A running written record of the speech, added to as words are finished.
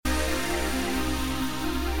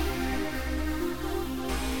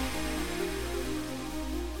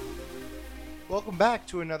Welcome back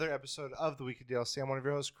to another episode of the Weekly DLC. I'm one of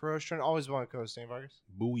your hosts, Kurosh, and always one co-host, Dane Vargas.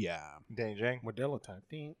 Booyah. Danny Jang. Modelo time.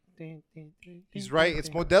 He's right. It's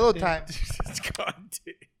Modelo time.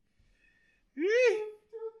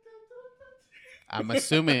 I'm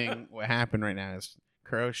assuming what happened right now is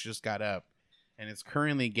Kurosh just got up and is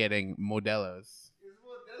currently getting Modelo's.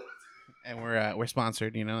 And we're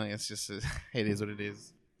sponsored, you know. It's just it is what it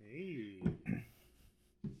is. Hey.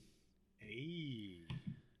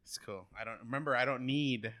 It's cool. I don't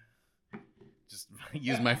need just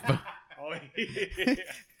use my phone.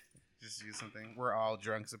 Just use something. We're all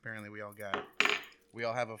drunks apparently. We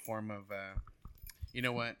all have a form of you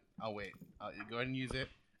know what? I'll wait. I'll go ahead and use it.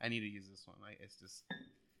 I need to use this one.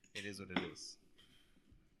 It is what it is.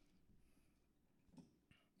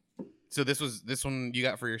 So this one you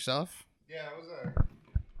got for yourself? Yeah, it was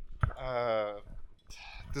a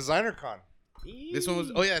designer con. This one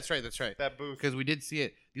was. Oh yeah, that's right. That booth. Because we did see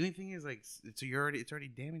it. The only thing is like, it's already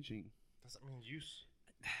damaging. Doesn't mean use.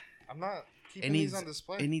 I'm not keeping these on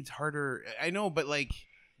display. It needs harder. I know, but like,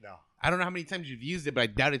 no. I don't know how many times you've used it, but I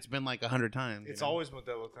doubt it's been like 100 times. It's always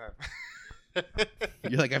Modelo time.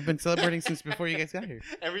 You're like, I've been celebrating since before you guys got here.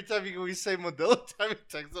 Every time we say Modelo time, it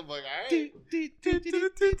texts them like, all right.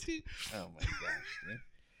 Oh my gosh. Man.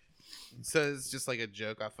 So it's just like a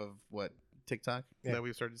joke off of what TikTok that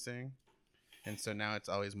we've started saying. And so now it's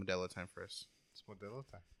always Modelo time for us. It's Modelo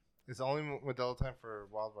time. It's only Modelo time for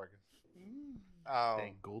Wild Vargas.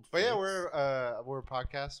 Gold. But yeah, we're a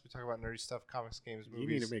podcast. We talk about nerdy stuff, comics, games, movies.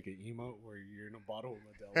 You need to make an emote where you're in a bottle of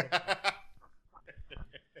Modelo.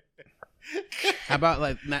 How about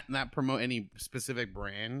like not promote any specific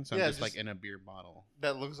brand? So I'm just like in a beer bottle.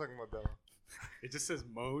 That looks like Modelo. It just says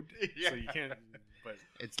mode, so you can't. But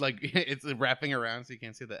it's like it's wrapping around, so you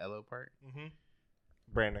can't see the Elo part. Mm-hmm.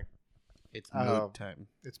 Branding. It's mode time.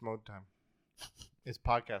 It's mode time. It's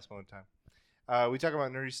podcast mode time. We talk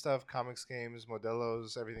about nerdy stuff, comics, games,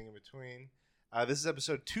 Modelos, everything in between. This is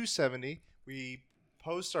episode 270. We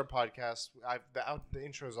post our podcast. The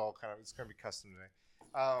intro is all it's going to be custom today.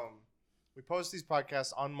 We post these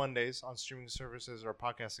podcasts on Mondays on streaming services or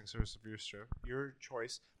podcasting service of your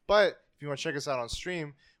choice. But if you want to check us out on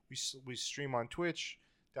stream, we stream on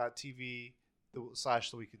twitch.tv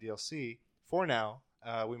 /The Weekly DLC. For now,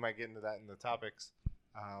 we might get into that in the topics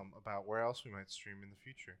about where else we might stream in the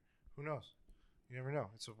future. Who knows? You never know.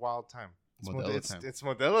 It's a wild time. It's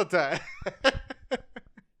Modelo time.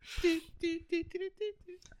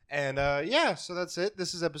 And so that's it.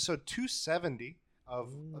 This is episode 270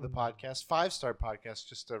 of the podcast, 5-star podcast.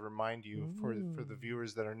 Just to remind you for the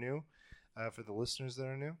viewers that are new, for the listeners that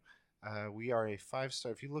are new, we are a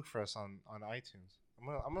 5-star. If you look for us on iTunes, I'm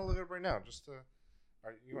gonna look it up right now. Just to,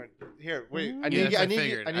 here. Wait, I need to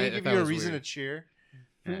give you a reason to cheer.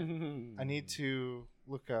 Yeah. I need to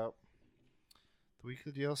look up the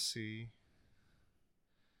Weekly DLC.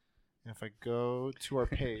 And if I go to our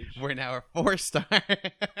page, we're now a 4-star. I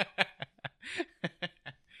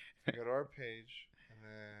go to our page, and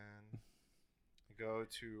then I go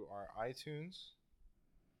to our iTunes.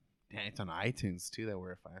 Yeah, it's on iTunes too that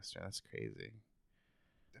we're a 5-star. That's crazy.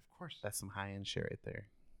 Of course, that's some high-end shit right there.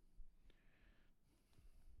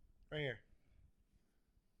 Right here.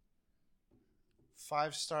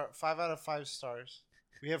 5 out of 5 stars.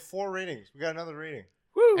 We have 4 ratings. We got another rating.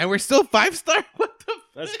 Woo! And we're still 5-star. What the?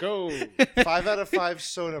 Let's go. 5 out of 5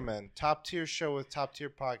 Soda Men. Top tier show with top tier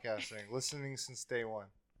podcasting. Listening since day one.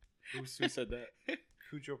 Who said that?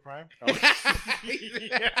 Cujo Prime. Oh.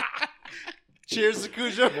 Yeah. Cheers to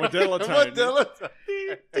Cujo. Modelo time. Modelo time.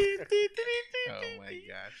 Oh my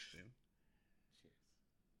gosh, dude.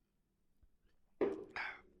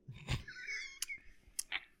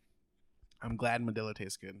 I'm glad Modelo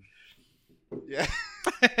tastes good. Yeah.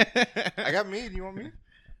 I got mead. You want mead?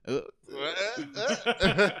 We'll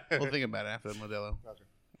think about it after the Modelo. Gotcha.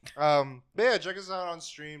 But yeah, check us out on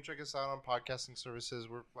stream. Check us out on podcasting services.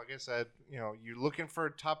 We're, like I said, you're looking for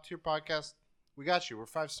a top tier podcast. We got you. We're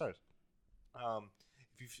 5 stars.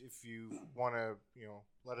 If you want to,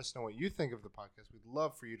 let us know what you think of the podcast, we'd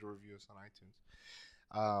love for you to review us on iTunes.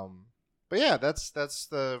 But yeah, that's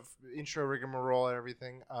the intro rigmarole and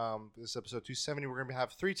everything. This is episode 270. We're going to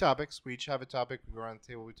have 3 topics. We each have a topic. We go around the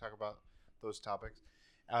table. We talk about those topics.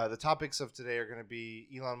 The topics of today are going to be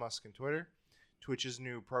Elon Musk and Twitter, Twitch's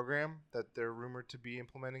new program that they're rumored to be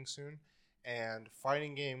implementing soon, and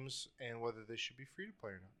fighting games and whether they should be free to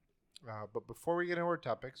play or not. But before we get into our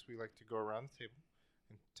topics, we like to go around the table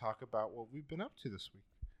and talk about what we've been up to this week.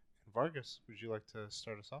 And Vargas, would you like to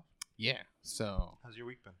start us off? Yeah. So, how's your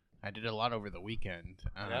week been? I did a lot over the weekend.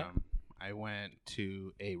 Yeah? I went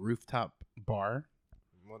to a rooftop bar.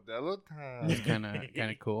 Modelo time. It was kind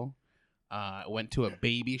of cool. Went to a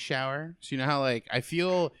baby shower. So you know how like I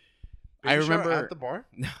feel. Baby I shower remember at the bar.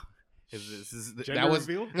 No, that Gender was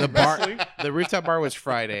reveal? the bar. The rooftop bar was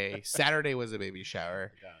Friday. Saturday was a baby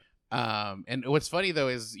shower. And what's funny though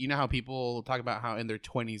is you know how people talk about how in their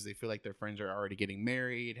 20s they feel like their friends are already getting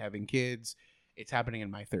married, having kids. It's happening in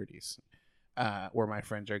my 30s, where my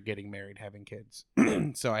friends are getting married, having kids.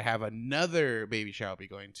 So I have another baby shower I'll be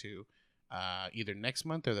going to, either next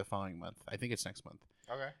month or the following month. I think it's next month.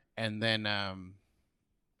 Okay. And then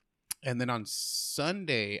on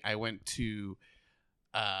Sunday I went to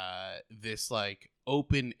this like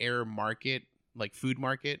open air market, like food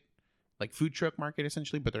market. Like food truck market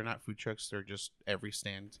essentially, but they're not food trucks. They're just every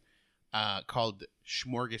stand, called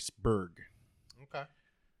Smorgasburg. Okay.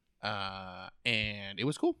 And it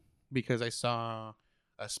was cool because I saw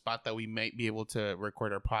a spot that we might be able to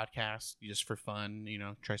record our podcast just for fun. You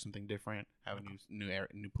know, try something different, have a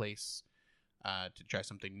new place, to try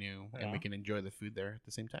something new, and we can enjoy the food there at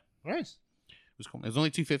the same time. Nice. It was cool. It was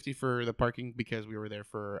only $2.50 for the parking because we were there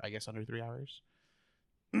for I guess under 3 hours.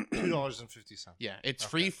 $2.50. Yeah, it's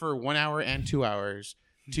free for 1 hour and 2 hours,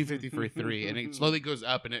 $2.50 for 3, and it slowly goes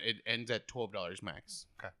up, and it ends at $12 max.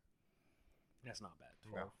 Okay, That's not bad.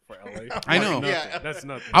 No. For LA. I know. Yeah. That's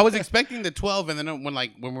nothing. I was expecting the 12, and then when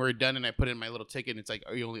we were done, and I put in my little ticket, it's like,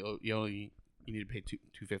 oh, you need to pay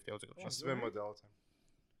 $2.50. I was like, oh, Must have been Modelo time.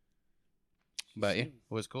 but yeah, it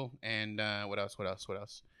was cool. And what else? Did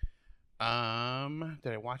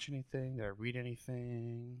I watch anything? Did I read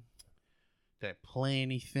anything? Did I play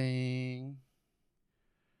anything?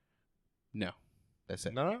 No. That's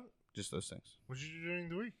it. No. Just those things. What did you do during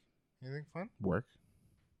the week? Anything fun? Work.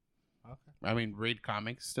 Okay. I mean, read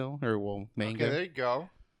comics still, or manga. Okay, there you go.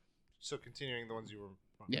 So continuing the ones you were.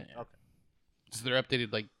 Yeah. Okay. So they're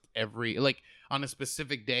updated like on a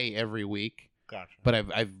specific day every week. Gotcha. But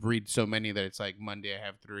I've read so many that it's like Monday I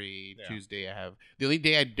have 3, Yeah. Tuesday I have. The only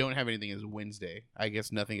day I don't have anything is Wednesday. I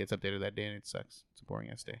guess nothing gets updated that day, and it sucks. It's a boring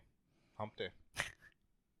ass day. Hump day.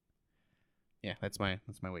 Yeah, that's my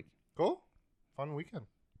week. Cool. Fun weekend.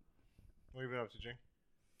 What have you been up to, Jing?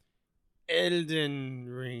 Elden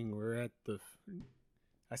Ring. We're at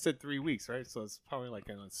I said 3 weeks, right? So it's probably like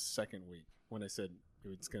on the second week when I said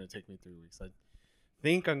it's going to take me 3 weeks. I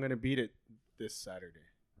think I'm going to beat it this Saturday.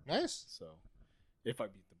 Nice. So if I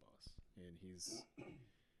beat the boss. And he's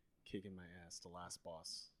kicking my ass. The last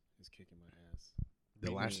boss is kicking my ass.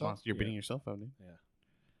 The last boss. You're beating yourself out, dude. Yeah.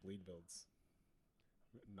 Bleed builds.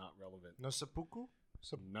 Not relevant. No seppuku?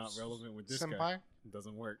 Not relevant with this senpai? guy. It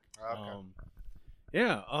doesn't work. Okay.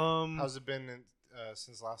 Yeah. How's it been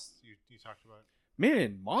since last you talked about it?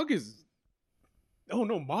 Man, Mog is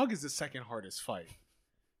the second hardest fight.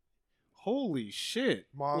 Holy shit.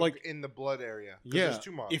 Mog like in the blood area. Yeah. There's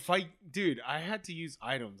 2 mobs. I had to use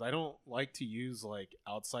items. I don't like to use like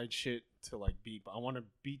outside shit to like beat, but I want to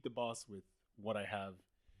beat the boss with what I have.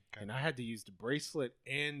 Okay. And I had to use the bracelet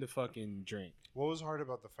and the fucking drink. What was hard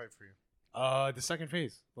about the fight for you? The second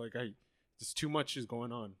phase. Like just too much is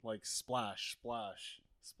going on. Like splash, splash,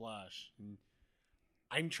 splash. And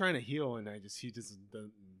I'm trying to heal, and I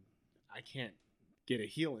can't get a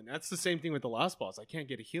heal in. That's the same thing with the last boss. I can't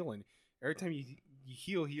get a heal in. Every time you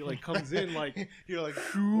heal, he like comes in like you're like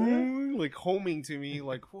like homing to me.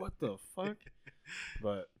 Like what the fuck?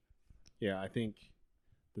 But yeah, I think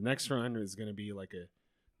the next run is gonna be like a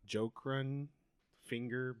joke run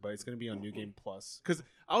finger, but it's gonna be on New Game Plus. Because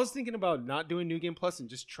I was thinking about not doing New Game Plus and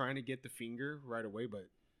just trying to get the finger right away, but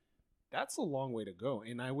that's a long way to go,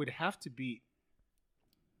 and I would have to beat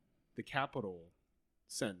the Capital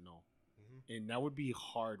Sentinel, and that would be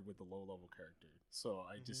hard with the low level character. So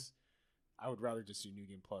I would rather just do New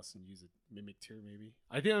Game Plus and use a Mimic Tier maybe.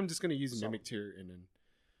 I think I'm just gonna use a Mimic Tier, and then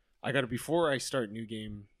I gotta before I start New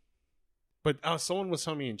Game. But someone was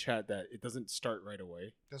telling me in chat that it doesn't start right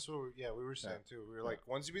away. That's what we were saying too. We were like,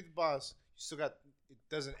 once you beat the boss, you still got it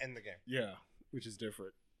doesn't end the game. Yeah, which is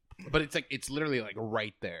different. But it's literally like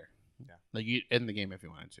right there. Yeah, like you end the game if you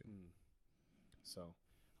wanted to. So,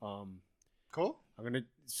 cool. I'm gonna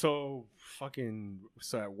so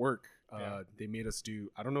at work, they made us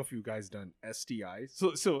do. I don't know if you guys done SDI.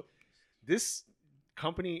 So this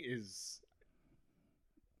company is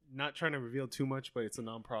not trying to reveal too much, but it's a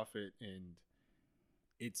nonprofit and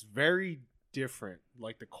it's very different.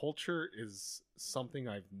 Like the culture is something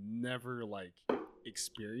I've never like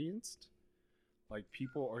experienced. Like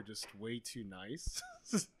people are just way too nice.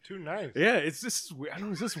 Too nice. Yeah, it's just I don't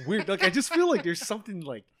know, it's just weird. Like I just feel like there's something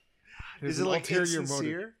like is it like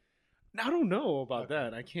insincere? I don't know about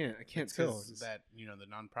that. I can't tell. That the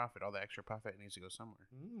nonprofit, all the extra profit needs to go somewhere.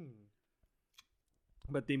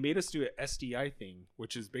 But they made us do an SDI thing,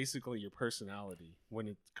 which is basically your personality when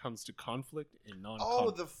it comes to conflict and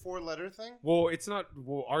non-conflict. Oh, the 4-letter thing? Well, it's not.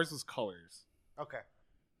 Well, ours was colors. Okay.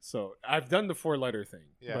 So I've done the 4-letter thing,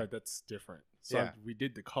 Yeah. but that's different. So Yeah. we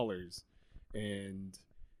did the colors, and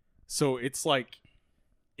so it's like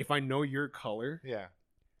if I know your color, Yeah.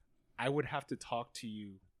 I would have to talk to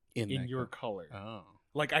you in in that your color. color. Oh.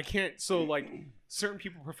 Like I can't. So like certain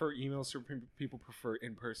people prefer email, certain people prefer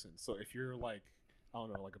in person. So if you're like, I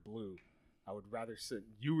don't know, like a blue, I would rather sit.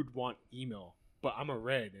 You would want email, but I'm a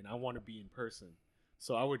red and I want to be in person.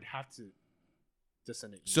 So I would have to just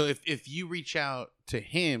send an email. So if you reach out to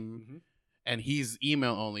him Mhm. and he's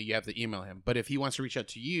email only, you have to email him. But if he wants to reach out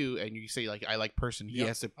to you and you say like I like person, he Yep.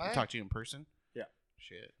 has to Alright. talk to you in person. Yeah.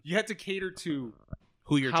 Shit. You have to cater to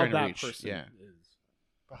Who you're how trying to that reach? person Yeah. is.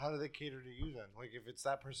 But how do they cater to you then? Like if it's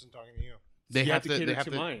that person talking to you. They You have to. cater They have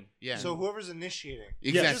to to. mine. Yeah. So whoever's initiating.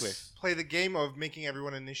 Exactly. Just play the game of making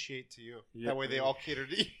everyone initiate to you. Yep. That way they all cater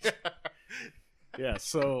to you. Yeah.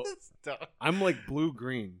 So That's dumb. I'm like blue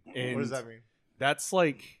green, and What does that mean? that's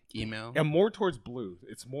like Email. I'm more towards blue.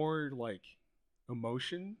 It's more like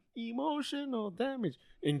emotional damage,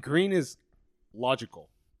 and green is logical.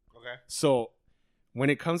 Okay. So when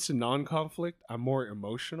it comes to non-conflict, I'm more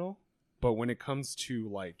emotional, but when it comes to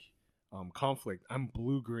like conflict, I'm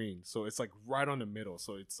blue green. So it's like right on the middle.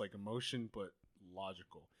 So it's like emotion but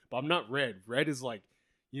logical. But I'm not red. Red is like,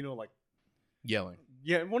 you know, like Yelling.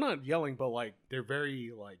 yeah, well not yelling, but like they're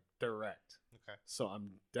very like direct. Okay. So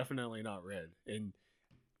I'm definitely not red. And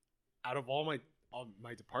out of all my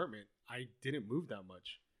department, I didn't move that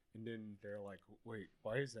much. And then they're like, "Wait,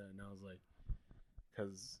 why is that?" And I was like,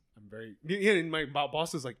 "Cause I'm very." Yeah, and my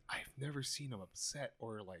boss is like, "I've never seen him upset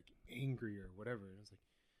or like angry or whatever." And I was like,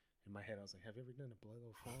 in my head, I was like, "Have you ever done a blood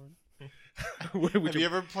foreign?" Have you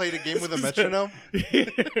ever played a game with a metronome?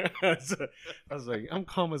 I was like, "I'm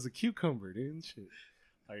calm as a cucumber, dude." And shit.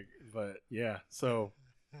 Like, but yeah, so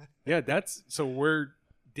yeah,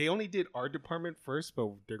 they only did our department first, but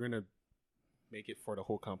they're gonna make it for the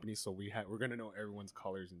whole company. So we're gonna know everyone's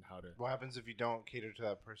colors and how to. What happens if you don't cater to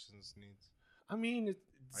that person's needs? I mean,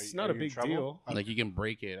 Are it's you- not are a you in big trouble? deal. Like you can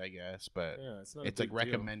break it, I guess, but Yeah, it's not. it's a like big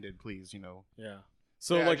deal. recommended, please. Yeah.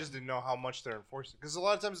 So So I like, just didn't know how much they're enforcing. Because a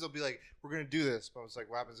lot of times they'll be like, "We're gonna do this," but it's like,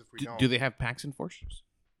 "What happens if we don't?" do they have PAX enforcers?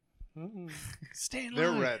 stay in They're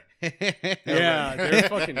line. red. Yeah, they're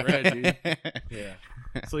fucking red, dude. Yeah.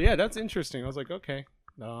 So yeah, that's interesting. I was like, okay.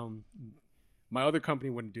 My other company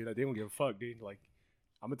wouldn't do that. They don't give a fuck, dude. Like,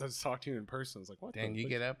 I'm gonna just talk to you in person. I was like, what? Then you fuck?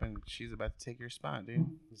 get up and she's about to take your spot, dude.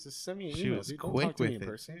 Just send me an She email. was Dude. Don't quick talk to me with in it,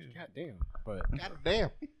 person. too. God damn. But God damn.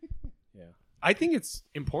 yeah, I think it's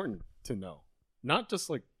important to know, not just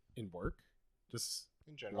like in work, just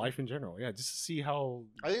In general, life in general. Yeah, just to see how.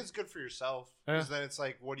 I think it's good for yourself Yeah. because then it's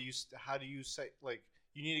like, how do you say, like,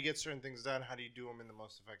 you need to get certain things done. How do you do them in the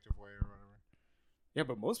most effective way or whatever? Yeah,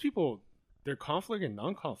 but most people, their conflict and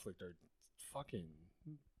non-conflict are fucking.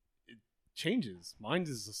 It changes. Mine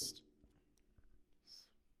is just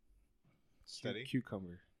Steady,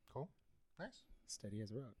 cucumber, cool, nice. steady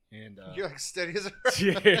as a rock, and You're like steady as a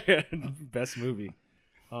yeah, best movie.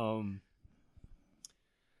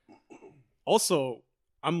 Also,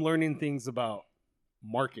 I'm learning things about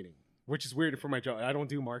marketing, which is weird for my job. I don't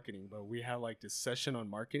do marketing, but we had like this session on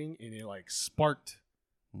marketing, and it like sparked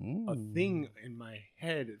a thing in my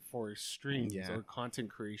head for streams Yeah. or content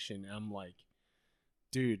creation. And I'm like,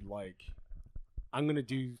 dude, like, I'm gonna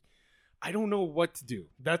do. I don't know what to do.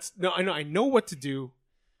 I know what to do.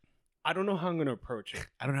 I don't know how I'm gonna approach it.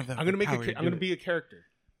 I don't have that. I'm gonna I'm gonna be a character.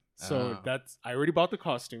 So Oh. I already bought the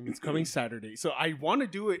costume. It's coming Saturday. So I want to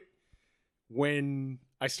do it when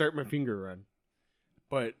I start my finger run.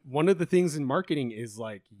 But one of the things in marketing is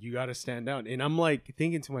like you got to stand out. And I'm like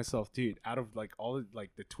thinking to myself, dude, out of like all of,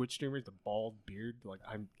 like the Twitch streamers, the bald beard, like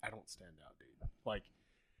I don't stand out, dude. Like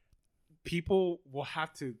people will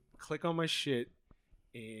have to click on my shit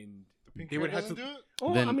and The pink they hair would have doesn't to do it.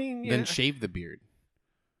 Oh, then, I mean, yeah. then shave the beard.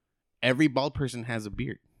 Every bald person has a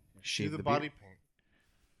beard. Do Shave the the body beard.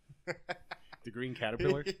 paint. the green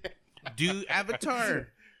caterpillar. Do Avatar.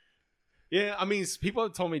 Yeah, I mean, people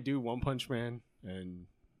have told me do One Punch Man and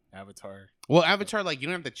Avatar. Well, Avatar, like you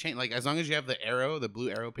don't have to change. Like as long as you have the arrow, the blue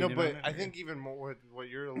arrow No, painted but on it. I think even more what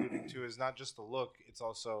you're alluding to is not just the look; it's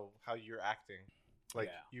also how you're acting. Like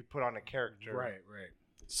Yeah. you put on a character. Right.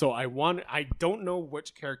 So I don't know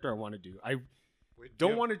which character I want to do. I Wait,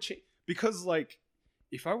 don't yeah. want to change because like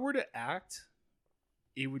if I were to act,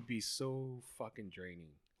 it would be so fucking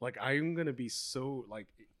draining. Like I'm gonna be so like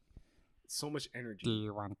so much energy.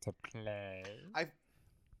 you want to play?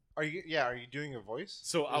 Are you doing a voice?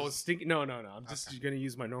 So I was thinking, no. I'm just gonna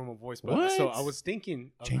use my normal voice. But What? so I was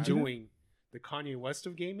thinking of Change it up? doing the Kanye West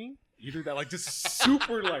of gaming. Either that, like, just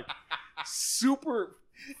super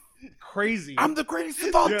crazy. I'm the greatest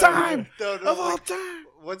of all Yeah, time. No, Of all like, time.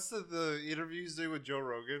 what's the interview he's doing with Joe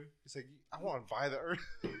Rogan? He's like, I want to buy the earth.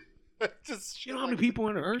 Just You know how many people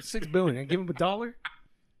on the earth? 6 billion. I give him $1.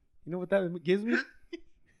 You know what that gives me?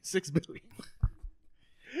 6 billion.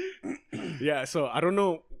 Yeah. So I don't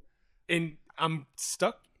know, and I'm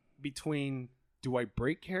stuck between. Do I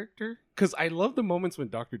break character? Because I love the moments when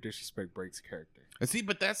Dr. Disrespect breaks character. See,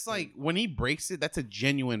 but that's like when he breaks it. That's a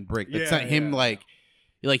genuine break. That's Yeah, not him yeah.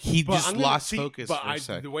 like he But just I'm gonna- lost see, focus But for a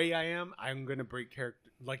sec. the way I am, I'm gonna break character.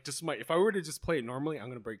 Like, just if I were to just play it normally, I'm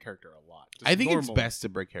gonna break character a lot. Just I think it's normal. best to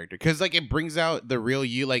break character because like it brings out the real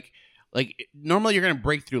you. Like normally you're gonna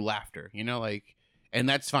break through laughter, you know, like, and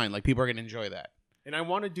that's fine. Like people are gonna enjoy that. And I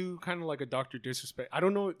want to do kind of like a Dr. Disrespect. I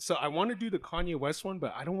don't know. So I want to do the Kanye West one,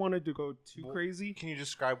 but I don't want it to go too crazy. Can you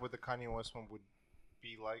describe what the Kanye West one would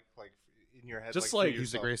be like in your head? Just like like for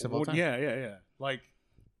He's the yourself? greatest of all time. Yeah. Like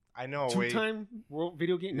I know a way. 2-time world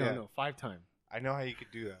video game. Yeah. No, 5-time. I know how you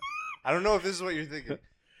could do that. I don't know if this is what you're thinking.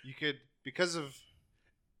 You could, because of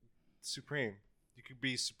Supreme, you could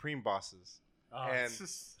be Supreme bosses and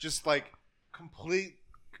just like complete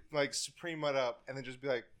like Supreme it up, and then just be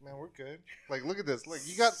like, man, we're good. Like, look at this. Like,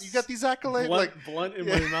 you got these accolades. blunt in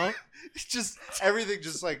yeah. my mouth. It's just everything,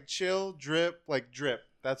 just like chill, drip, like drip.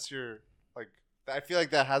 That's your like. I feel like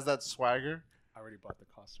that has that swagger. I already bought the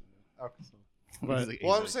costume though. Okay. So. But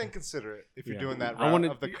Well, I'm saying consider it if you're Yeah. doing that I route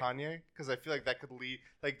wanna- of the Kanye, because I feel like that could lead.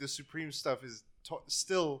 Like the Supreme stuff is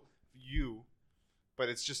still you, but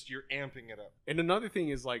it's just you're amping it up. And another thing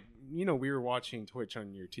is, like, you know, we were watching Twitch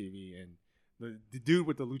on your TV, and the dude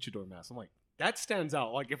with the luchador mask, I'm like, that stands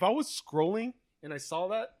out. Like, if I was scrolling and I saw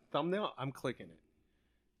that thumbnail, I'm clicking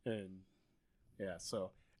it. And yeah,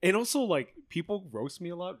 so, and also, like, people roast me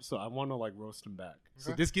a lot, so I want to like roast them back.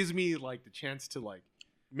 So Okay. this gives me like the chance to like,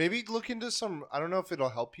 Maybe look into some. I don't know if it'll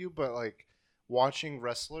help you, but like watching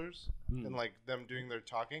wrestlers and like them doing their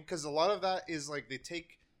talking, because a lot of that is like they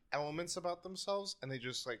take elements about themselves and they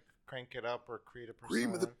just like crank it up or create a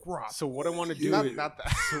persona. crop. so what I want to do not, is, not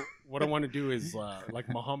that. so what I want to do is like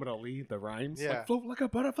Muhammad Ali, the rhymes, Yeah. like float like a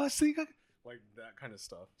butterfly, sing like that kind of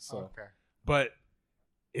stuff. So, Okay, but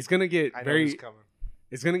it's gonna get I know very. who's coming.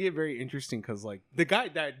 It's gonna get very interesting because, like, the guy,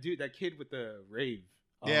 that kid with the rave,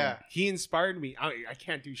 Yeah. he inspired me. I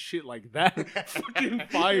can't do shit like that. Fucking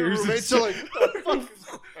fires. Your and roommates are shit. like, "What the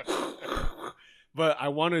fuck?" But I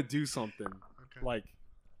want to do something Okay. like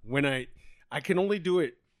when I can only do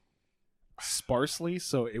it sparsely,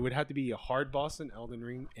 so it would have to be a hard boss in Elden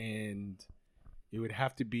Ring, and it would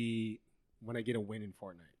have to be when I get a win in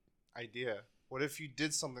Fortnite. Idea. What if you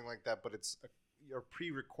did something like that, but it's your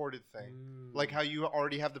pre-recorded thing, Mm. like how you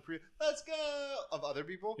already have the "Let's go" of other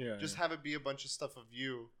people. Yeah, Just yeah. have it be a bunch of stuff of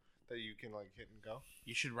you that you can like hit and go.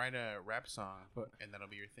 You should write a rap song, But- and that'll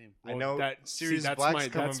be your theme. I know that Sirius that's Black's my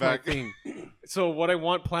coming that's back. my thing. So what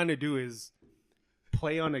I plan to do is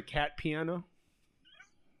play on a cat piano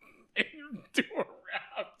and do a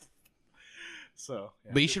rap. So,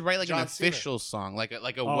 yeah. But you should write like John an Cena. official song, like a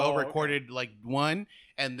Oh, well recorded like one,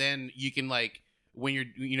 and then you can like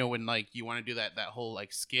when when like you want to do that whole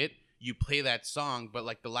like skit, you play that song, but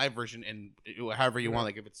like the live version and however you want,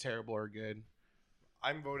 like if it's terrible or good.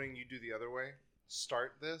 I'm voting you do the other way.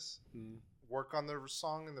 Start this, Mm. work on the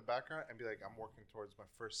song in the background, and be like, I'm working towards my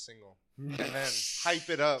first single, and then hype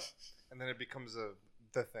it up, and then it becomes the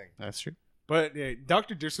thing. That's true. But yeah,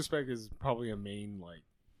 Dr. Disrespect is probably a main like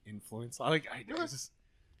influence. I Yeah. just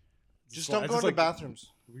Don't go in the like, bathrooms.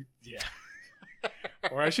 Yeah.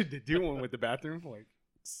 Or I should do one with the bathroom, like.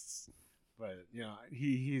 But you know,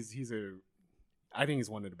 he's a. I think he's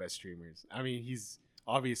one of the best streamers. I mean, he's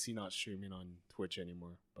obviously not streaming on Twitch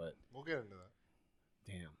anymore, but We'll get into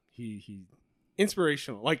that. damn, he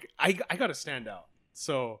inspirational. Like I gotta stand out.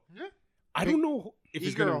 So Yeah. I don't know if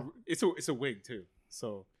it's gonna. E-girl. It's a wig too.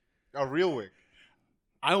 So A real wig.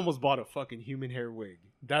 I almost bought a fucking human hair wig.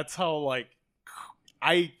 That's how like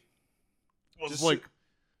I was Just like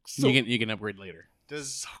so, you can upgrade later.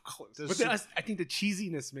 Does so close. does But then I think the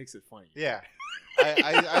cheesiness makes it funny. yeah.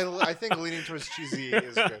 I think leaning towards cheesy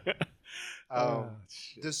is good.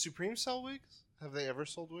 Shit. Does Supreme sell wigs? Have they ever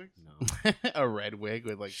sold wigs? No. A red wig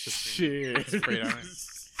with like Supreme Shit. sprayed on it.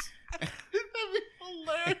 That'd be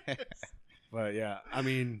hilarious. But yeah, I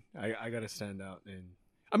mean, I gotta stand out, and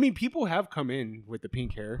I mean, people have come in with the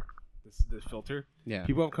pink hair, this filter. Yeah.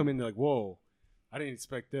 People have come in, they're like, "Whoa, I didn't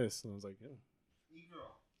expect this," and I was like, "Yeah,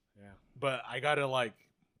 E-girl. yeah." But I gotta like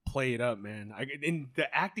play it up, man. And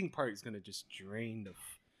the acting part is gonna just drain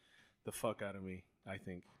the fuck out of me. I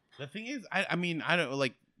think. The thing is, I mean, I don't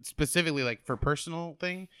like specifically like for personal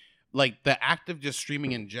thing, like the act of just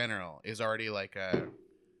streaming in general is already like a.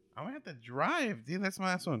 I'm gonna have to drive, dude. That's my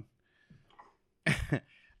last one.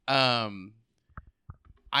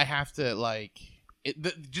 I have to like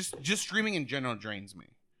just streaming in general drains me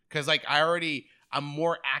because like I'm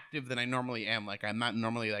more active than I normally am. Like I'm not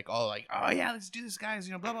normally like oh yeah, let's do this, guys.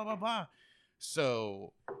 You know, blah blah blah blah.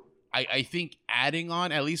 So I think adding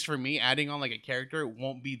on, at least for me, adding on like a character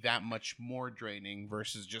won't be that much more draining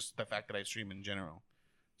versus just the fact that I stream in general.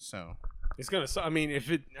 So it's gonna. I mean, if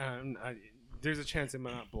it, there's a chance it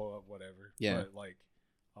might not blow up, whatever. Yeah. But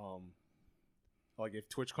like if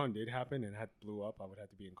TwitchCon did happen and had blew up, I would have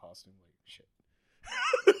to be in costume. Like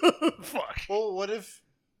shit. Fuck. Well, what if?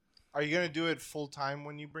 Are you gonna do it full time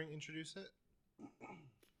when you introduce it?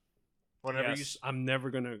 Whenever yes, I'm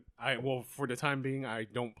never gonna. For the time being, I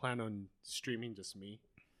don't plan on streaming just me.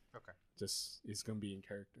 Okay. Just it's gonna be in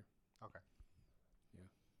character. Okay. Yeah.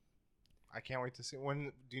 I can't wait to see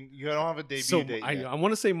when. You don't have a debut So date yet. I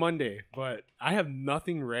want to say Monday, but I have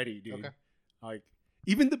nothing ready, dude. Okay. Like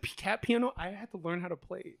even the cat piano, I had to learn how to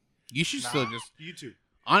play it. You should still just YouTube.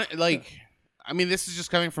 I mean, this is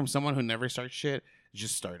just coming from someone who never starts shit.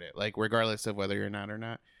 Just start it, like regardless of whether you're not or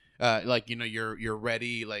not. Like you know, you're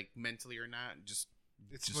ready, like mentally or not.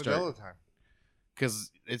 It's just Modelo time. Because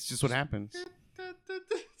it's just what happens.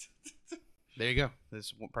 There you go. This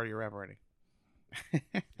is part of your rap already.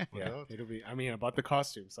 Yeah, it'll be. I mean, I bought the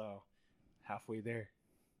costume, so halfway there.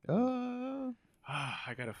 Oh,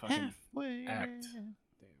 I gotta fucking act. Damn.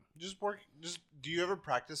 Just work. Do you ever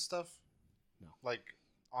practice stuff? No. Like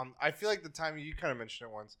I feel like the time you kind of mentioned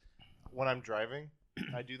it once. When I'm driving,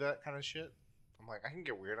 I do that kind of shit. I'm like, I can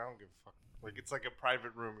get weird. I don't give a fuck. Like it's like a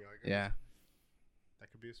private room. You're like, yeah,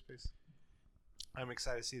 that could be a space. I'm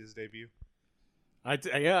excited to see this debut.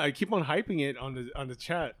 I keep on hyping it on the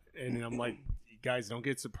chat, and I'm like, guys, don't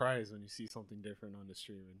get surprised when you see something different on the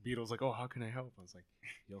stream. And Beetle's like, oh, how can I help? I was like,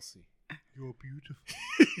 you'll see. You're beautiful.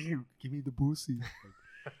 You give me the boosie.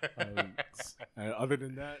 Other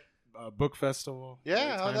than that, book festival.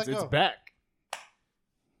 Yeah, how'd that go? It's back.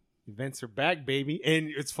 Events are back, baby.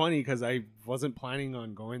 And it's funny because I wasn't planning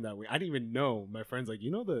on going that way. I didn't even know. My friend's like,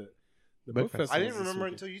 you know the book festival. I didn't remember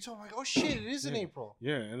until you told me. Like, oh shit, it is in April.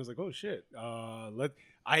 Yeah, and I was like, oh shit.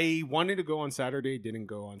 I wanted to go on Saturday, didn't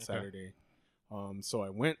go on Saturday. So I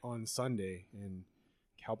went on Sunday, and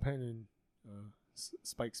Calpen and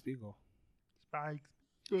Spike Spiegel. I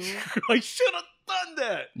should have done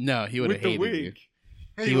that. No, he would have hated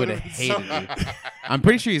you. He would have hated so- you. I'm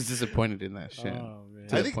pretty sure he's disappointed in that shit. Oh man.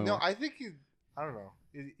 To the point where- I think he. I don't know.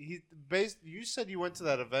 He based. You said you went to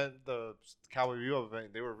that event, the Cowboy Bebop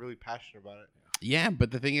event. They were really passionate about it. Yeah,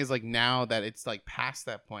 but the thing is, like, now that it's like past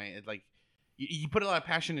that point, it like you put a lot of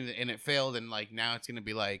passion in it and it failed, and like now it's gonna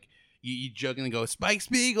be like you jokingly go Spike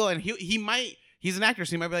Spiegel, and he's an actor,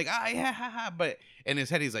 so he might be like, yeah, haha, but in his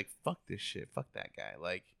head he's like, fuck this shit, fuck that guy,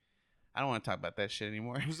 like I don't want to talk about that shit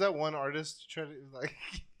anymore. Who's that one artist trying to like?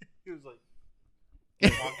 He was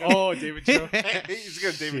like, oh, David Cho. He's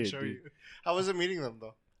gonna David Shit, show dude. you. How was it meeting them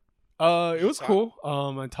though? It was cool.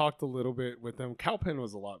 I talked a little bit with them. Calpen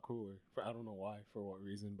was a lot cooler. I don't know why, for what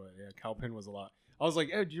reason, but yeah, Calpen was a lot. I was like,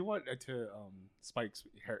 hey, do you want to Spike's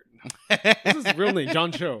hair? This is his real name,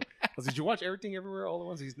 John Cho. I was like, did you watch Everything Everywhere All at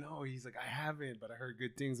Once? He's like, I haven't, but I heard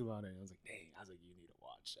good things about it. I was like, dang. I was like, you need to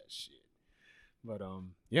watch that shit. But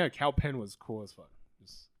yeah, Calpen was cool as fuck.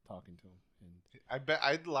 Just talking to him. And I bet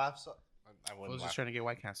I'd laugh. So I I wouldn't was laugh. just trying to get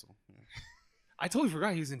White Castle. Yeah. I totally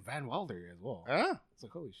forgot he was in Van Wilder as well. Yeah. It's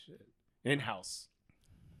like, holy shit. In house.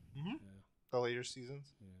 Mm-hmm. Yeah. The later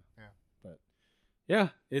seasons. But yeah,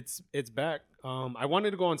 it's back. I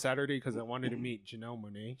wanted to go on Saturday because I wanted to meet Janelle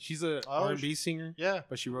Monáe. She's a R&B singer. Yeah.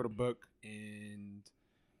 But she wrote a book, and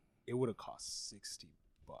it would have cost $60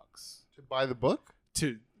 To buy the book.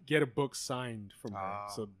 to get a book signed from her.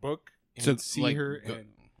 So book and So, see like, her go- and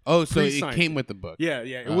Oh, so it Pre-signed. came with the book. yeah.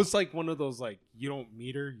 It was like one of those like you don't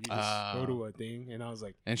meet her, you just go Oh. to a thing, and I was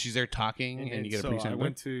like, And she's there talking, and you get a so pre-signed I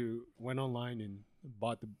book. went online and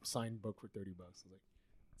bought the signed book for $30. I was like,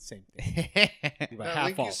 same thing. About That half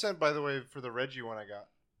link you off. sent, by the way, for the Reggie one I got.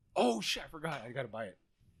 Oh shit! I forgot. I gotta buy it.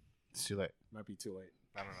 It's too late. Might be too late.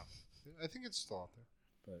 I don't know. I think it's still out there.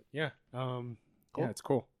 But yeah, Cool. yeah, it's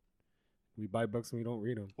cool. We buy books and we don't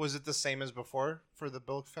read them. Was it the same as before for the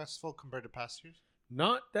Book Festival compared to past years?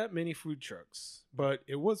 Not that many food trucks, but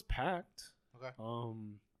it was packed. Okay.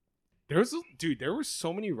 There were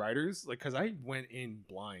so many writers, like, cause I went in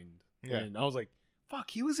blind, Yeah. and I was like, "Fuck,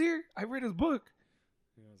 he was here. I read his book."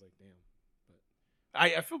 And I was like, "Damn." But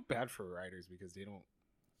I feel bad for writers because they don't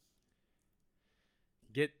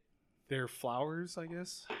get they're flowers, I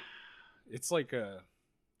guess. It's like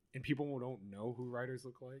and people don't know who writers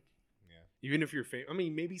look like. Yeah. Even if you're famous. I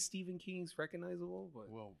mean, maybe Stephen King's recognizable, but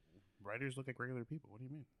Well, writers look like regular people. What do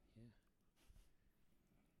you mean?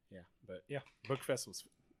 yeah. But yeah, book festivals.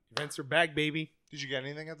 Events are back, baby. Did you get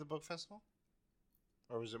anything at the book festival?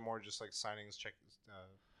 Or was it more just like signings,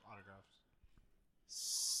 autographs?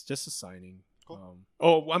 Just a signing.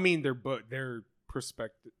 Cool. I mean, their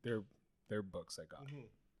perspective, their books I got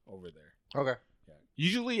over there. Okay. Yeah.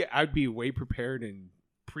 Usually, I'd be way prepared and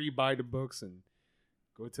pre-buy the books and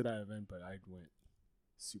go to that event, but I went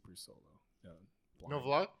super solo. No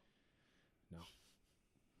vlog? No.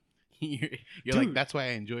 You're Dude. like, that's why I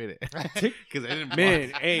enjoyed it. Because I didn't. Man,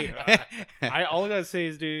 vlog. hey, all I gotta say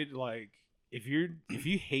is, dude, like, if you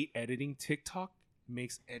hate editing, TikTok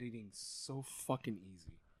makes editing so fucking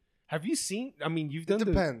easy. Have you seen? I mean, you've done. It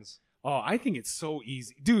depends. I think it's so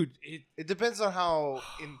easy, dude. It depends on how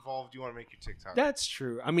involved you want to make your TikTok. That's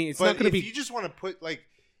true. I mean, it's but not gonna if be. you just want to put like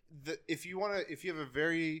if you have a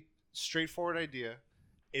very straightforward idea,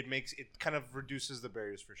 it kind of reduces the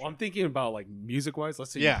barriers for sure. Well, I'm thinking about like music wise.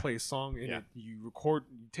 Let's say Yeah. you play a song and you record,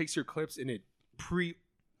 it takes your clips and it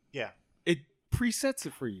presets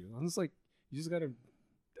it for you. I'm just like, you just gotta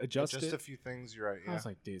adjust Just it. a few things. You're right. I Yeah. was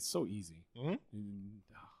like, dude, it's so easy. Mhm.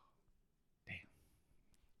 Damn.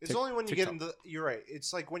 It's only when you get TikTok. into. You're right.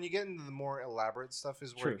 It's like when you get into the more elaborate stuff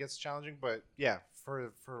is where True. it gets challenging. But yeah,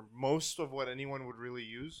 for most of what anyone would really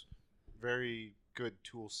use, very good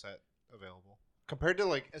tool set available compared to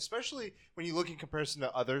like, especially when you look in comparison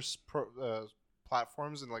to other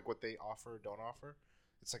platforms and like what they offer or don't offer.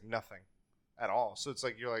 It's like nothing at all. So it's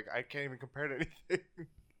like you're like, I can't even compare to anything.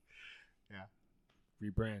 Yeah.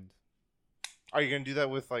 Rebrand. Are you gonna do that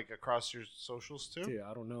with like across your socials too? Dude,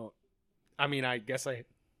 I don't know. I mean, I guess I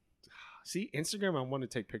see Instagram. I want to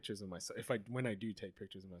take pictures of myself. When I do take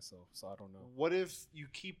pictures of myself, so I don't know. What if you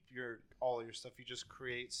keep all your stuff? You just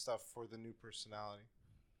create stuff for the new personality.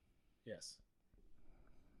 Yes.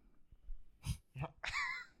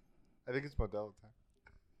 I think it's Modelo time.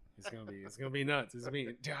 It's gonna be nuts.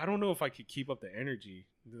 Dude, I don't know if I could keep up the energy.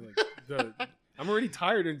 I'm already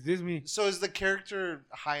tired of Disney. So is the character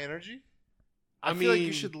high energy? I feel like you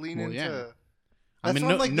mean, should lean well, into. yeah. That's I mean,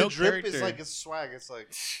 why I'm no- like no the drip is character- like a swag. It's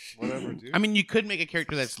like whatever, dude. I mean, you could make a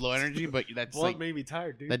character that's low energy, but that's Blunt like made me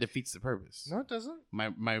tired, dude. that defeats the purpose. no, it doesn't.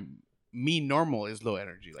 My me normal is low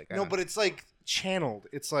energy. Like No, but it's like channeled.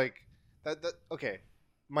 It's like that. Okay,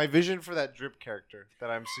 my vision for that drip character that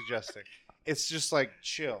I'm suggesting, it's just like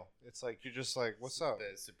chill. It's like you're just like, what's up?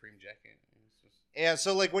 The Supreme jacket. Yeah,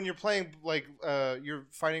 so like when you're playing, like you're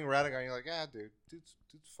fighting Radagon, you're like, dude's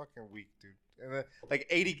fucking weak, dude. And then like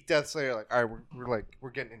 80 deaths later, like, all right,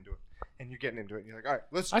 we're getting into it, and you're getting into it, and you're like, all right,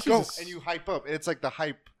 let's I should go, just- and you hype up. And it's like the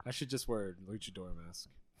hype. I should just wear a luchador mask,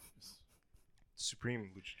 Supreme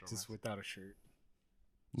Luchador. just mask. without a shirt.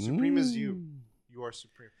 Supreme is you. You are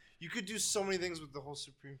Supreme. You could do so many things with the whole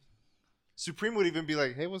Supreme. Supreme would even be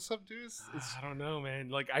like, hey, what's up, dude? It's I don't know, man.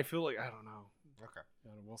 Like, I feel like I don't know. okay.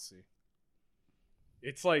 We'll see.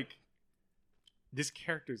 It's like this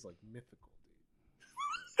character's like mythical,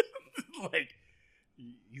 dude. Like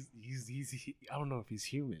he's I don't know if he's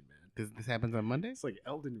human, man. This happens on Monday. It's like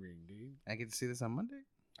Elden Ring, dude. I get to see this on Monday.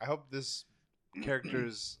 I hope this character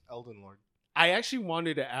is Elden Lord. I actually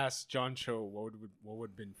wanted to ask John Cho what would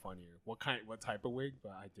have been funnier, what type of wig,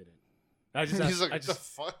 but I didn't. I just He's asked, like, I what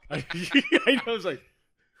just, the fuck? I know, I was like,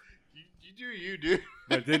 You do you, dude.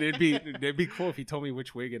 but then it'd be cool if he told me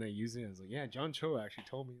which wig and I used it. I was like, yeah, John Cho actually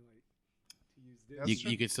told me like to use this. That's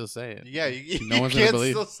true. You could still say it. Yeah, you No one's gonna can't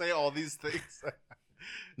believe. still say all these things.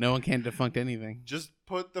 No one can defunct anything. Just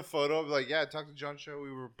put the photo of like, yeah, I talked to John Show.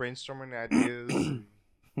 We were brainstorming ideas.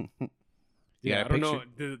 Yeah, Yeah, I don't know.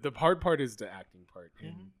 The hard part is the acting part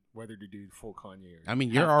and Mhm. whether to do full Kanye or. I mean,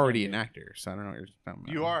 you're half already Kanye. an actor, so I don't know what you're talking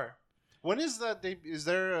about. You are. When is that? Is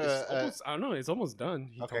there It's a? almost, I don't know. It's almost done.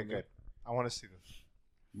 He Okay, told me. good. I want to see this.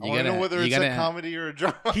 I You want to gotta know whether you it's gotta a comedy or a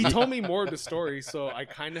drama. He told me more of the story, so I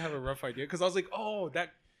kind of have a rough idea. Because I was like, oh,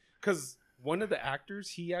 because one of the actors,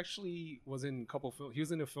 he actually was in a couple films. He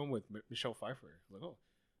was in a film with Michelle Pfeiffer. Like, oh,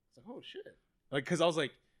 it's like, oh shit. Like, because I was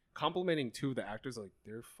like complimenting two of the actors. Like,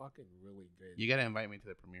 they're fucking really good. You gotta invite me to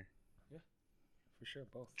the premiere. For sure,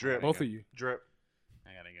 both. Drip. Both of you. Drip. I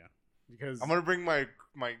gotta go. Because I'm gonna bring my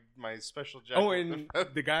special jacket. oh, and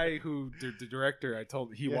the guy who the director, I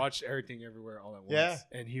told he Yeah. watched Everything Everywhere all at once. Yeah.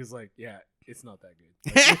 And he was like, yeah, it's not that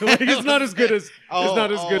good. Like, it's not as good as it's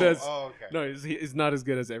not as good as Oh, okay. no, it's not as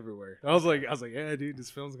good as Everywhere. I was like, yeah, dude, this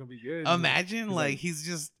film's gonna be good. Imagine He's like like-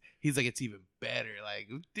 he's like it's even better. Like,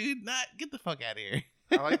 dude, not get the fuck out of here.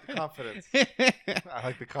 I like the confidence. I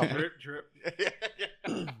like the confidence. drip.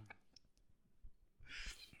 Yeah.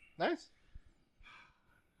 Nice.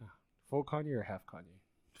 Full Kanye or half Kanye?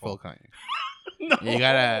 Full Kanye. No. You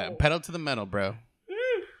gotta pedal to the metal, bro.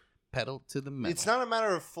 Pedal to the metal. It's not a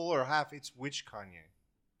matter of full or half. It's which Kanye.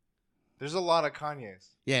 There's a lot of Kanyes.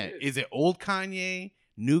 Yeah, is it old Kanye?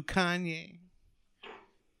 New Kanye?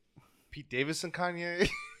 Pete Davidson Kanye.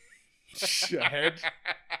 Ahead.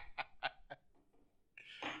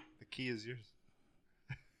 The key is yours.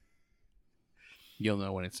 You'll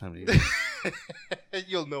know when it's time to use it.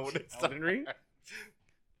 You'll know when it's Elden Ring?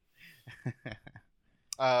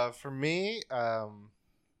 For me,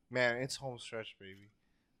 man, it's home stretch, baby.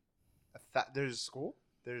 There's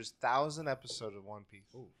 1,000 episodes of One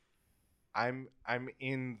Piece. Ooh. I'm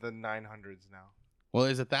in the 900s now. Well,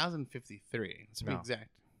 it's 1,053. To be No. exact.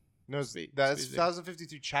 No, that's Speak-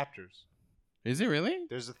 1,053 chapters. Is it really?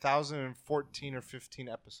 There's 1,014 or 15,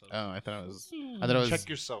 episodes. Oh, I thought it was. I thought it was. Check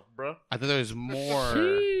yourself, bro. I thought there was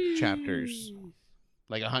more chapters,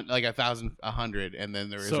 like 100, and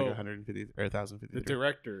then there was So, like 150 or 1,053. The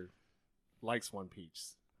director likes One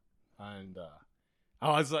Piece, and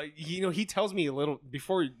I was like, he tells me a little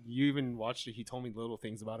before you even watched it. He told me little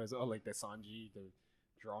things about it. Like the Sanji, the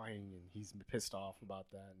drawing, and he's pissed off about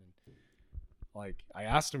that. And like, I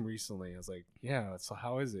asked him recently. I was like, "Yeah, so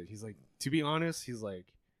how is it?" He's like, "To be honest, he's like,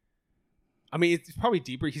 I mean, it's probably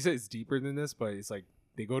deeper." He said it's deeper than this, but it's like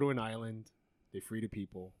they go to an island, they free the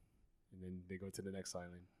people, and then they go to the next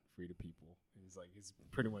island, free the people. And he's like, it's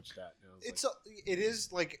pretty much that. And I was It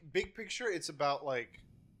is like big picture. It's about like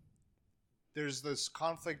there's this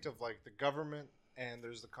conflict of like the government, and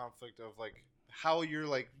there's the conflict of like how you're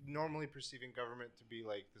like normally perceiving government to be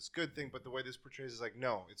like this good thing, but the way this portrays is like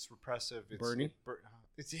no, it's repressive. It's Bernie?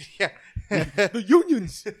 It's yeah. the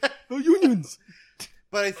unions, the unions.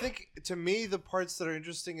 But I think to me the parts that are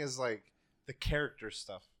interesting is like the character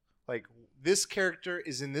stuff. Like this character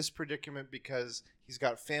is in this predicament because he's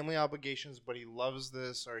got family obligations, but he loves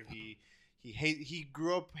this, or he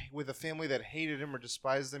grew up with a family that hated him or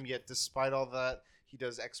despised him. Yet despite all that, he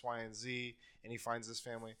does X, Y, and Z, and he finds this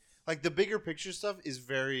family. Like the bigger picture stuff is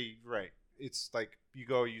very right. It's like you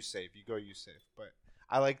go, you save. You go, you save. But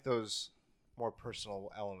I like those more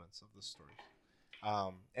personal elements of the story.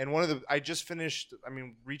 And one of the I just finished. I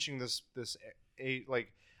mean, reaching this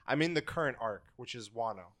like I'm in the current arc, which is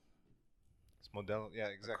Wano. It's Modelo. Yeah,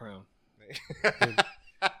 exactly. Crown.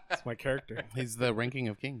 That's my character. He's the ranking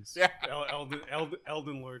of kings. Yeah.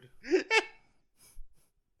 Elden Lord. With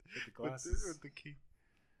the glasses. With the key.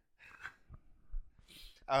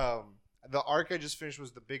 The arc I just finished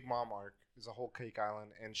was the Big Mom arc. It's a whole cake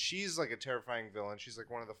island, and she's like a terrifying villain. She's like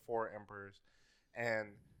one of the 4 emperors, and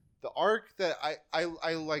the arc that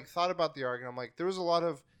I like thought about the arc, and I'm like, there was a lot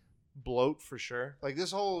of bloat for sure. Like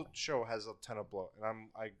this whole show has a ton of bloat, and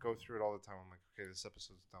I go through it all the time. I'm like, okay, this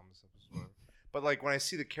episode's dumb. This episode's whatever. But like when I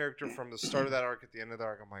see the character from the start of that arc at the end of the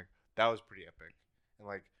arc, I'm like, that was pretty epic. And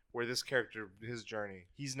like where this character, his journey,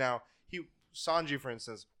 Sanji, for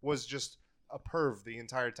instance, was just a perv the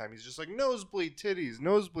entire time. He's just like nosebleed titties,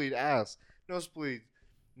 nosebleed ass, nosebleed.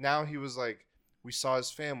 Now he was like, we saw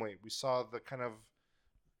his family, we saw the kind of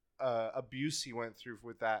abuse he went through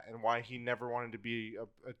with that, and why he never wanted to be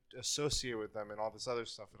associated with them, and all this other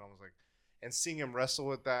stuff. And I was like, and seeing him wrestle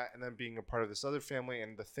with that, and then being a part of this other family,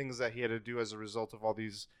 and the things that he had to do as a result of all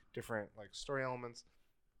these different like story elements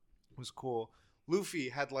was cool. Luffy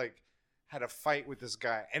had a fight with this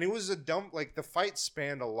guy, and it was the fight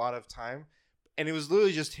spanned a lot of time, and it was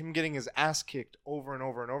literally just him getting his ass kicked over and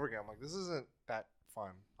over and over again. I'm like, this isn't that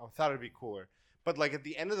fun. I thought it'd be cooler. But like at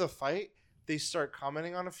the end of the fight, they start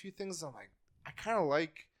commenting on a few things. I'm like, I kind of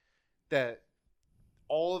like that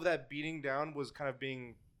all of that beating down was kind of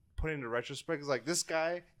being put into retrospect. It's like this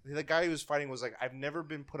guy, the guy he was fighting was like, I've never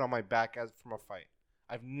been put on my back from a fight.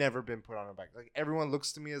 I've never been put on my back. Like everyone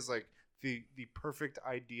looks to me as like the perfect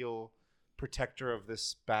ideal protector of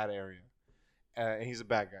this bad area. And he's a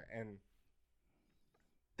bad guy. And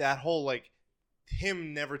that whole like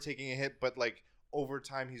him never taking a hit, but like over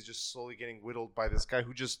time he's just slowly getting whittled by this guy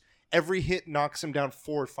who just every hit knocks him down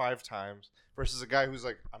 4 or 5 times, versus a guy who's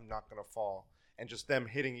like, I'm not gonna fall, and just them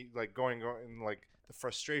hitting like going and like the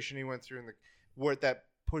frustration he went through, and where that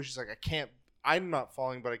push is like, I'm not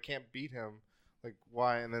falling, but I can't beat him. Like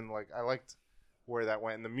why? And then like I liked where that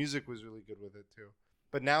went, and the music was really good with it too.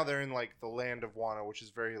 But now they're in like the land of Wano, which is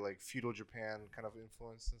very like feudal Japan kind of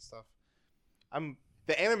influenced and stuff.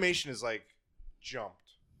 The animation is like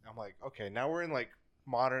jumped. I'm like, okay, now we're in like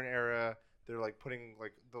modern era. They're like putting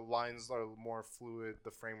like the lines are more fluid, the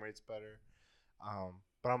frame rate's better.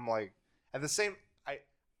 But I'm like, at the same, I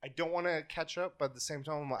don't want to catch up, but at the same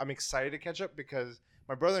time, I'm excited to catch up because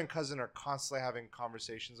my brother and cousin are constantly having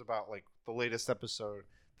conversations about like the latest episode,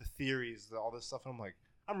 the theories, all this stuff. And I'm like,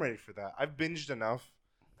 I'm ready for that. I've binged enough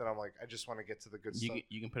that I'm like, I just want to get to the good stuff.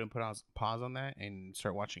 You can put pause on that and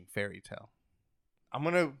start watching Fairy Tale. I'm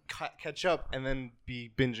gonna catch up and then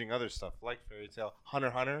be binging other stuff like Fairy Tale, Hunter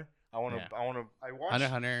x Hunter. I watched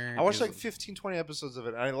Hunter I watched like 15, 20 episodes of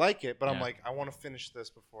it. And I like it, but I'm like, I want to finish this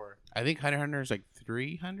before. I think Hunter x Hunter is like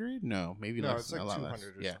 300. No, maybe less. It's like 200 or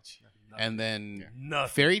something. Yeah, and then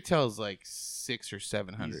Nothing. Fairy Tale is like 600 or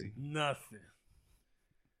 700. Easy. Nothing.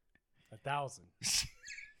 1,000.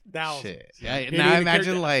 1,000. Shit. Yeah. Maybe Now the imagine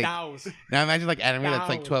character- like 1,000. anime that's like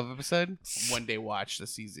 1,000. 12 episode. One day watch the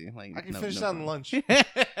season. Like I can finish that on lunch. Hey,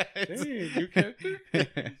 new character.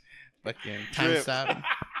 Fucking time Drip. stop.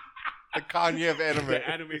 The Kanye of anime. The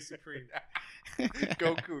anime supreme.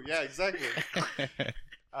 Goku. Yeah, exactly.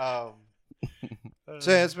 So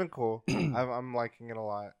yeah, it's been cool. I'm liking it a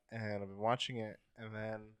lot, and I've been watching it. And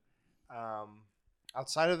then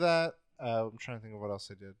outside of that, I'm trying to think of what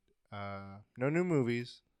else I did. No new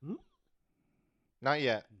movies. Hmm? Not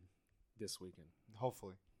yet. This weekend.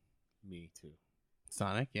 Hopefully. Me too.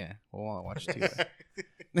 Sonic, yeah. Well, I'll watch too.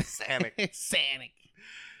 Sonic. Sonic.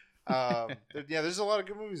 There's a lot of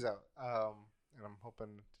good movies out, and I'm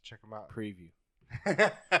hoping to check them out. Preview.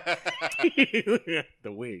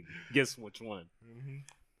 The wig. Guess which one?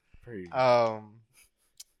 Preview.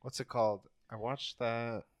 What's it called? I watched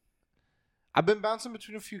that. I've been bouncing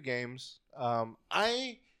between a few games.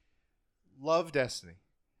 I love Destiny.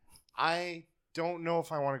 I don't know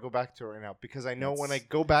if I want to go back to it right now because I know when I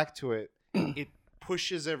go back to it, it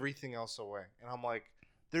pushes everything else away, and I'm like.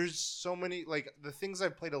 There's so many, like, the things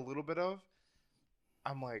I've played a little bit of,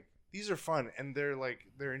 I'm like, these are fun. And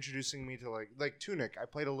they're introducing me to, like Tunic. I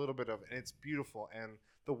played a little bit of it, and it's beautiful. And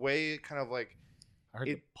the way it kind of, like... I heard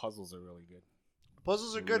the puzzles are really good.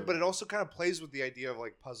 Puzzles are good, but it also kind of plays with the idea of,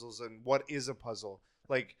 like, puzzles and what is a puzzle.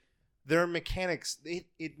 Like, there are mechanics.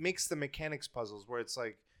 It makes the mechanics puzzles where it's,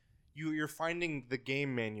 like, you're finding the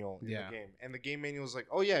game manual in the game. And the game manual is like,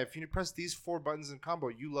 oh, yeah, if you press these 4 buttons in combo,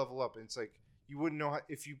 you level up. And it's like... You wouldn't know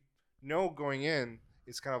if you know going in.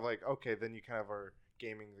 It's kind of like okay, then you kind of are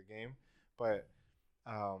gaming the game. But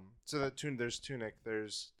there's Tunic,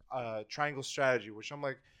 there's Triangle Strategy, which I'm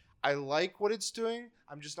like, I like what it's doing.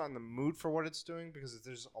 I'm just not in the mood for what it's doing because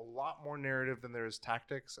there's a lot more narrative than there is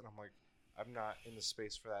tactics, and I'm like, I'm not in the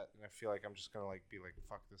space for that, and I feel like I'm just gonna like be like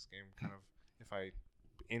fuck this game, kind of if I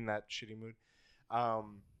in that shitty mood.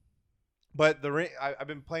 But I've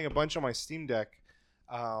been playing a bunch on my Steam Deck.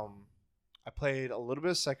 I played a little bit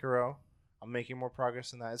of Sekiro. I'm making more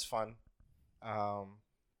progress in that. It's fun.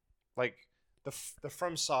 Like the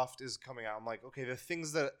FromSoft is coming out. I'm like, okay, the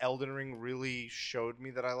things that Elden Ring really showed me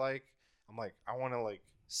that I like. I'm like, I want to like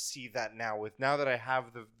see that now that I have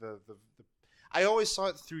the I always saw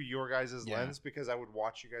it through your guys' lens because I would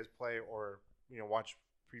watch you guys play or watch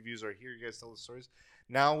previews or hear you guys tell the stories.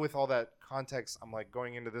 Now with all that context, I'm like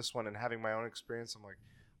going into this one and having my own experience. I'm like.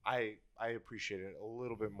 I appreciate it a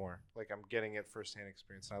little bit more. Like I'm getting it firsthand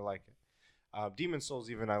experience, and I like it. Demon Souls,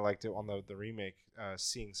 even I liked it on the remake.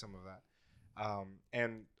 Seeing some of that,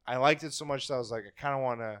 and I liked it so much that I was like, I kind of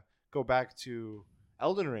want to go back to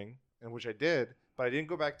Elden Ring, and which I did, but I didn't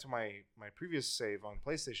go back to my previous save on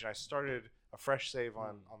PlayStation. I started a fresh save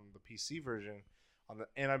on the PC version,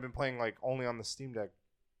 and I've been playing like only on the Steam Deck,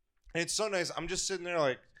 and it's so nice. I'm just sitting there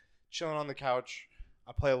like chilling on the couch.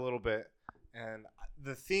 I play a little bit, and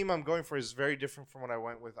the theme I'm going for is very different from what I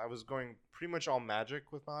went with. I was going pretty much all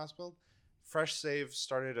magic with my last build. Fresh save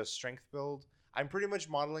started a strength build. I'm pretty much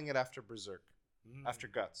modeling it after Berserk, after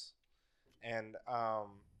Guts. And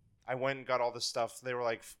I went and got all the stuff. They were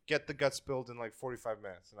like, get the Guts build in like 45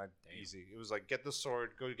 minutes. And easy. It was like, get the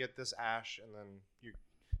sword, go get this ash, and then you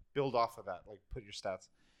build off of that. Like, put your stats.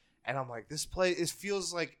 And I'm like, it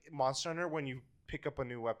feels like Monster Hunter when you pick up a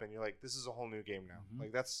new weapon. You're like, this is a whole new game now. Mm-hmm.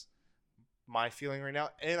 Like, that's my feeling right now.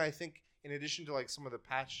 And I think in addition to like some of the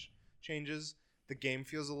patch changes, the game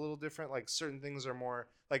feels a little different. Like certain things are more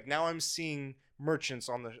like now I'm seeing merchants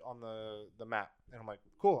on the map, and I'm like,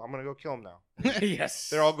 cool, I'm gonna go kill them now. Yes,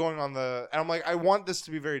 they're all going on the, and I'm like, I want this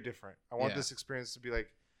to be very different. I want this experience to be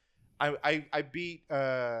like, I beat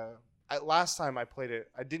last time I played it,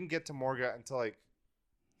 I didn't get to Morga until like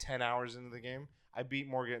 10 hours into the game. I beat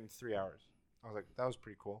Morga in 3 hours. I was like, that was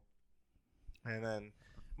pretty cool. And then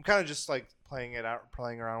I'm kind of just like playing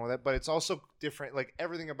around with it, but it's also different. Like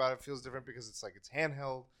everything about it feels different because it's like it's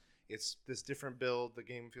handheld. It's this different build. The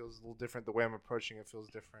game feels a little different. The way I'm approaching it feels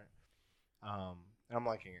different. And I'm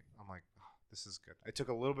liking it. I'm like, oh, this is good. I took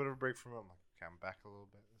a little bit of a break from it. I'm like, okay, I'm back a little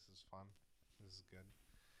bit. This is fun. This is good.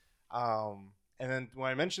 And then when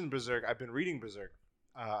I mentioned Berserk, I've been reading Berserk.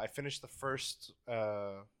 I finished the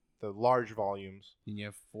large volumes. And you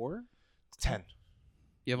have 4? 10.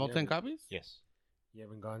 You have all Yeah, 10 but- copies? Yes. You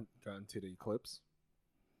haven't gotten to the Eclipse?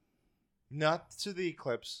 Not to the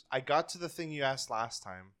Eclipse. I got to the thing you asked last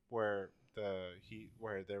time where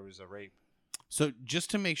where there was a rape. So just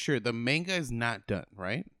to make sure, the manga is not done,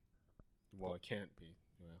 right? Well, it can't be.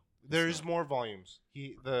 Well, it's There's not. more volumes.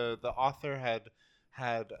 The author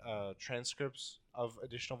had transcripts of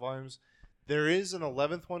additional volumes. There is an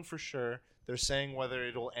 11th one for sure. They're saying whether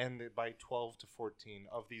it'll end by 12 to 14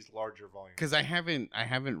 of these larger volumes. Because I haven't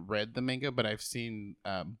read the manga, but I've seen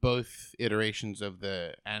both iterations of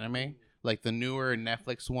the anime, like the newer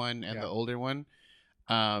Netflix one and Yeah. the older one.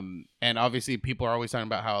 And obviously people are always talking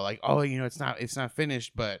about how like, oh, it's not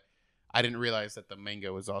finished, but I didn't realize that the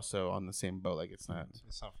manga was also on the same boat. Like it's not.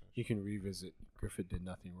 It's not finished. You can revisit Griffith Did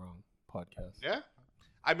Nothing Wrong podcast. Yeah.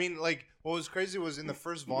 I mean, like, what was crazy was in the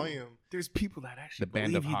first volume. There's people that actually The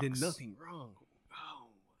Band believe of he did Hawks. nothing wrong. Oh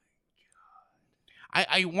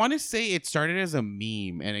I want to say it started as a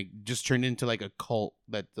meme and it just turned into like a cult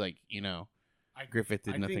that like my! Griffith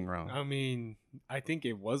did nothing think, wrong. I mean, I think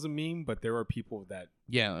it was a meme, but there are people that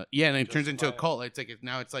Yeah, and it turns into a Justify it. cult. It's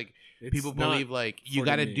like it's people not believe like you for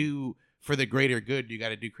got the to meme. do for the greater good. You got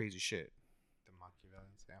to do crazy shit. The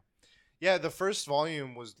Machiavellians, yeah. Yeah, the first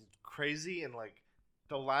volume was crazy, and like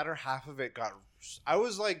the latter half of it got. I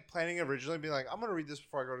was like planning originally, being like, I'm gonna read this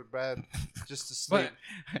before I go to bed, just to sleep.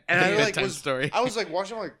 And I like Bedtime was, story. I was like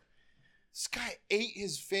watching, I'm like, this guy ate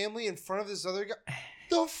his family in front of this other guy.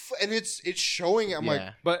 And it's showing it. I'm like,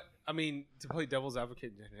 But I mean, to play devil's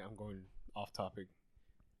advocate, I'm going off topic.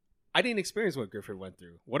 I didn't experience what Griffith went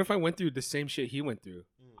through. What if I went through the same shit he went through?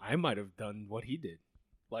 I might have done what he did.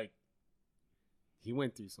 Like, he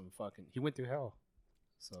went through hell.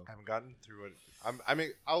 So I haven't gotten through it. I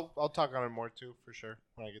mean, I'll talk on it more too for sure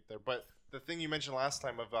when I get there. But the thing you mentioned last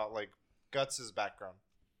time about like Guts' background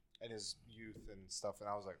and his youth and stuff, and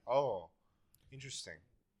I was like, oh, interesting,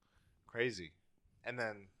 crazy. And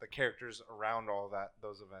then the characters around all that,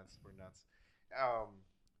 those events were nuts.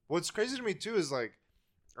 What's crazy to me too is like,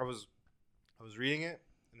 I was reading it,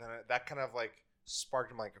 and then that kind of like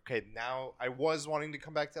sparked. I'm like, okay, now I was wanting to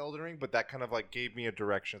come back to Elden Ring, but that kind of like gave me a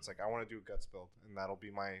direction. It's like I want to do a Guts build, and that'll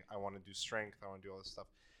be I want to do strength. I want to do all this stuff,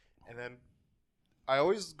 and then I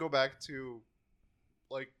always go back to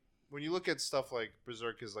like when you look at stuff like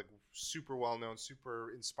Berserk is like super well known,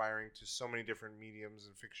 super inspiring to so many different mediums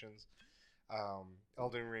and fictions.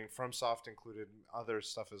 Elden Ring, FromSoft included, other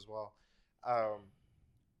stuff as well.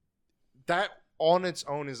 That on its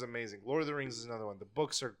own is amazing. Lord of the Rings is another one. The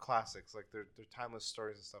books are classics, like they're timeless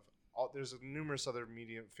stories and stuff. There's numerous other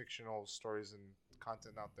medium fictional stories and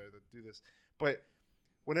content out there that do this. But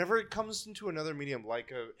whenever it comes into another medium,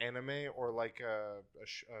 like a anime or like a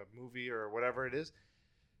movie or whatever it is,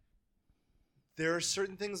 there are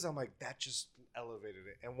certain things I'm like, that just elevated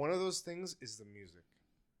it. And one of those things is the music.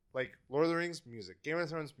 Like Lord of the Rings, music. Game of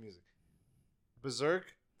Thrones, music. Berserk,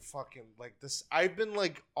 fucking like this. I've been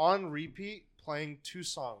like on repeat playing 2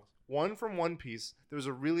 songs. One from One Piece. There was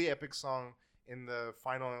a really epic song in the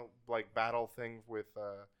final like battle thing with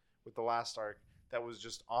the last arc that was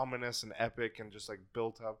just ominous and epic and just like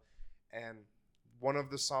built up. And one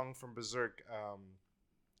of the songs from Berserk,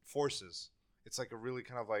 Forces. It's like a really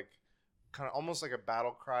kind of almost like a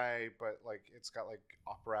battle cry, but like it's got like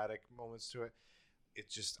operatic moments to it.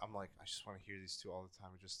 It's just, I'm like, I just want to hear these 2 all the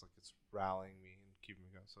time. It just like it's rallying me and keeping me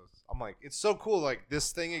going. So I'm like, it's so cool. Like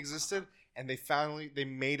this thing existed, and they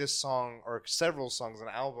made a song or several songs, an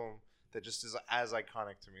album that just is as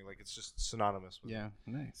iconic to me. Like it's just synonymous with it.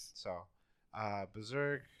 Nice. So,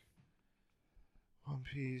 Berserk, One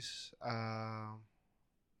Piece. Not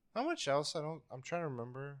much else. I'm trying to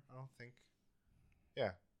remember. I don't think.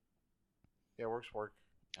 Yeah, work.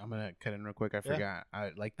 I'm gonna cut in real quick. I Yeah. forgot.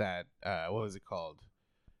 I like that. What was it called?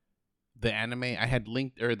 The anime I had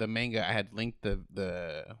linked, or the manga I had linked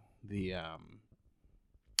the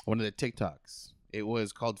one of the TikToks. It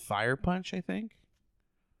was called Fire Punch, I think.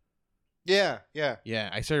 Yeah. Yeah,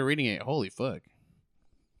 I started reading it. Holy fuck,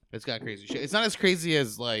 it's got crazy shit. It's not as crazy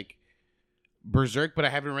as like Berserk, but I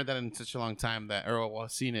haven't read that in such a long time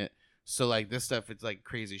seen it. So like this stuff, it's like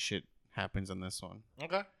crazy shit happens on this one.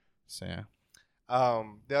 Okay. So yeah.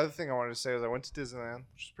 The other thing I wanted to say is I went to Disneyland,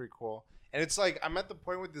 which is pretty cool. And it's like I'm at the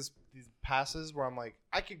point with these passes where I'm like,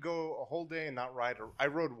 I could go a whole day and not ride. I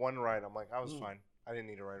rode one ride. I'm like, I was fine. I didn't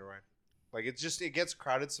need to ride a ride. Like it gets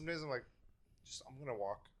crowded some days. I'm like, I'm gonna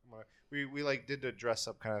walk. We like did a dress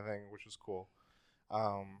up kind of thing, which was cool.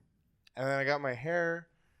 And then I got my hair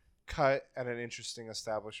cut at an interesting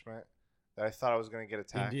establishment that I thought I was gonna get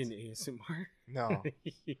attacked. Indian ASMR. No,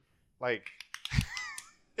 like,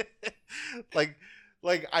 like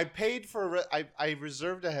Like I paid for I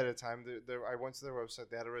reserved ahead of time. I went to their website.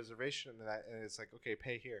 They had a reservation and it's like, okay,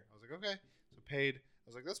 pay here. I was like, okay, so paid. I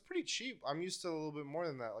was like, that's pretty cheap. I'm used to a little bit more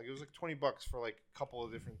than that. Like it was like $20 for like a couple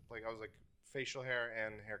of different. Like I was like facial hair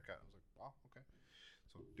and haircut. I was like, wow, okay,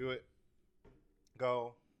 so do it.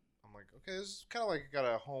 Go. I'm like, okay, this is kind of like got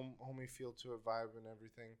a homey feel to it, vibe and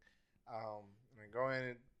everything. And I go in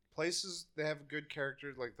and places they have good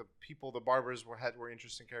characters. Like the barbers were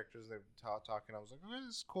interesting characters. They were talking. I was like, okay,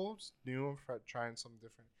 this is cool. It's new. I'm trying something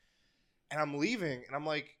different. And I'm leaving, and I'm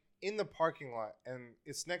like in the parking lot, and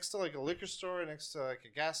it's next to like a liquor store, next to like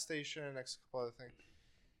a gas station, next to a couple other things.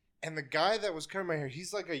 And the guy that was cutting my hair,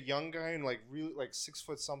 he's like a young guy and like really like 6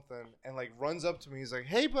 foot something, and like runs up to me. He's like,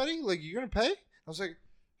 "Hey, buddy, like you gonna pay?" I was like,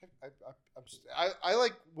 I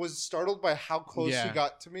like was startled by how close he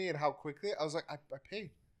got to me and how quickly. I was like, I paid.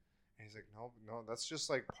 And he's like, no, that's just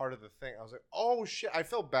like part of the thing. I was like, oh shit, I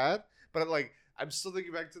felt bad, but like I'm still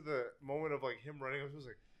thinking back to the moment of like him running. I was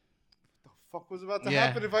like, what the fuck was about to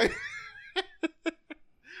happen if I?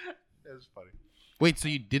 It was funny. Wait, so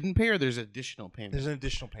you didn't pay, or there's additional payment? There's an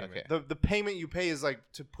additional payment. Okay. The payment you pay is like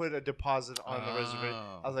to put a deposit on the reservation.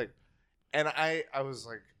 I was like, and I was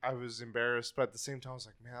like, I was embarrassed, but at the same time, I was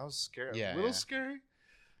like, man, I was scared. Yeah, a little scary.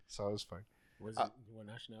 So it was fun. Was it what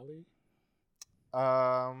nationality?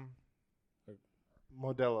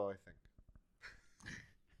 Modelo, I think.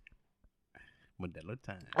 Modelo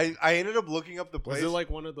time. I ended up looking up the place. Was it like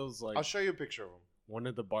one of those like? I'll show you a picture of them. One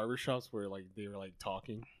of the barbershops where like they were like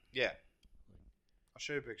talking. Yeah. I'll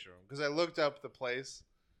show you a picture of them because I looked up the place.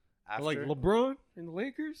 After. Like LeBron and the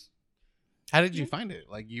Lakers. How did you find it?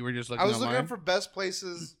 Like you were just looking. I was online? looking for best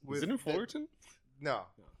places. Was it in Fullerton? No.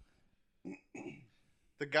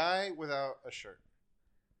 The guy without a shirt.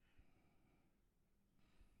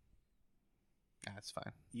 That's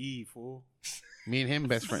fine. Fool. Me and him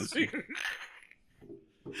best friends.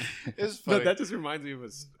 It's funny. No, that just reminds me of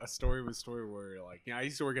a story where like I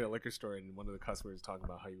used to work at a liquor store and one of the customers was talking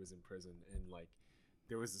about how he was in prison and like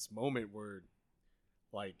there was this moment where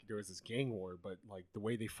like there was this gang war, but like the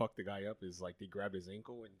way they fucked the guy up is like they grabbed his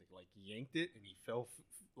ankle and they, like yanked it and he fell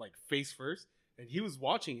like face first and he was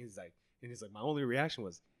watching. He's like my only reaction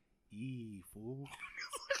was, fool.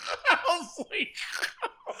 I was like,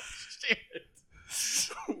 oh shit.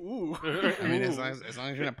 Ooh. I mean, as long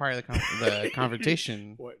as you're not part of the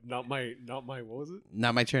confrontation. What? Not my. What was it?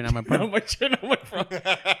 Not my chair, not my problem. Not my chair, not my problem.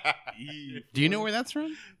 Do you know where that's from?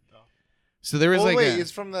 No. So there was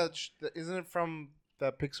it's from isn't it from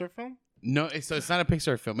that Pixar film? No, so it's not a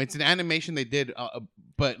Pixar film. It's an animation they did,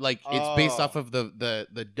 but like it's based off of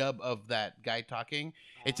the dub of that guy talking.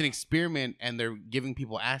 It's an experiment, and they're giving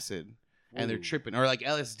people acid, and they're tripping, or like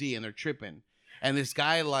LSD, and they're tripping. And this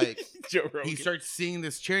guy, like, he starts seeing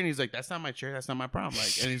this chair, and he's like, "That's not my chair. That's not my problem."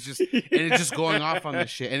 Like, and it's just going off on this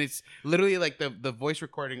shit, and it's literally like the voice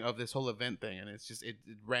recording of this whole event thing, and it's just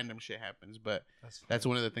random shit happens. But that's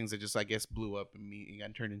one of the things that just I guess blew up and it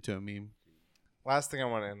got turned into a meme. Last thing I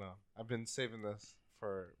want to know, I've been saving this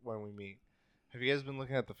for when we meet. Have you guys been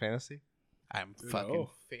looking at the fantasy? I'm fucking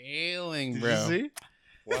failing, bro. Did you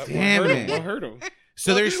see? Damn it! What hurt him?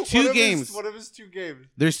 So there's two games. One of his 2 games.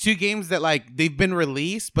 There's 2 games that like they've been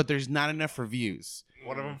released, but there's not enough reviews.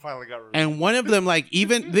 One of them finally got released. And one of them, like,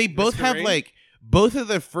 even they both have like both of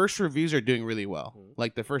the first reviews are doing really well,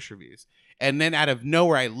 like the first reviews. And then out of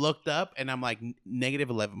nowhere, I looked up and I'm like negative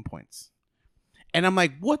 11 points. And I'm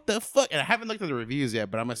like, what the fuck? And I haven't looked at the reviews yet,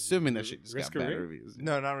 but I'm assuming that shit just got bad reviews.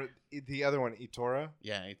 No, not the other one, Itora.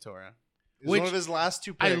 Yeah, Itora. One of his last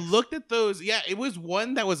 2 picks. I looked at those. Yeah, it was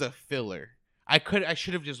one that was a filler. I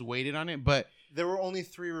should have just waited on it, but there were only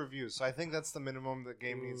 3 reviews, so I think that's the minimum the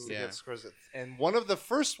game needs to get scores at. And one of the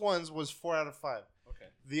first ones was 4 out of 5. Okay.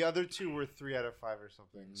 The other 2 were 3 out of 5 or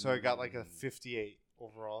something. So I got like a 58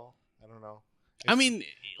 overall. I don't know. I mean,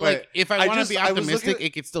 like if I want to be optimistic,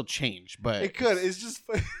 it could still change. But it could. It's just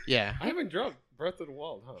yeah. I haven't dropped Breath of the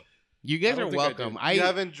Wild, huh? You guys are welcome. You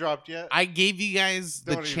haven't dropped yet. I gave you guys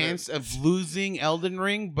the chance of losing Elden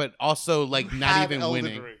Ring, but also like not even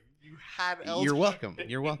winning. Ring. You had Elden You're welcome.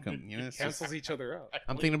 You're welcome. You know, cancels each other out.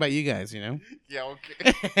 I'm thinking about you guys. You know. Yeah.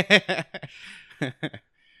 Okay.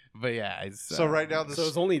 But yeah, so right now, so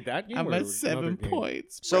it's only that game. I'm at 7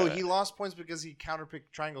 points. So he lost points because he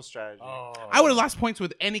counterpicked triangle strategy. Oh. I would have lost points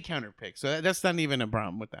with any counter pick, so that's not even a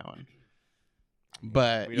problem with that one.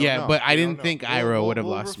 But yeah, but I didn't think Iroh would have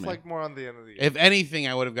lost me. Reflect more on the end of the game. If anything,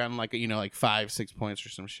 I would have gotten like 5-6 points or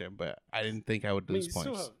some shit. But I didn't think I would lose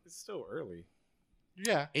points. It's still early.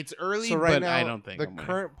 Yeah, it's early, so right but now, I don't think the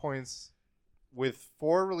current points with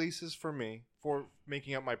 4 releases for me, 4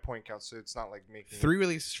 making up my point count. So it's not like making 3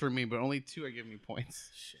 releases for me, but only 2 are giving me points.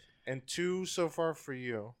 Shit. and 2 so far for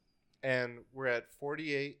you. And we're at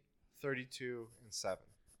 48, 32, and 7.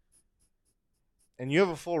 And you have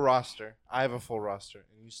a full roster. I have a full roster,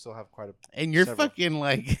 and you still have quite a. And you're several. fucking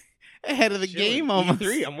like ahead of the Chilling. game almost.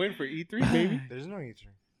 E3. I'm waiting for E3, baby. There's no E3.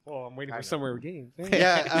 Well, I'm waiting I for know. Summer Games.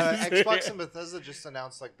 Yeah, Xbox and Bethesda just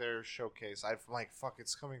announced like their showcase. I'm like, fuck,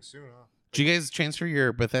 it's coming soon, huh? Did you guys transfer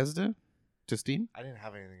your Bethesda to Steam? I didn't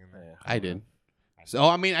have anything in there. I did. So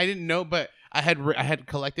I mean, I didn't know, but I had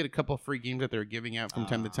collected a couple of free games that they were giving out from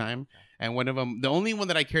time to time, and one of them, the only one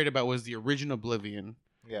that I cared about was the original Oblivion,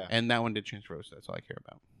 Yeah. and that one did transfer, so that's all I care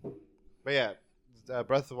about. But yeah,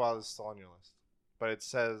 Breath of the Wild is still on your list, but it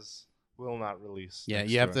says will not release. Yeah,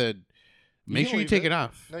 next you have to it. to make can sure you leave take it. it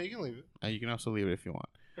off. No, you can leave it. You can also leave it if you want,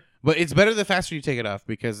 but it's better the faster you take it off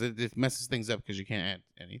because it messes things up because you can't add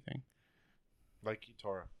anything. Like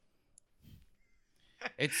Kitora.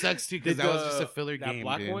 It sucks too because that was just a filler game.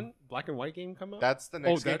 Black dude. one, black and white game come out. That's the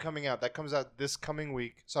next game that- coming out. That comes out this coming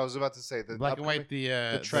week. So I was about to say the Black and upcoming- white,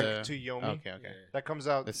 the Trek to Yomi. Okay. That comes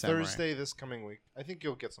out The samurai. Thursday this coming week. I think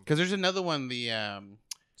you'll get some. Because there's another one. The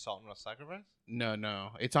Salt and Sacrifice. no,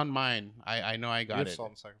 it's on mine. I know I You got have it. Salt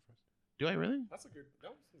and Sacrifice. Do I really? That's a good. That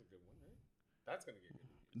was a good one, right? That's gonna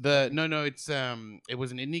get good. No, it's it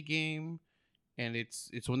was an indie game, and it's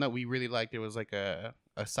one that we really liked. It was like a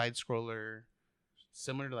side scroller,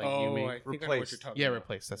 similar to like Yumi. I think I know what Replaced. you're talking Yeah, about.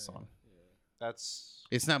 replace that song. That's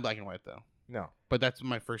It's not black and white though, no. but that's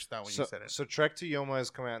my first thought when So, you said it. so Trek to Yoma is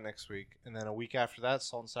coming out next week, and then a week after that,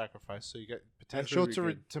 Salt and Sacrifice. So you get That's potential gonna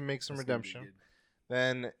be good. to make some That's gonna be redemption. good.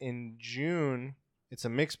 Then in June, it's a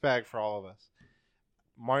mixed bag for all of us.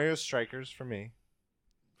 Mario Strikers for me.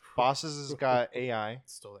 Bosses has got AI.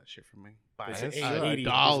 Stole that shit from me. By It's a $80. It's gonna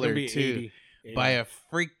dollar be too. 80. By a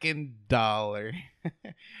freaking dollar.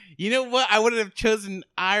 You know what? I would have chosen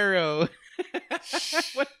Iroh.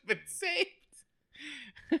 Would have been saved.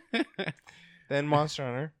 Then Monster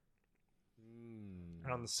Hunter. Mm.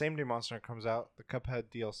 And on the same day Monster Hunter comes out, the Cuphead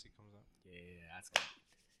DLC comes out. Yeah, that's good.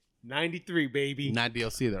 93, baby. Not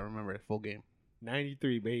DLC though. Remember, full game.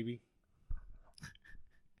 93, baby.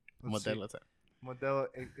 Let's see. Modelo. Modelo,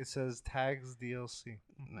 it says tags DLC.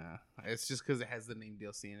 Nah, it's just because it has the name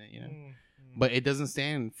DLC in it, you know. Mm, But it doesn't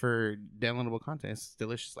stand for downloadable content. It's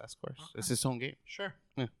Delicious Last Course. Okay. It's its own game. sure.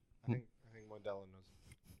 Yeah. I think Modelo knows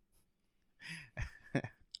it.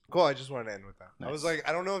 Cool. I just wanted to end with that. I was Nice. like,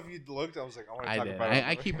 I don't know if you looked. I was like, I want to I talk did. about it.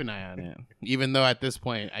 I keep an eye on it, even though at this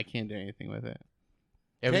point I can't do anything with it.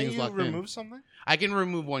 Can Everything's you locked remove in. something? I can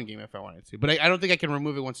remove one game if I wanted to, but I don't think I can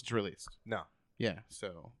remove it once it's released. No. Yeah,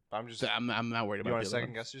 so I'm just. I'm not worried You about. want the to other second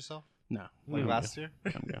ones. guess yourself? No, Like I'm last good.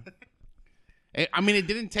 year? I'm good. I mean, it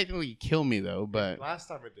didn't technically kill me though, but Last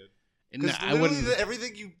time it did. no, Because I literally wouldn't.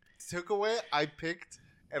 everything you took away, I picked,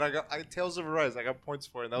 and I got Tales of Arise. I got points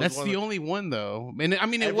for it. That That's was the one only one though, and I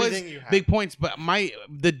mean it was Everything you had. big points, but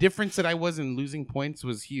the difference that I was in losing points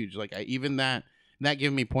was huge. Like even that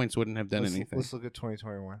giving me points wouldn't have done anything. Let's look at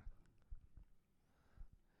 2021.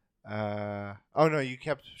 Oh no, you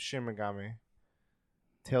kept Shin Megami.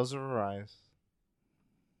 Tales of Arise.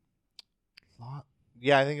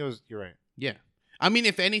 Yeah, I think it was. You're right. Yeah. I mean,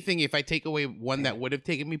 if anything, if I take away one that would have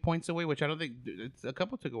taken me points away, which I don't think it's a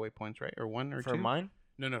couple took away points, right? Or one or For two? mine?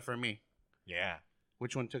 No, for me. Yeah,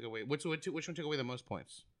 Which one took away? Which one took away the most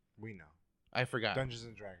points? we know. I forgot. Dungeons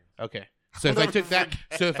and Dragons. Okay. So if I Never took that,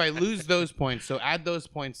 forget. so if I lose those points, so add those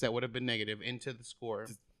points that would have been negative into the score,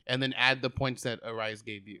 and then add the points that Arise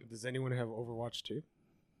gave you. Does anyone have Overwatch 2?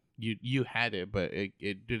 You had it, but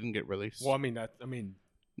it didn't get released. Well, I mean,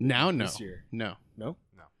 Now, no, this year. no, No?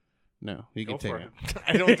 no. You Go can take for it. it.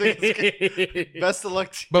 I don't think it's good. Best of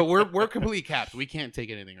luck to you. But we're completely capped. We can't take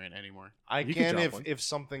anything right anymore. I You can can drop one. if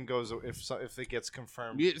something goes if it gets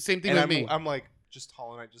confirmed. Yeah, same thing And with me. I'm like, just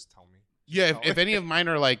Hollow Knight, just tell me. Yeah, So- if any of mine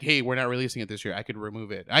are like, hey, we're not releasing it this year, I could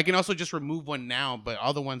remove it. I can also just remove one now, but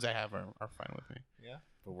all the ones I have are fine with me. Yeah.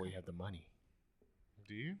 But we have the money.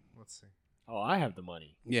 Do you? Let's see. Oh, I have the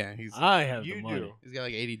money. Yeah, I have You the money. do. he's got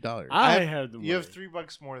like $80. I have the money. You have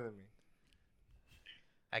 $3 more than me.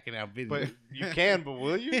 I can outbid But you. you can, but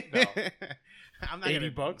will you? No. I'm not $80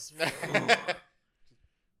 gonna. bucks.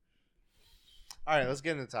 All right, let's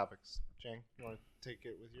get into topics. Jang, you want to take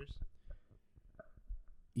it with yours?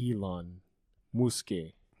 Elon Musk,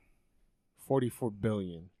 44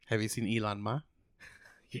 billion. Have you seen Elon Musk?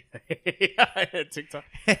 Yeah, TikTok.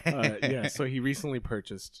 Yeah, so he recently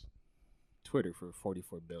purchased Twitter for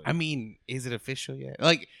 44 billion. I mean, is it official yet?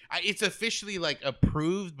 Like, it's officially like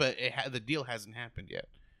approved, but the deal hasn't happened yet.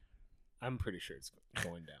 I'm pretty sure it's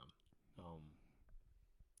going down.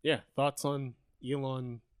 Yeah, thoughts on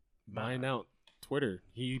Elon buying out Twitter?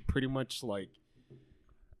 He pretty much like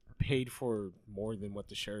paid for more than what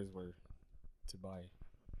the shares were to buy.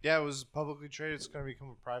 Yeah, it was publicly traded. It's going to become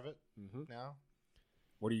a private Mm-hmm. now.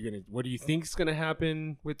 What do you think is gonna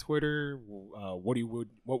happen with Twitter?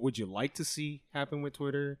 What would you like to see happen with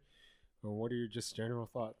Twitter, or what are your just general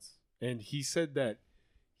thoughts? And he said that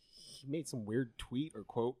he made some weird tweet or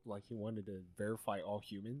quote like he wanted to verify all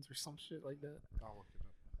humans or some shit like that. I'll look it up.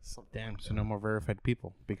 Something Damn, like so that. no more verified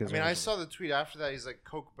people because I mean, I saw the tweet after that. He's like,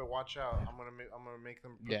 "Coke, but watch out! I'm gonna make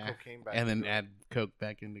them put cocaine back." and then into it." add coke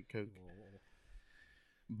back into coke.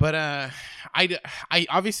 But I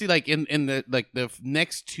obviously like in the the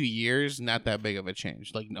next 2 years, not that big of a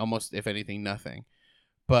change. Like almost, if anything, nothing.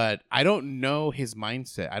 But I don't know his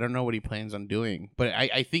mindset. I don't know what he plans on doing. But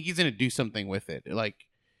I think he's gonna do something with it. Like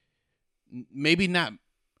maybe not.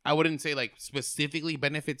 I wouldn't say like specifically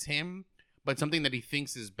benefits him, but something that he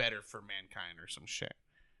thinks is better for mankind or some shit.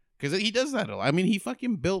 Because he does that a lot. I mean, he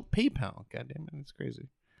fucking built PayPal. God damn it, it's crazy.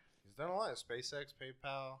 He's done a lot. SpaceX,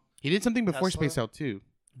 PayPal. He did something before Tesla. SpaceX too.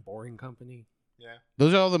 Boring company. Yeah.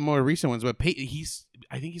 Those are all the more recent ones, but I think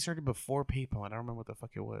he started before PayPal. I don't remember what the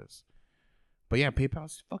fuck it was. But yeah,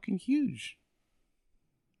 PayPal's fucking huge.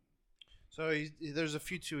 So there's a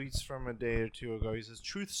few tweets from a day or two ago. He says,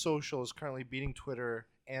 Truth Social is currently beating Twitter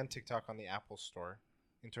and TikTok on the Apple Store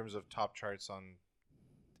in terms of top charts on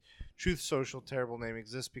Truth Social, terrible name,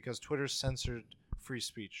 exists because Twitter censored free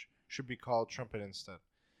speech. Should be called Trumpet instead.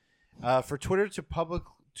 For Twitter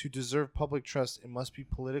to deserve public trust, it must be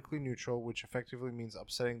politically neutral, which effectively means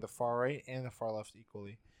upsetting the far right and the far left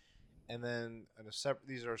equally. And then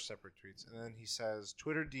these are separate tweets. And then he says,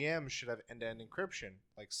 Twitter DMs should have end-to-end encryption,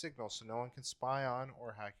 like Signal, so no one can spy on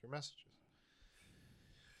or hack your messages.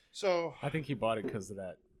 So I think he bought it because of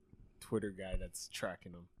that Twitter guy that's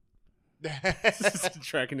tracking him,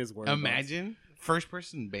 tracking his whereabouts. Imagine first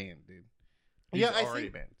person banned, dude. He's yeah, already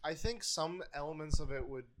banned. I think some elements of it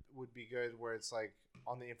would be good, where it's like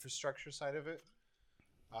on the infrastructure side of it,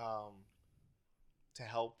 to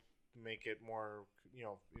help make it more,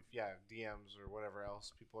 DMs or whatever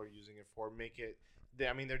else people are using it for, make it.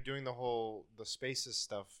 They're doing the spaces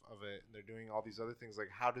stuff of it. They're doing all these other things. Like,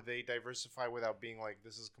 how do they diversify without being like,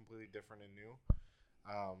 this is completely different and new,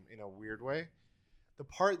 in a weird way? The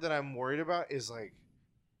part that I'm worried about is like,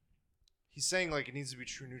 he's saying like it needs to be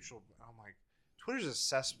true neutral. I'm like, Twitter's a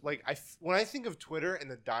cess. Like when I think of Twitter and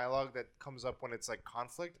the dialogue that comes up when it's like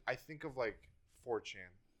conflict, I think of like 4chan.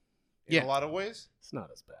 In a lot of ways, it's not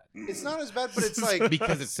as bad. It's not as bad, but it's like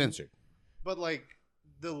because it's censored. But like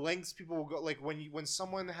the lengths people will go, like when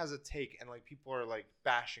someone has a take and like people are like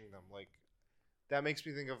bashing them, like that makes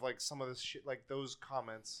me think of like some of this shit. Like those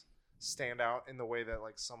comments stand out in the way that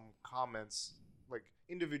like some comments, like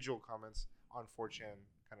individual comments on 4chan,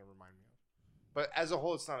 kind of remind me of. But as a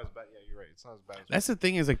whole, it's not as bad. Yeah, you're right. It's not as bad. That's the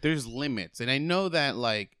thing, is like there's limits, and I know that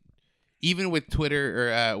like even with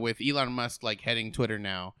Twitter or with Elon Musk like heading Twitter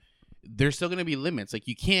now, there's still gonna be limits. Like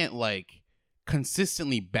you can't like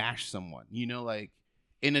consistently bash someone, like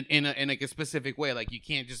in like a specific way. Like you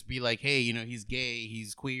can't just be like, hey, he's gay,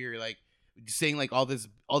 he's queer, like saying like all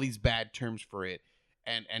these bad terms for it,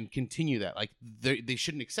 and continue that. Like they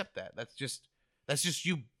shouldn't accept that. That's just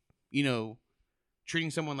you,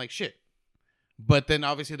 treating someone like shit. But then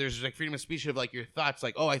obviously there's like freedom of speech of like your thoughts,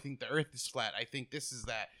 like, oh, I think the earth is flat, I think this is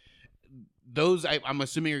that. Those I'm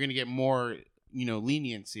assuming are going to get more,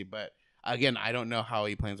 leniency. But again, I don't know how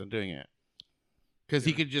he plans on doing it, because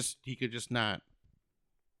he could just not.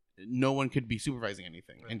 No one could be supervising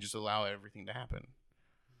anything and just allow everything to happen.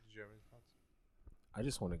 Did you have any thoughts? I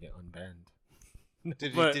just want to get unbanned.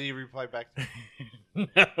 Did he reply back to me?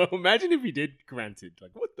 No, imagine if he did. Granted,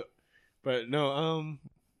 like what the? But no,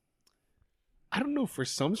 I don't know. For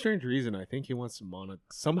some strange reason, I think he wants to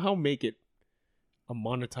somehow make it a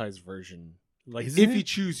monetized version. Like Isn't if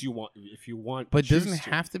it? if you want. But choose doesn't it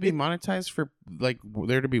have to be monetized for like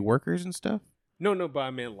there to be workers and stuff? No, but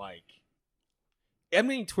I meant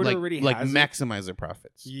Twitter already like has maximize their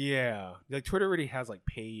profits. Yeah, like Twitter already has like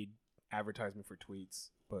paid advertisement for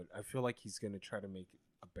tweets, but I feel like he's gonna try to make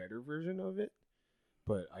a better version of it.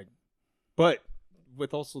 But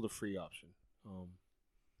with also the free option.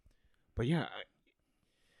 But yeah,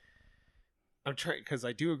 I'm trying, because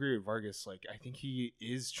I do agree with Vargas. Like I think he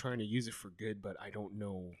is trying to use it for good, but I don't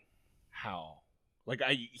know how. Like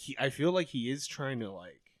I feel like he is trying to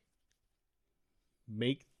like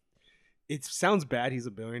make. It sounds bad. He's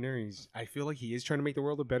a billionaire. I feel like he is trying to make the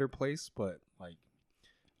world a better place, but like,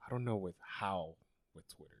 I don't know with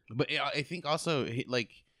Twitter. But I think also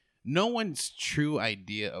like no one's true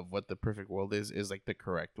idea of what the perfect world is like the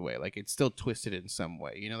correct way. Like it's still twisted in some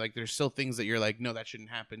way. You know, like there's still things that you're like, no, that shouldn't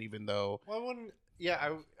happen, even though. Well, I wouldn't.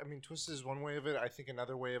 Yeah, I mean, twisted is one way of it. I think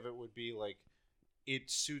another way of it would be like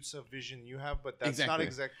it suits a vision you have, but that's not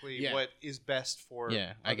exactly what is best for.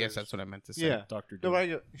 Yeah, I guess that's what I meant to say. Yeah, Dr. No,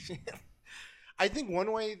 I think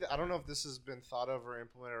one way I don't know if this has been thought of or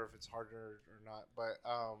implemented or if it's harder or not, but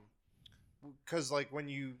because like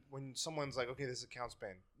when someone's like, okay, this account's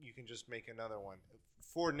banned, you can just make another one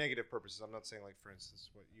for negative purposes. I'm not saying like, for instance,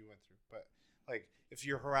 what you went through, but like if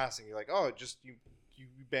you're harassing, you're like, oh, just you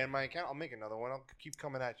ban my account, I'll make another one, I'll keep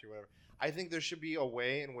coming at you, whatever. I think there should be a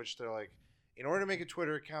way in which they're like, in order to make a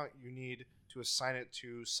Twitter account, you need to assign it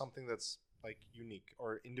to something that's like unique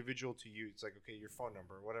or individual to you. It's like, okay, your phone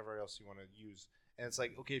number or whatever else you want to use. And it's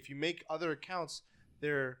like, okay, if you make other accounts,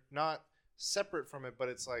 they're not separate from it, but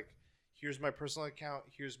it's like, here's my personal account,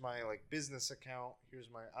 here's my like business account, here's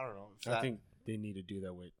my, I don't know. I think they need to do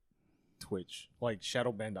that with Twitch, like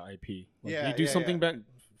shadow ban the IP. Like, Yeah, you do yeah, something yeah. bad,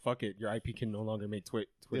 fuck it, your IP can no longer make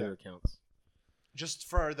Twitter accounts. Just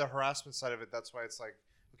for the harassment side of it, that's why it's like,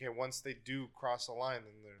 okay, once they do cross a line,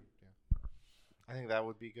 then they're, yeah. I think that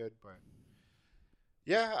would be good, but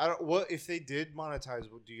yeah, I don't. What if they did monetize?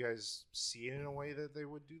 Do you guys see it in a way that they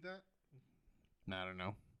would do that? I don't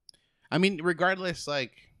know. I mean, regardless,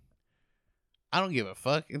 like, I don't give a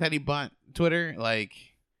fuck that he bought Twitter. Like,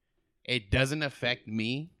 it doesn't affect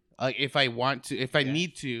me. Like, if I want to, if I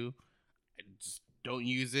need to, I just don't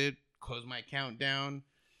use it. Close my account down.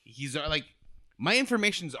 He's like, my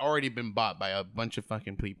information's already been bought by a bunch of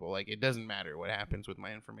fucking people. Like, it doesn't matter what happens with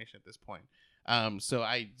my information at this point. So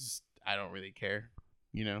I don't really care.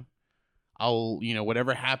 You know,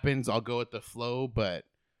 whatever happens, I'll go with the flow, but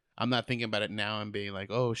I'm not thinking about it now and being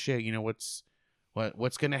like, oh shit, what's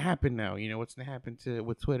going to happen now? What's going to happen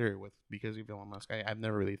with Twitter because of Elon Musk? I've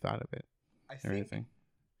never really thought of it. I or think anything.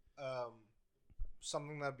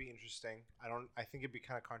 Something that'd be interesting. I think it'd be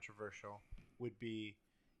kind of controversial. Would be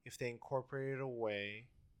if they incorporated a way.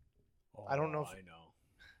 I don't know. I know.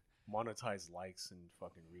 Monetize likes and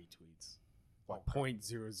fucking retweets. Like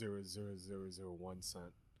 0.000001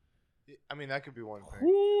 cent. I mean, that could be one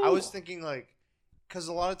thing. I was thinking like, because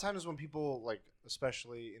a lot of times when people like,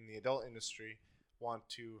 especially in the adult industry, want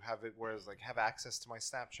to have it, whereas like have access to my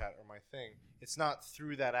Snapchat or my thing, it's not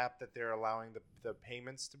through that app that they're allowing the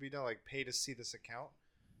payments to be done. Like pay to see this account,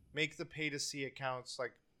 make the pay to see accounts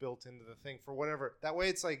like built into the thing for whatever. That way,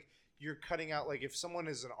 it's like you're cutting out like if someone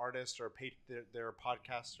is an artist or they're a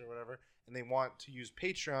podcaster or whatever, and they want to use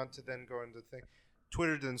Patreon to then go into the thing.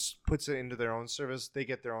 Twitter then puts it into their own service. They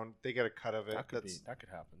get a cut of it. That could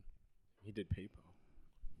happen. He did PayPal.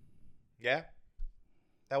 Yeah.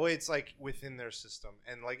 That way it's like within their system.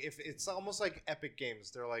 And like if it's almost like Epic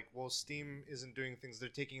Games. They're like, well, Steam isn't doing things. They're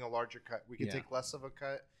taking a larger cut. We can take less of a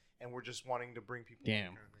cut, and we're just wanting to bring people in.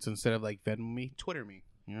 Damn. So instead of like Venmo me, Twitter me.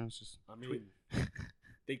 It's just I mean,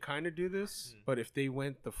 they kind of do this, but if they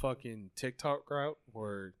went the fucking TikTok route,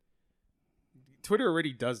 or Twitter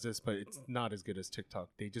already does this, but it's not as good as TikTok.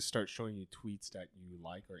 They just start showing you tweets that you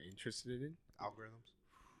like or interested in. Algorithms.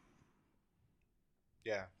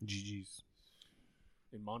 Yeah. GG's.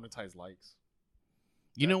 And monetize likes.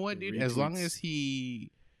 You know what, dude? As long retweets. as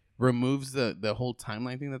he removes the whole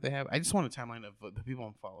timeline thing that they have, I just want a timeline of the people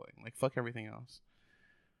I'm following. Like, fuck everything else.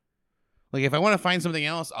 Like, if I want to find something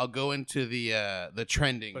else, I'll go into the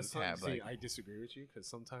trending tab. See, like, I disagree with you because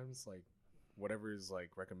sometimes like whatever is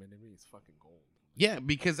like recommended me is fucking gold. yeah,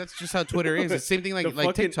 because that's just how Twitter is. It's the same thing like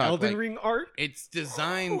fucking TikTok. Elden like, Ring art. it's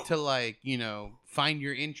designed to like find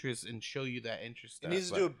your interest and show you that interest. It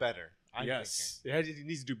needs to do it better. Yes, it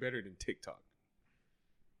needs to do better than TikTok.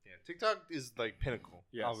 Yeah. TikTok is like pinnacle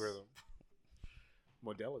algorithm.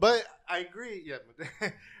 Modality. But I agree. Yeah.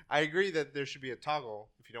 I agree that there should be a toggle.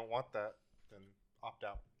 If you don't want that, then opt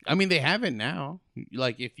out. I mean, they have it now.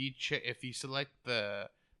 Like if you select the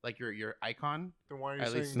like your icon, Then why are you at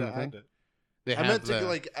saying least in the that? thing. Add it? They I have meant to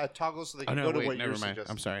like a toggle so they can go to what never you're mind.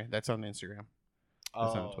 suggesting. I'm sorry. That's on Instagram.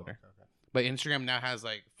 That's not on Twitter. Okay. But Instagram now has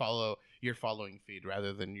like follow your following feed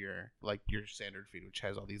rather than your standard feed, which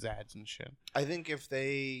has all these ads and shit. I think if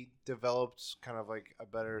they developed kind of like a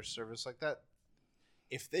better service like that,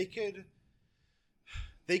 if they could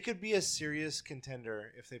be a serious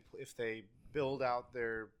contender if they build out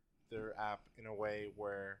their app in a way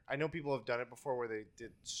where I know people have done it before where they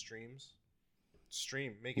did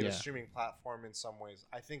make it a streaming platform in some ways.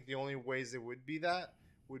 I think the only ways it would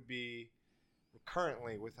be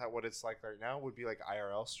currently with what it's like right now would be like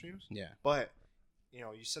IRL streams. Yeah. But you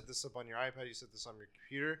set this up on your iPad, you set this on your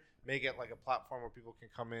computer, make it like a platform where people can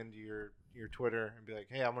come into your Twitter and be like,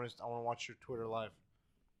 "Hey, I want to watch your Twitter live."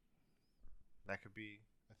 that could be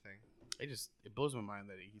a thing. It blows my mind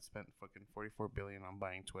that he spent fucking $44 billion on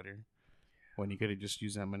buying Twitter when he could have just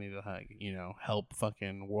used that money to, like, help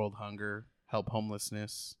fucking world hunger, help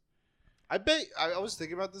homelessness. I bet. I was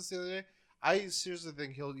thinking about this the other day. I seriously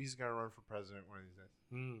think he's gonna run for president one of these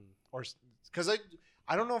days. Or because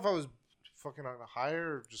I don't know if I was fucking on a high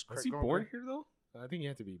or just. Was he born here though? I think you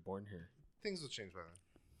have to be born here. Things will change by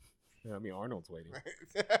then. Yeah, I mean Arnold's waiting.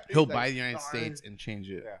 He'll buy the United States and change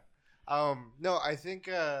it. Yeah. No, I think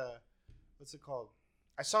what's it called?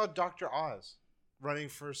 I saw Dr. Oz running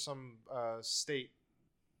for some state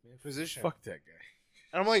position. Fuck that guy.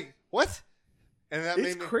 And I'm like, what? And that It's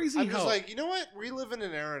made me crazy. I'm just like, you know what? We live in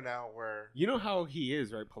an era now where you know how he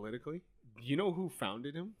is, right? Politically, you know who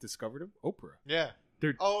founded him, discovered him? Oprah. Yeah.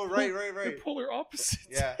 They're right. They're polar opposites.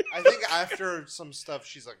 Yeah. I think after some stuff,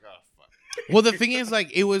 she's like, oh fuck. Well, the thing is,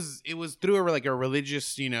 like, it was through a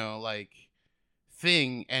religious, like,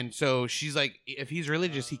 thing, and so she's like, if he's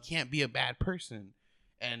religious, he can't be a bad person,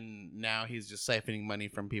 and now he's just siphoning money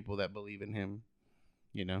from people that believe in him.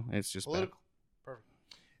 It's just political. Perfect.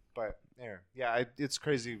 But anyway, yeah, it's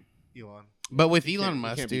crazy, Elon. But with You Elon can't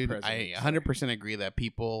Musk, be dude, president, I 100% agree that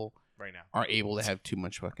people Right now. are able to have too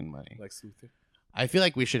much fucking money. Like Luther. I feel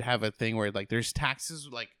like we should have a thing where, like, there's taxes,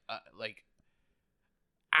 like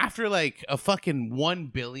after, like, a fucking 1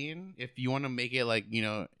 billion, if you want to make it, like,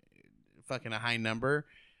 fucking a high number,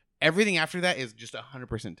 everything after that is just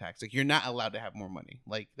 100% tax. Like, you're not allowed to have more money.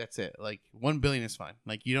 Like, that's it. Like, 1 billion is fine.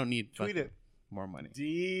 Like, you don't need Tweet it. more money.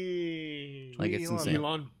 D. Like, it's Elon. insane.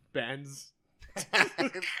 Elon bans.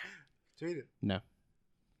 Tweet it. No,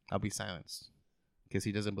 I'll be silenced because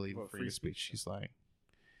he doesn't believe in What, free speech. He's lying.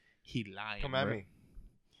 He lying. Come at bro. me.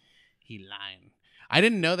 He lying. I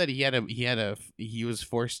didn't know that he was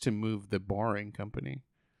forced to move the Boring Company.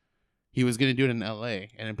 He was gonna do it in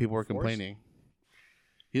L.A. and then people were complaining.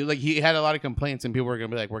 He had a lot of complaints and people were gonna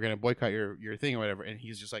be like, "We're gonna boycott your thing or whatever." And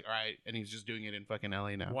he's just like, "All right," and he's just doing it in fucking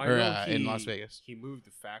L.A. now in Las Vegas. He moved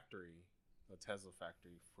the factory, the Tesla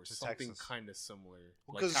factory, for To something Texas. kind of similar,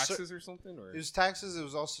 Well, like 'cause taxes or something. Or It was taxes. It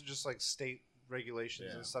was also just like state regulations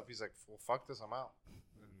Yeah. and stuff. He's like, well, fuck this, I'm out.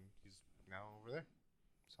 And he's now over there.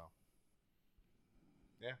 So,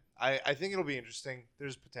 yeah. I think it'll be interesting.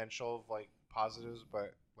 There's potential of, like, positives,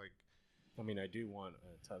 but, like... I mean, I do want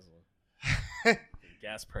a Tesla.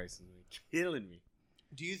 Gas prices are killing me.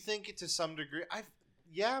 Do you think to some degree...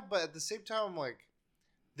 Yeah, but at the same time, I'm like,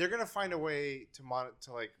 they're going to find a way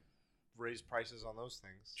to like, raise prices on those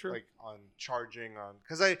things. True. Like, on charging, on...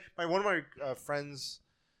 Because one of my friends...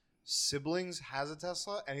 siblings has a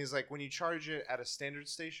Tesla, and he's like, when you charge it at a standard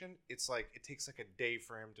station, it's like it takes like a day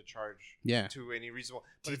for him to charge to any reasonable.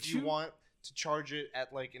 But if you want to charge it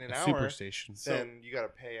at like in an hour, Superstation, then you gotta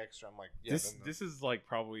pay extra. I'm like, yeah. This is like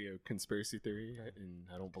probably a conspiracy theory, and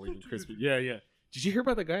I don't believe in conspiracy. Yeah. Did you hear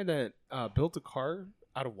about the guy that built a car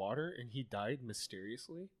out of water and he died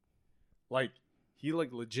mysteriously? Like he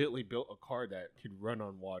legitimately built a car that could run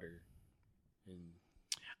on water.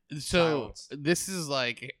 And so this is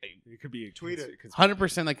like it could be a Tweet it.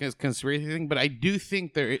 100% like a conspiracy thing, but I do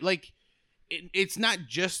think it's not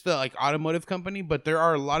just the like automotive company, but there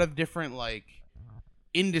are a lot of different like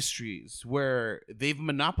industries where they've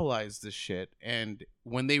monopolized this shit, and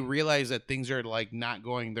when they realize that things are like not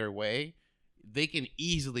going their way, they can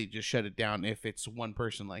easily just shut it down if it's one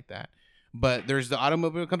person like that. But there's the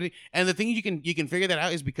automobile company, and the thing you can figure that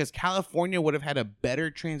out is because California would have had a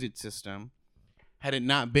better transit system had it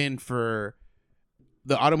not been for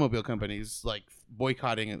the automobile companies like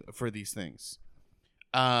boycotting for these things.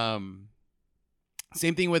 Same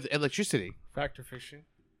thing with electricity. Factor fishing.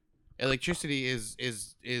 Electricity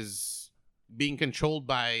is being controlled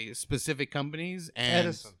by specific companies, and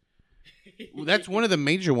Edison. That's one of the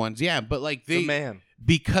major ones. Yeah, but like The man.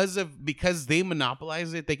 because they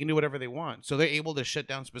monopolize it, they can do whatever they want. So they're able to shut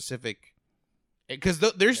down specific. Because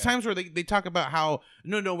there's times where they talk about how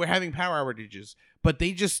no we're having power outages, but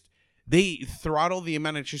they throttle the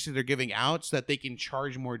amount of electricity they're giving out so that they can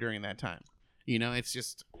charge more during that time. It's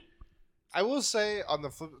just. I will say on the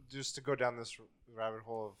flip, just to go down this rabbit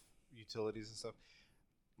hole of utilities and stuff.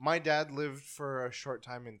 My dad lived for a short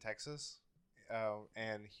time in Texas,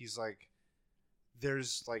 and he's like,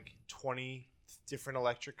 there's like 20 different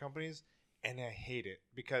electric companies, and I hate it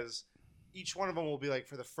because each one of them will be like,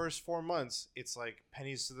 for the first 4 months, it's like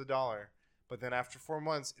pennies to the dollar. But then after 4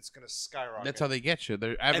 months, it's going to skyrocket. That's how they get you.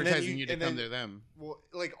 They're advertising you to come to them. Well,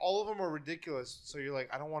 like all of them are ridiculous. So you're like,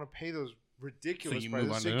 I don't want to pay those ridiculous So you prices.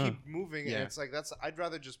 move on So to you them. keep moving. Yeah. And it's like, I'd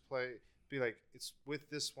rather just be like, it's with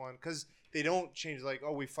this one. Because they don't change like,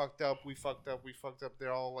 oh, we fucked up.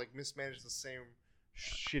 They're all like mismanaged the same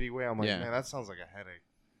shitty way. I'm like, Yeah. man, that sounds like a headache.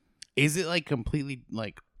 Is it like completely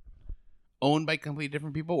like owned by completely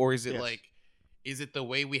different people, or is it Yes. like, is it the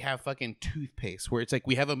way we have fucking toothpaste where it's like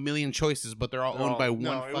we have a million choices, but they're all They're owned all- by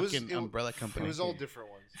no, one it was- fucking umbrella company? It was all different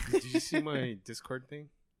ones. Did you see my Discord thing?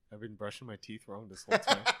 I've been brushing my teeth wrong this whole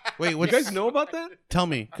time. Wait, You what? guys know about that? Tell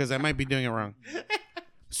me, because I might be doing it wrong.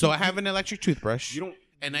 So I have an electric toothbrush, You don't.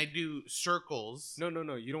 and I do circles. No.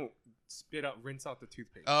 You don't rinse out the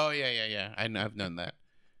toothpaste. Oh yeah. I know, I've done that.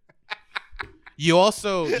 You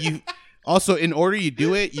also in order you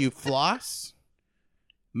do it, you floss,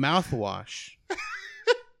 mouthwash,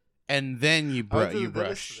 and then you I went to you the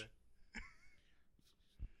dentist brush. today.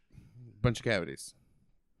 Bunch of cavities.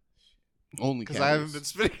 Only Because cavities. I haven't been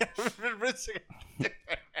spitting. I haven't been rinsing.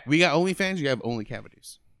 We got OnlyFans. You have only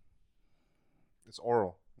cavities. It's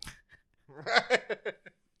oral.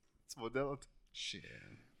 It's Modelo. Shit.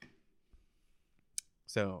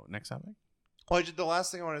 So next topic. Well, the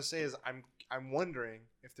last thing I want to say is I'm wondering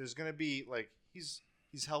if there's gonna be like he's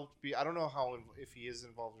helped be I don't know how if he is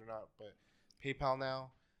involved or not, but PayPal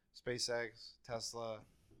now, SpaceX, Tesla,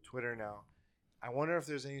 Twitter now. I wonder if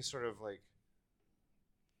there's any sort of like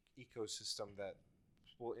ecosystem that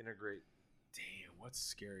will integrate. Damn, what's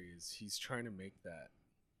scary is he's trying to make that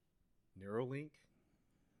Neuralink.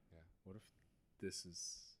 Yeah. What if this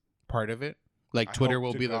is Part of it, like I Twitter hope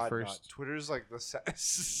will to be the God first. not. Twitter's like the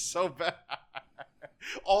so bad.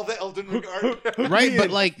 All the Elden regard. Right, but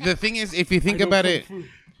like the thing is, if you think I know about kung it, fu.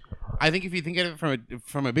 I think if you think of it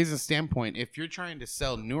from a business standpoint, if you're trying to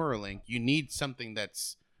sell Neuralink, you need something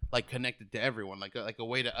that's like connected to everyone, like a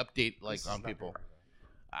way to update like This is on not people.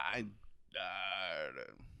 gonna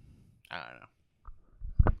I don't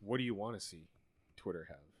know. What do you want to see Twitter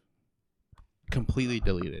have? Completely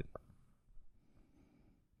deleted.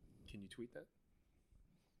 Can you tweet that?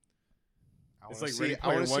 I It's wanna like see- Ready I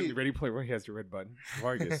Player wanna One. see- Ready Player One has the red button.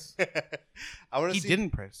 Vargas. I want to He see.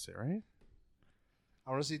 didn't press it, right?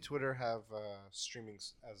 I want to see Twitter have streaming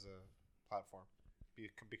as a platform.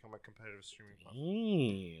 Become a competitive streaming platform.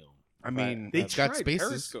 Damn. I mean, They it's got tried spaces.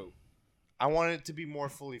 Periscope. I want it to be more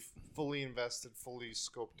fully invested, fully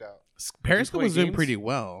scoped out. Periscope play was doing games? pretty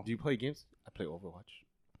well. Do you play games? I play Overwatch.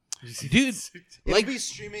 Dude, It'll like be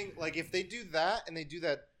streaming. Like if they do that and they do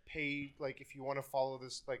that pay, like if you want to follow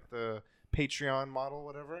this, like the Patreon model,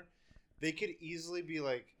 whatever, they could easily be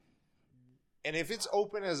like, and if it's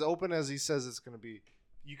open as he says it's going to be,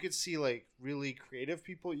 you could see like really creative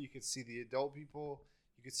people. You could see the adult people.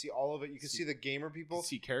 You could see all of it. You could see the gamer people.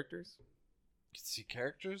 See characters. You could see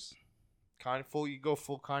characters. You go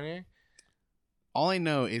full Kanye. all I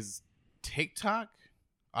know is TikTok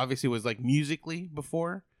obviously was like musically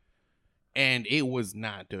before, and it was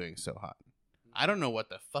not doing so hot. I don't know what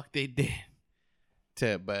the fuck they did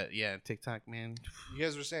but yeah, TikTok, man. You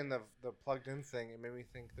guys were saying the plugged in thing. It made me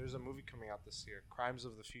think there's a movie coming out this year, Crimes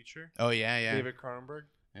of the Future. Oh yeah. David Cronenberg.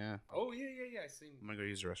 Yeah. Oh yeah. I seen. I'm gonna go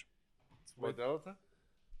use the restroom. It's with,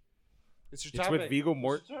 It's your it's topic. with Viggo No,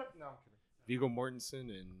 I'm kidding. Viggo Mortensen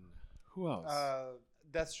and who else?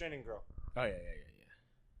 Death Stranding girl. Oh yeah.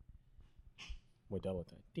 Modelo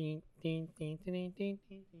time. Ding, ding, ding, ding, ding,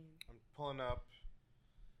 ding, ding. I'm pulling up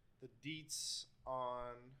the deets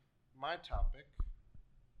on my topic.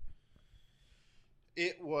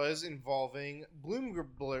 It was involving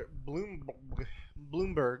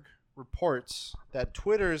Bloomberg reports that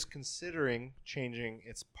Twitter is considering changing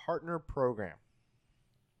its partner program.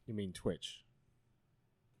 You mean Twitch?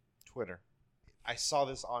 Twitter. I saw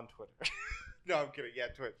this on Twitter. No, I'm kidding. Yeah,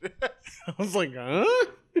 Twitch. I was like, huh?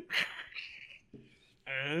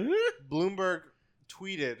 Bloomberg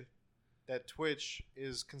tweeted that Twitch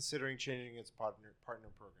is considering changing its partner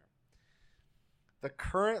program. The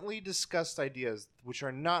currently discussed ideas, which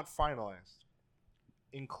are not finalized,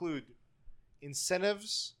 include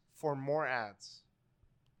incentives for more ads,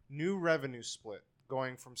 new revenue split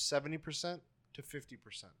going from 70% to 50%,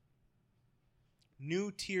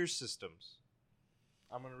 new tier systems.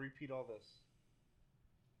 I'm going to repeat all this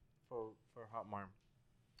for Hot Marm.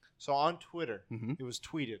 So on Twitter, Mhm. it was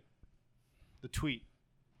tweeted, the tweet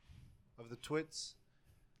of the twits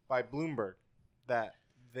by Bloomberg, that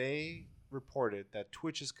they reported that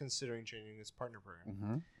Twitch is considering changing its partner program.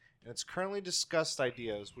 Mm-hmm. And its currently discussed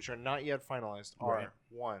ideas, which are not yet finalized, are Right.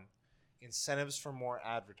 1, incentives for more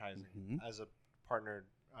advertising Mhm. as a partnered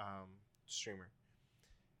streamer.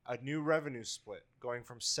 A new revenue split going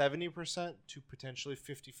from 70% to potentially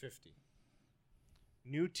 50-50.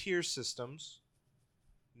 New tier systems,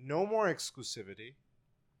 no more exclusivity,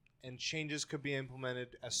 and changes could be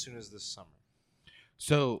implemented as soon as this summer.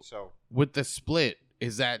 So So with the split,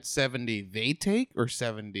 is that 70 they take or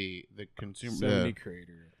 70 the consumer? 70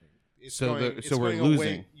 creator, I think. it's So going, the- it's so we're going away.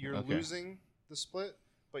 losing. You're Okay. losing the split,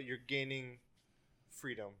 but you're gaining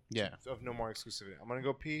freedom. Yeah. Of no more exclusivity. I'm gonna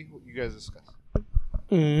go pee. You guys discuss.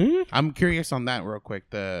 I'm curious on that real quick.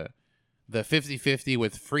 The 50-50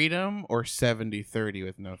 with freedom or 70-30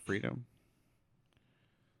 with no freedom?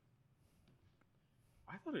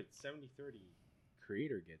 I thought it's 70-30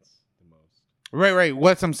 creator gets the most. Right.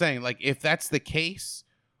 What I'm saying, like, if that's the case,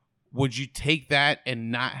 would you take that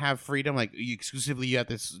and not have freedom? Like, you have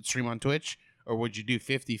to stream on Twitch? Or would you do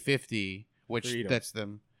 50-50, which Freedom. that's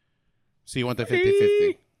them? So you want the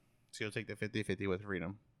 50-50. So you'll take the 50-50 with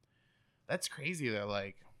freedom. That's crazy, though.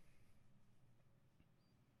 Like,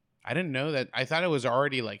 I didn't know that. I thought it was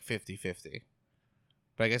already, like, 50-50.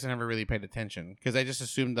 But I guess I never really paid attention. Because I just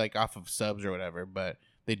assumed, like, off of subs or whatever. But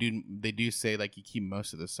they do say, like, you keep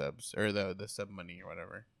most of the subs. Or the sub money or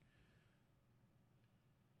whatever.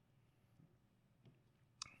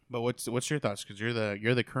 But what's your thoughts? Because you're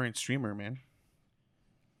the current streamer, man.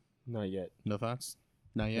 Not yet. No thoughts?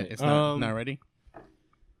 Not yet? Yeah. It's not ready?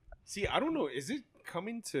 See, I don't know. Is it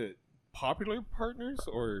coming to popular partners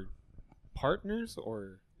or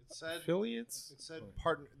It said affiliates? It said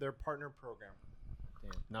Or- their partner program.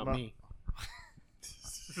 Damn, not No. me.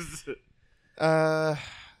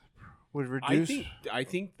 Would reduce. I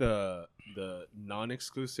think the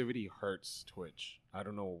non-exclusivity hurts Twitch. I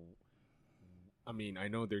don't know. I mean, I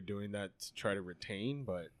know they're doing that to try to retain,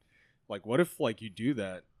 but like, what if like you do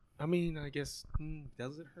that? I mean, I guess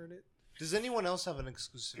does it hurt it? Does anyone else have an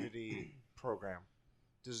exclusivity program?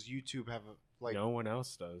 Does YouTube have No one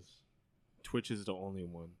else does. Twitch is the only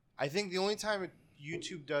one. I think the only time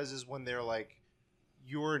YouTube does is when they're like,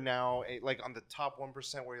 you're now like on the top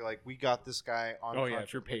 1% where you're like, we got this guy on. Oh yeah, contract.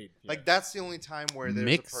 if you're paid. Yeah. Like that's the only time where there's a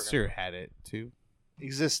Mixer program. had it, too.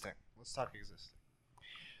 Existing. Let's talk existing.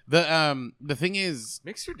 The thing is,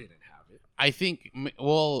 Mixer didn't have it. I think,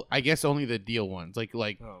 well, I guess only the deal ones, like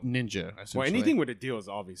Oh. Ninja. Well, essentially. anything with a deal is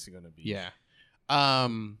obviously gonna be. Yeah.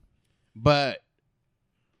 But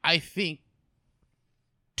I think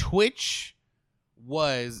Twitch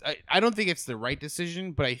was, I don't think it's the right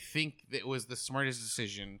decision, but I think it was the smartest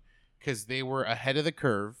decision because they were ahead of the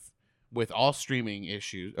curve with all streaming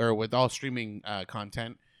issues or with all streaming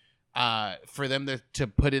content. For them to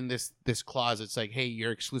put in this clause, it's like, hey,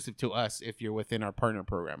 you're exclusive to us if you're within our partner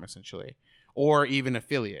program, essentially, or even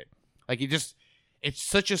affiliate. Like, it's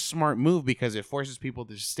such a smart move because it forces people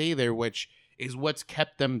to stay there, which is what's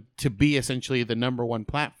kept them to be essentially the number one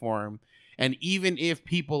platform. And even if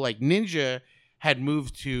people like Ninja had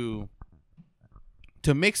moved to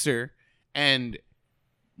Mixer, and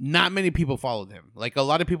not many people followed him. Like, a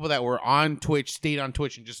lot of people that were on Twitch stayed on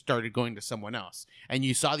Twitch and just started going to someone else. And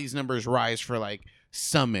you saw these numbers rise for like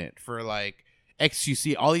Summit, for like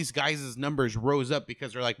XQC. All these guys' numbers rose up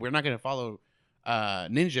because they're like, we're not going to follow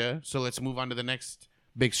Ninja, so let's move on to the next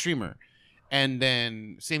big streamer. And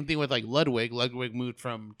then same thing with like Ludwig. Ludwig moved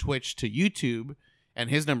from Twitch to YouTube, and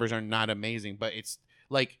his numbers are not amazing. But it's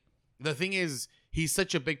like, the thing is, he's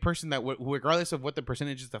such a big person that regardless of what the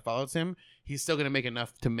percentages that follows him, he's still going to make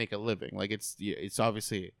enough to make a living. Like, it's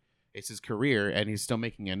obviously, it's his career, and he's still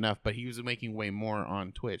making enough, but he was making way more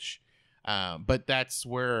on Twitch. But that's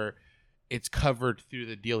where it's covered through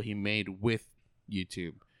the deal he made with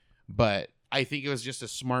YouTube. But I think it was just a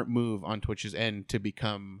smart move on Twitch's end to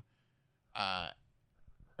become,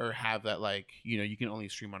 or have that, like, you can only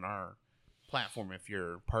stream on our platform if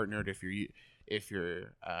you're partnered, if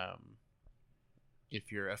you're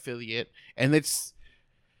affiliate. And it's,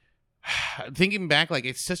 thinking back, like,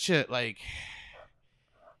 it's such a like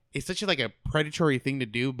a predatory thing to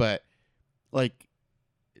do, but like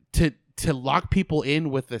to lock people in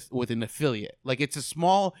with an affiliate. Like, it's a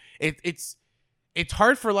small, it's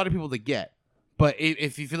hard for a lot of people to get, but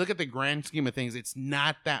if you look at the grand scheme of things, it's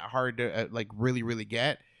not that hard to like really, really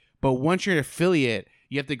get. But once you're an affiliate,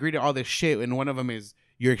 you have to agree to all this shit, and one of them is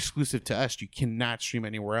you're exclusive to us. You cannot stream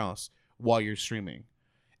anywhere else while you're streaming.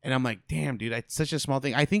 And I'm like, damn, dude, it's such a small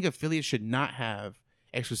thing. I think affiliates should not have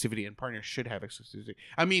exclusivity, and partners should have exclusivity.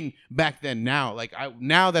 I mean, back then, now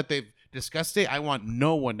that they've discussed it, I want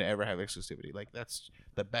no one to ever have exclusivity. Like, that's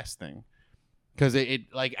the best thing. Because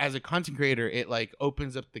it like, as a content creator, it like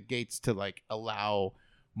opens up the gates to like allow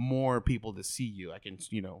more people to see you. I can,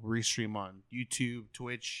 restream on YouTube,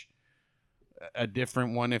 Twitch, a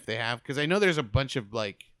different one if they have. Because I know there's a bunch of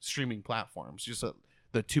like streaming platforms. Just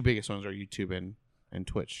the two biggest ones are YouTube and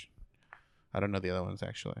Twitch. I don't know the other ones,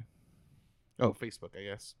 actually. Oh, Facebook, I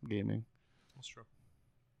guess. Gaming. That's true.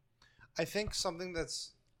 I think something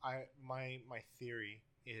that's my theory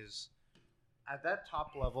is, at that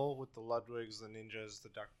top level with the Ludwigs, the Ninjas, the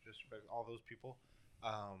Dr. Disrespect, all those people,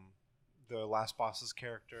 the Last Boss's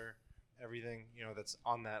character, everything, that's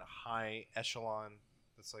on that high echelon,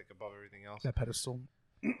 that's like above everything else. That pedestal.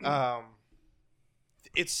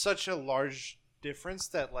 It's such a large difference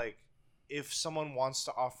that like if someone wants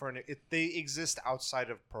to offer they exist outside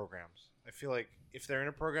of programs. I feel like if they're in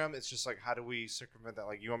a program, it's just like, how do we circumvent that?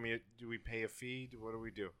 Like, do we pay a fee? What do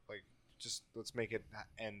we do? Like, just let's make it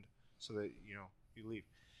end so that you leave.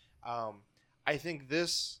 I think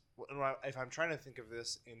this, if I'm trying to think of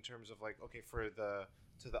this in terms of like, okay,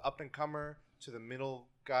 to the up and comer, to the middle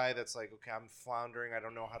guy that's like, okay, I'm floundering, I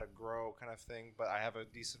don't know how to grow, kind of thing, but I have a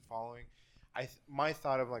decent following. My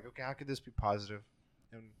thought of like, okay, how could this be positive?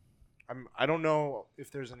 And I don't know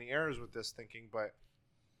if there's any errors with this thinking, but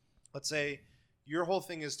let's say your whole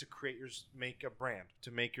thing is to make a brand,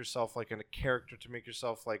 to make yourself like a character, to make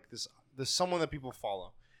yourself like this someone that people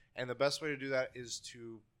follow. And the best way to do that is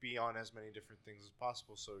to be on as many different things as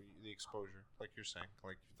possible. So the exposure, like you're saying,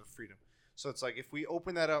 like the freedom. So it's like if we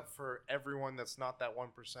open that up for everyone that's not that 1%,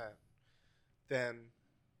 then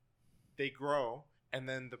they grow, and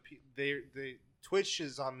then the Twitch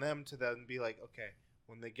is on them to then be like, okay,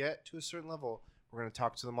 when they get to a certain level, we're going to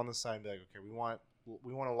talk to them on the side and be like, okay, we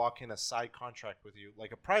want to lock in a side contract with you,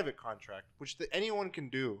 like a private contract, which anyone can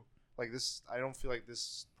do. Like this, I don't feel like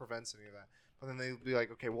this prevents any of that. But then they'll be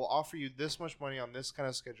like, okay, we'll offer you this much money on this kind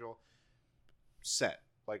of schedule, set,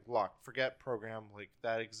 like locked. Forget program, like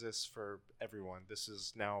that exists for everyone. This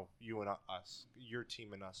is now you and us, your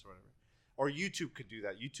team and us, or whatever. Or YouTube could do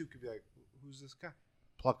that. YouTube could be like, who's this guy?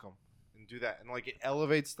 Pluck them and do that, and like it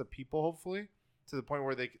elevates the people hopefully to the point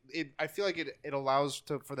where I feel like it allows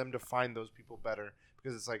for them to find those people better,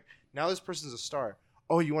 because it's like, now this person's a star.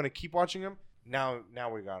 Oh, you want to keep watching him? Now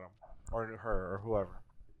we got him or her or whoever.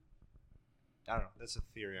 I don't know. That's a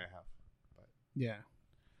theory I have. But yeah.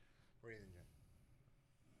 What do you think, Jen?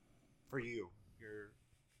 For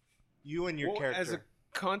you and your character. As a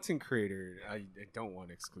content creator, I don't want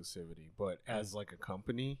exclusivity, but as like a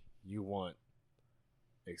company, you want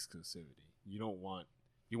exclusivity. You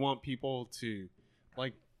want people to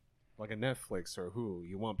like a Netflix or Hulu.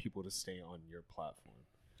 You want people to stay on your platform.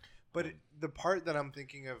 But the part that I'm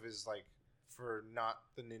thinking of is like for not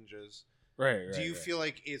the ninjas. Right. Do you feel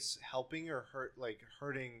like it's helping or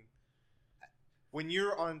hurting? When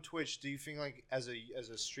you're on Twitch, do you feel like as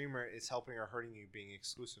a streamer, it's helping or hurting you being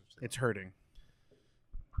exclusive to them? It's hurting.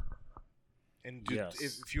 And yes.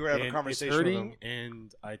 if you were to have a conversation it's hurting, with them,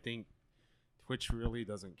 and I think Twitch really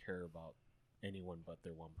doesn't care about anyone but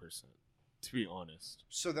their 1%. To be honest.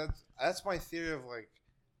 So that's my theory of like,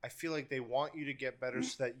 I feel like they want you to get better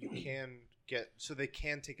so that they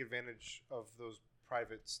can take advantage of those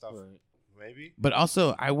private stuff. Right. Maybe. But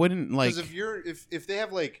also, I wouldn't like, because if they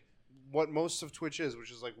have like what most of Twitch is, which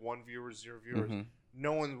is like 1 viewer, 0 viewers,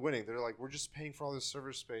 no one's winning. They're like, we're just paying for all this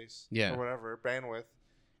server space, or whatever bandwidth,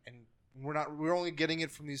 and we're only getting it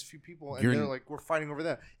from these few people, and they're like, we're fighting over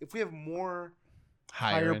that. If we have more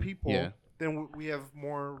higher people, then we have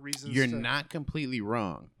more reasons. You're not completely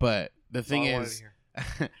wrong, but the thing is,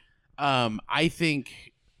 I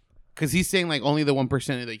think because he's saying like only the 1%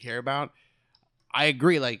 that they care about. I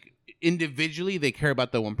agree. Like individually, they care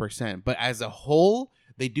about the 1%, but as a whole,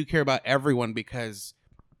 they do care about everyone, because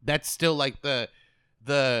that's still like the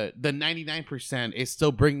 99% is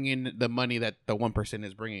still bringing in the money that the 1%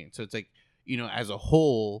 is bringing. So it's like, as a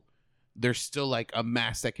whole, there's still like a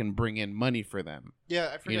mass that can bring in money for them.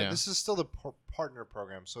 Yeah, I forget. This is still the partner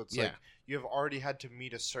program, so it's like you have already had to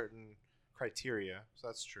meet a certain criteria. So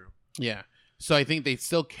that's true. Yeah. So I think they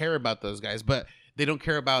still care about those guys, but they don't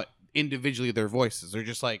care about individually their voices. They're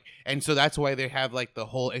just like, and so that's why they have like the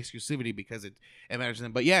whole exclusivity, because it matters to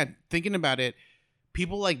them. But yeah, thinking about it,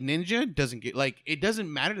 people like Ninja doesn't get like, it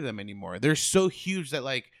doesn't matter to them anymore. They're so huge that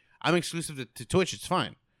like, I'm exclusive to Twitch. It's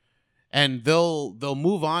fine. And they'll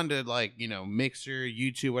move on to like, Mixer,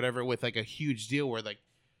 YouTube, whatever, with like a huge deal where like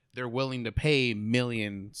they're willing to pay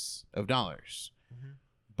millions of dollars.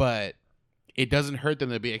 But it doesn't hurt them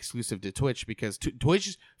to be exclusive to Twitch, because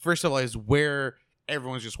Twitch, first of all, is where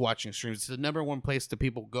everyone's just watching streams. It's the number one place that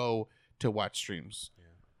people go to watch streams.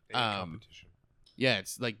 Yeah. Competition. Yeah,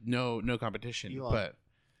 it's like no competition. Elon. But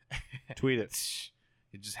tweet it.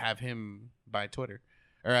 You just have him buy Twitter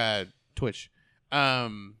or Twitch.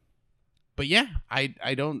 But yeah, I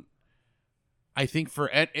think for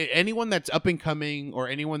anyone that's up and coming, or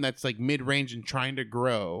anyone that's like mid range and trying to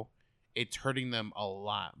grow, it's hurting them a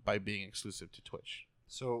lot by being exclusive to Twitch.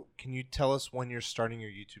 So can you tell us when you're starting your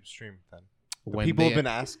YouTube stream then? When people have been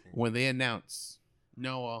asking. When they announce.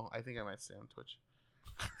 No, well, I think I might stay on Twitch.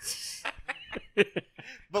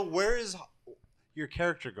 But where is your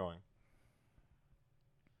character going?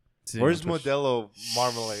 Where's Modelo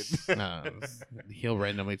Marmalade? No, he'll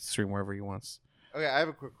randomly stream wherever he wants. Okay, I have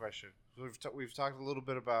a quick question. we've talked a little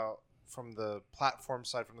bit about from the platform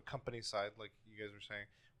side, from the company side, like you guys were saying.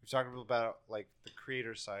 We've talked a little about like the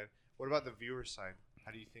creator side. What about the viewer side?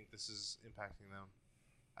 How do you think this is impacting them?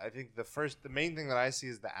 I think the main thing that I see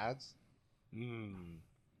is the ads.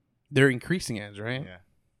 They're increasing ads, right? Yeah.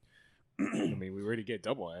 I mean, we already get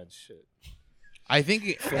double ads. Shit. I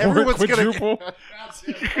think Everyone's quadruple.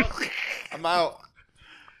 I'm out.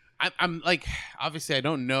 I'm like, obviously, I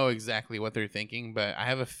don't know exactly what they're thinking, but I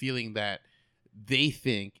have a feeling that they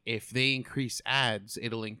think if they increase ads,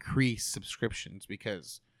 it'll increase subscriptions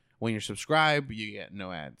because when you're subscribed, you get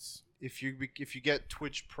no ads. If you get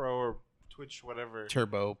Twitch Pro or Twitch whatever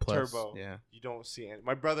Turbo Plus, yeah, you don't see it.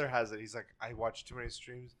 My brother has it. He's like, I watch too many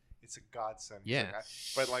streams. It's a godsend. Yeah,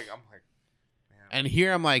 but like I'm like, man. And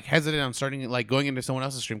here I'm like hesitant on starting like going into someone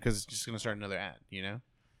else's stream because it's just gonna start another ad, you know.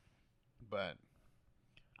 But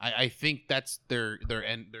I think that's their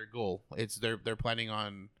goal. It's they're planning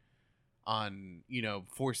on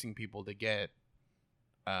forcing people to get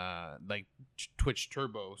like Twitch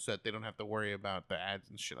Turbo so that they don't have to worry about the ads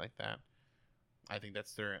and shit like that. I think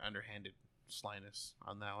that's their underhanded slyness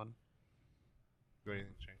on that one. What do you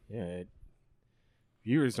think, Shane? Yeah,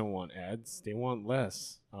 viewers don't want ads; they want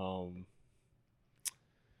less. I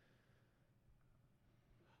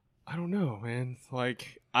don't know, man.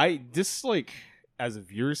 Like as a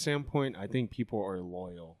viewer standpoint, I think people are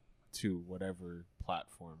loyal to whatever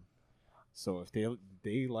platform. So if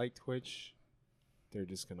they like Twitch, they're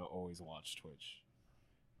just gonna always watch Twitch.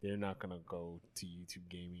 They're not gonna go to YouTube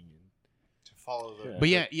Gaming and to follow the. But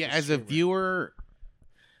yeah, as a viewer,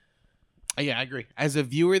 yeah, I agree. As a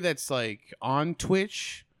viewer that's like on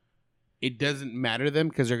Twitch, it doesn't matter to them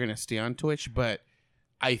because they're gonna stay on Twitch. But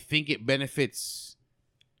I think it benefits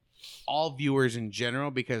all viewers in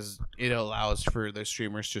general because it allows for the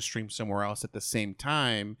streamers to stream somewhere else at the same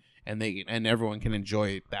time, and everyone can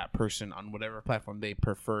enjoy that person on whatever platform they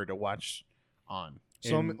prefer to watch on.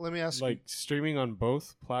 So let me ask you, streaming on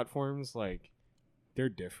both platforms, like they're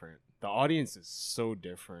different. The audience is so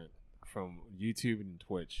different from YouTube and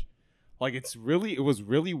Twitch. Like it was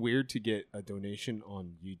really weird to get a donation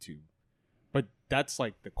on YouTube, but that's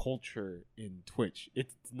like the culture in Twitch.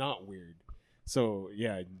 It's not weird. So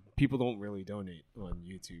yeah, people don't really donate on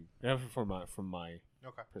YouTube. From my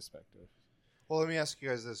perspective. Well, let me ask you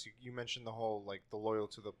guys this: you mentioned the whole like the loyal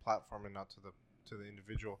to the platform and not to the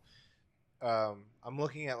individual. I'm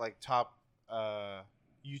looking at like top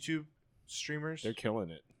YouTube streamers. They're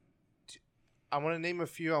killing it. I want to name a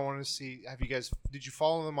few. I want to see. Did you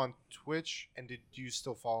follow them on Twitch, and did you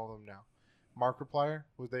still follow them now? Markiplier,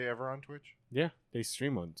 was they ever on Twitch? Yeah, they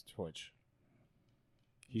stream on Twitch.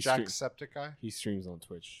 Jacksepticeye? He streams on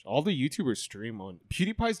Twitch. All the YouTubers stream on.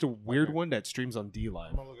 PewDiePie's the weird one that streams on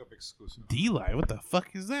DLive. I'm gonna look up exclusive. DLive? What the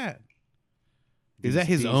fuck is that? Is that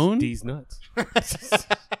his own? D's nuts. Do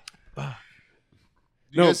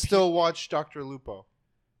you guys still watch Dr. Lupo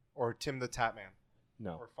or Tim the Tatman?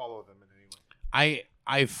 No. Or follow them in any way?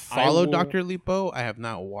 I follow Dr. Lupo. I have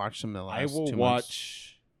not watched him in the last 2 months. I will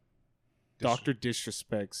watch Dr.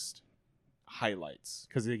 Disrespect's highlights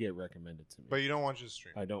because they get recommended to me. But you don't watch his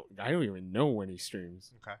stream? I don't even know when he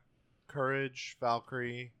streams. Okay. Courage,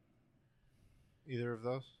 Valkyrie, either of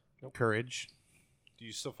those? Nope. Courage. Do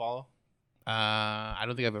you still follow? I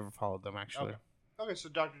don't think I've ever followed them actually. Okay, so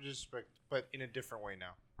Dr. Disrespect, but in a different way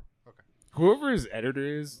now. Okay. Whoever his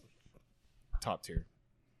editor is, top tier.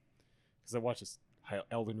 Because I watch his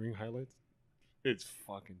Elden Ring highlights. It's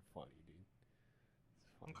fucking funny,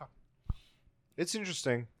 dude. It's okay. It's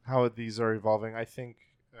interesting how these are evolving. I think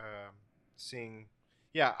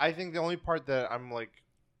I think the only part that I'm like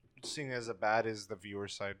seeing as a bad is the viewer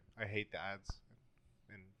side. I hate the ads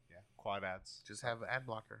and quad ads. Just have an ad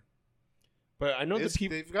blocker. But I know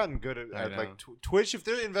they've gotten good at like Twitch. If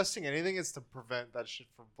they're investing anything, it's to prevent that shit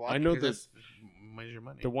from blocking. I know this. Where's your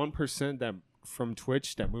money? The 1% that from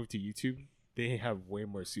Twitch that moved to YouTube, they have way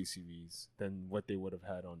more CCVs than what they would have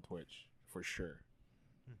had on Twitch for sure.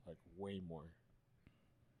 Like way more.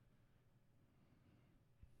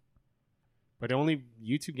 But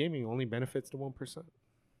YouTube gaming only benefits the 1%,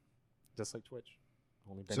 just like Twitch.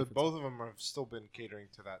 So both of them have still been catering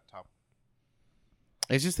to that top.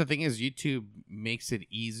 It's just the thing is YouTube makes it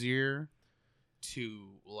easier to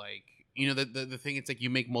like the thing. It's like you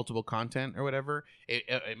make multiple content or whatever.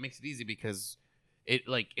 It makes it easy because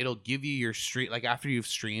it'll give you your stream like after you've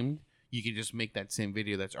streamed, you can just make that same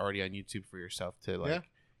video that's already on YouTube for yourself to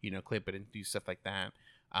clip it and do stuff like that.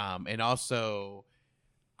 And also,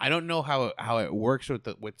 I don't know how it works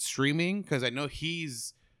with streaming because I know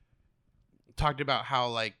he's talked about how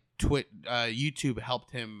like YouTube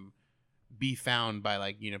helped him be found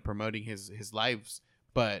by promoting his lives,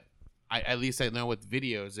 but at least I know with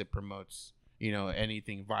videos it promotes, you know,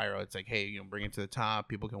 anything viral. It's like, hey, you know, bring it to the top,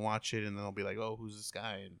 people can watch it, and then they'll be like, oh, who's this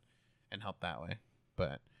guy, and help that way.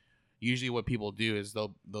 But usually what people do is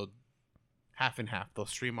they'll half and half. They'll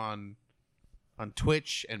stream on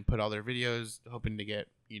Twitch and put all their videos, hoping to get,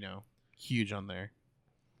 you know, huge on there.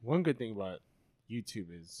 One good thing about YouTube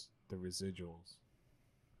is the residuals.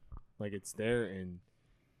 Like, it's there, and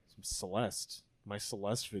Celeste, my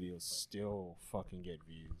Celeste videos still fucking get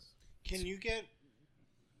views. Can you get,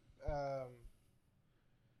 I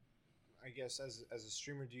guess, as a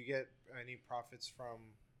streamer, do you get any profits from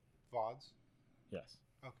VODs? Yes.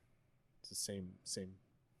 Okay. It's the same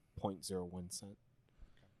 0.01 cent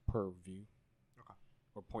per view. Okay.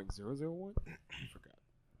 Or 0.001? I forgot.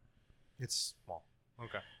 It's small.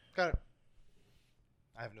 Okay. Got it.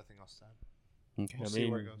 I have nothing else to add. Okay. We'll I see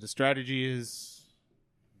mean, where it goes. the strategy is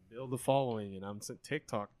build a following, and I'm saying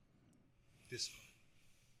TikTok.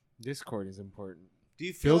 Discord is important. Do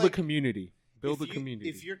you feel Build like a community. Build a if community.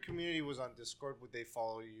 If your community was on Discord, would they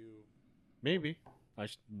follow you? Maybe. I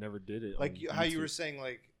never did it. Like on how you YouTube. were saying,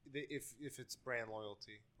 like if it's brand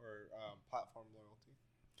loyalty or platform loyalty.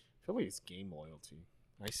 I feel like it's game loyalty.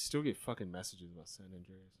 I still get fucking messages about San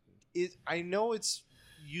Andreas. I know it's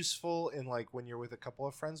useful in like when you're with a couple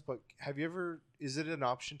of friends, but have you ever? Is it an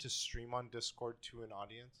option to stream on Discord to an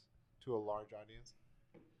audience, to a large audience?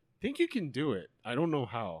 I think you can do it. I don't know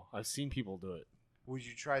how. I've seen people do it. Would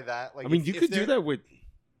you try that? Like, I mean, if- you if could do they're- that with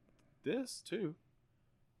this too.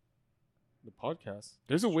 The podcast.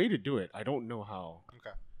 There's a way to do it. I don't know how.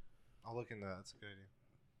 Okay, I'll look into that. That's a good idea.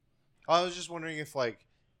 I was just wondering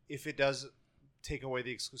if it does take away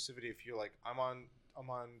the exclusivity. If you're like, I'm on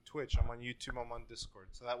Twitch, I'm on YouTube, I'm on Discord,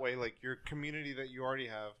 so that way, like your community that you already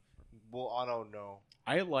have will auto know.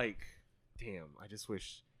 Damn, I just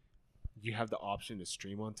wish you have the option to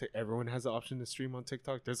stream on TikTok. Everyone has the option to stream on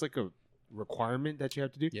TikTok. There's like a requirement that you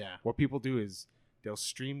have to do. Yeah. What people do is they'll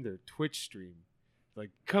stream their Twitch stream. Like,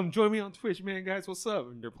 come join me on Twitch, man, guys, what's up?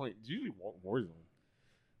 And they're playing usually Warzone.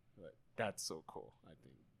 But that's so cool, I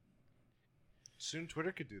think. Soon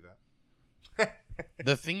Twitter could do that.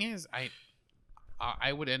 The thing is,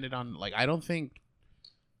 I would end it on, like, I don't think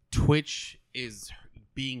Twitch is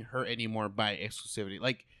being hurt anymore by exclusivity.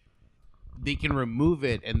 Like, they can remove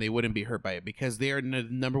it and they wouldn't be hurt by it because they are the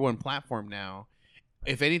number one platform now.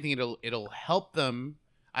 If anything, it'll help them.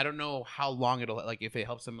 I don't know how long it'll, like, if it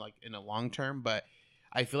helps them like in a long term, but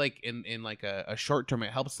I feel like in like a short term,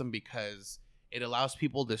 it helps them because it allows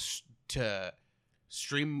people to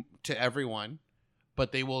stream to everyone,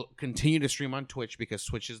 but they will continue to stream on Twitch because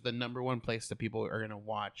Twitch is the number one place that people are going to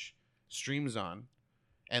watch streams on.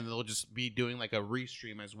 And they'll just be doing like a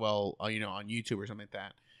restream as well, you know, on YouTube or something like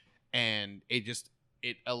that. And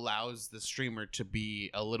it allows the streamer to be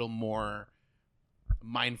a little more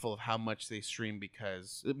mindful of how much they stream,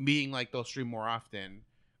 because being like they'll stream more often,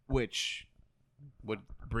 which would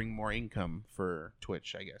bring more income for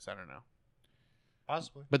Twitch, I guess. I don't know.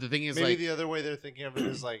 Possibly. But the thing is, maybe like, the other way they're thinking of it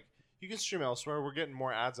is like, you can stream elsewhere. We're getting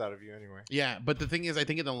more ads out of you anyway. yeah, but the thing is, I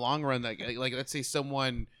think in the long run, like let's say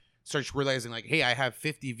someone starts realizing like, hey, I have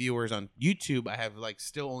 50 viewers on YouTube. I have like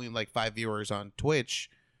still only like 5 viewers on Twitch.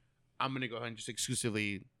 I'm going to go ahead and just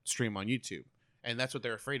exclusively stream on YouTube. And that's what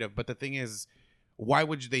they're afraid of. But the thing is, why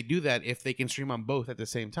would they do that if they can stream on both at the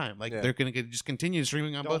same time? Like, they're going to just continue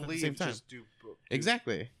streaming on both at the same time. Just do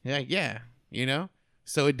Exactly. Yeah. You know?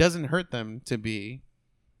 So it doesn't hurt them to be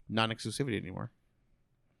non-exclusivity anymore.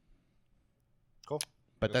 Cool.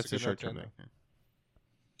 But that's a the good short term note thing. to Yeah.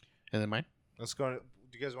 And then mine? Let's go.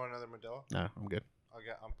 Do you guys want another Modelo? No, I'm good.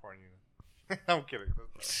 I'm pouring you. I'm kidding.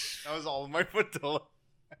 That was all of my Modelo.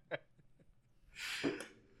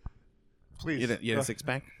 Please. You had a six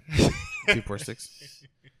pack? 246.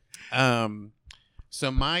 So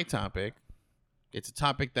my topic, it's a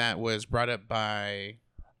topic that was brought up by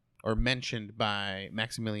or mentioned by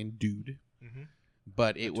Maximilian Dude, Mhm.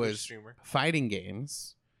 but A it Twitch was streamer. fighting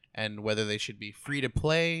games and whether they should be free to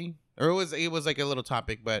play, or it was like a little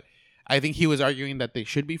topic, but I think he was arguing that they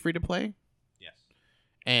should be free to play. Yes.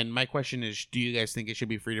 And my question is, do you guys think it should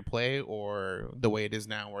be free to play, or the way it is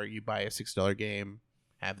now where you buy a $6 game,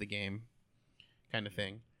 have the game kind of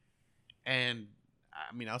thing? And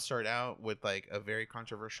I mean, I'll start out with like a very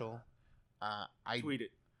controversial. Tweet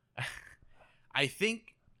it. I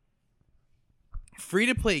think free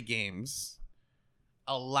to play games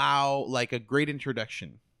allow like a great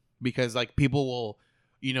introduction, because like people will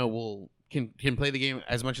can play the game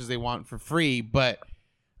as much as they want for free, but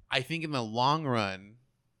I think in the long run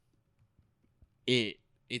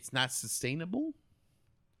it's not sustainable.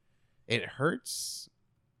 It hurts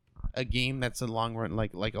a game that's a long run,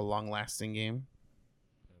 like a long lasting game.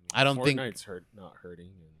 I don't think Fortnite's not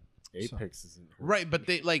hurting, and Apex isn't hurting. right, but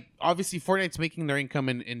they like obviously Fortnite's making their income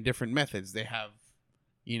in different methods. They have,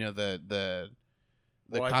 the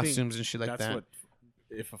Well, I think costumes and shit like that's that. what,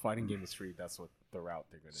 if a fighting game is free, that's what the route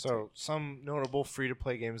they're going to So take. some notable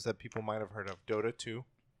free-to-play games that people might have heard of: Dota 2,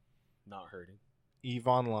 Not hurting. EVE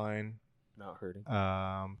Online, Not hurting.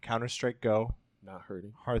 Counter-Strike Go, Not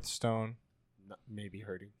hurting. Hearthstone. Not, maybe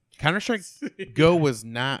hurting. Counter-Strike Go was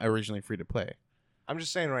not originally free to play. I'm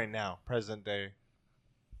just saying right now, present day,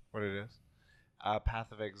 what it is.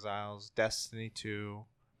 Path of Exiles, Destiny 2,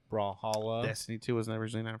 Brawlhalla. Destiny 2 was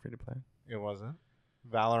originally not free to play. It wasn't.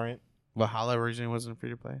 Valorant. Valhalla originally wasn't free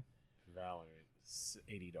to play. Valorant,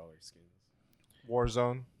 $80 skins.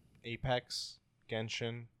 Warzone, Apex,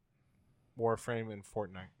 Genshin, Warframe, and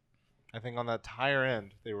Fortnite. I think on that higher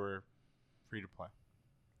end, they were free to play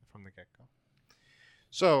from the get-go.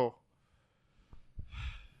 So,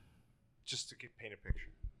 just to paint a picture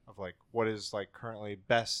of like what is like currently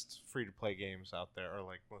best free-to-play games out there, or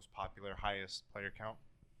like most popular, highest player count.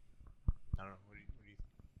 I don't know. What do you think?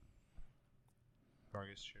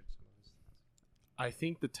 Vargas shared some of his thoughts. I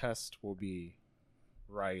think the test will be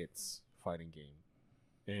Riot's fighting game.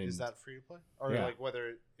 And Is that free to play, or Yeah. like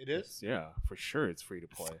whether it is? Yeah, for sure, it's free to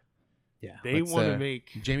play. Yeah. They want to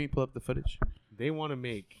make. Jamie pull up the footage. They want to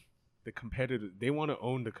make the competitive. They want to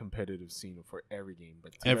own the competitive scene for every game,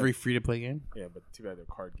 but too Every bad- free to play game. yeah, but too bad their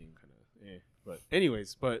card game kind of. But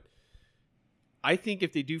anyways, I think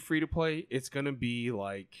if they do free to play, it's gonna be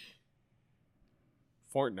like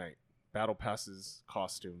Fortnite, battle passes,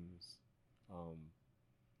 costumes,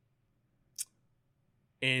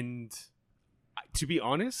 and to be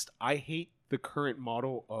honest, I hate the current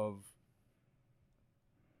model of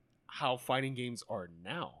how fighting games are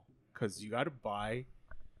now, because you got to buy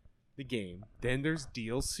the game, then there's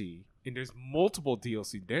DLC, and there's multiple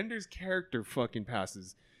DLC, then there's character fucking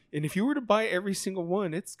passes, and if you were to buy every single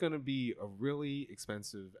one, it's gonna be a really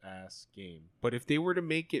expensive ass game. But if they were to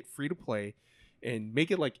make it free to play and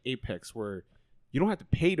make it like Apex, where you don't have to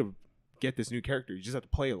pay to get this new character, you just have to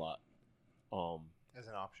play a lot. As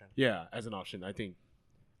an option. Yeah, as an option, I think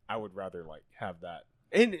I would rather like have that,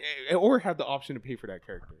 and or have the option to pay for that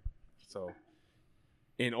character. So,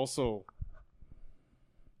 and also,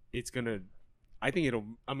 it's gonna. I think it'll.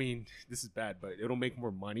 I mean, this is bad, but it'll make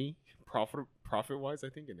more money, profit wise. I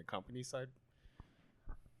think in the company side,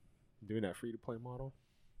 doing that free to play model.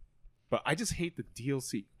 But I just hate the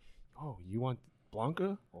DLC. Oh, you want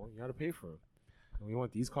Blanca? Oh, you gotta pay for it. Oh, you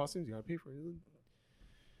want these costumes? You gotta pay for it.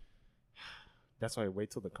 That's why I wait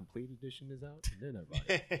till the complete edition is out, and then I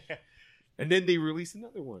buy it. And then they release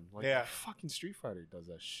another one. Like, Yeah. fucking Street Fighter does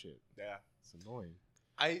that shit. Yeah. It's annoying.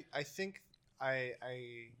 I think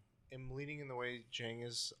I am leaning in the way Jang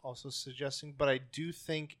is also suggesting, but I do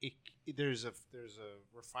think there's a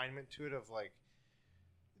refinement to it of like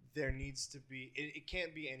there needs to be it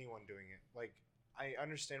can't be anyone doing it. Like I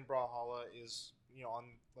understand Brawlhalla is on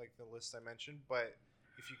like the list I mentioned, but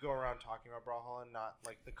if you go around talking about Brawlhalla, not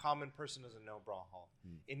like the common person doesn't know Brawlhalla.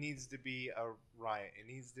 It needs to be a Riot. It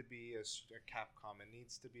needs to be a Capcom. It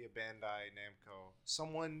needs to be a Bandai Namco.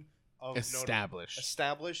 Someone of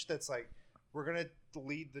established that's like we're gonna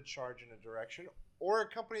lead the charge in a direction, or a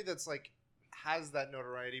company that's like has that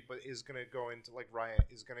notoriety but is gonna go into like Riot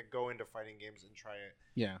is gonna go into fighting games and try it.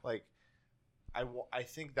 Yeah. Like I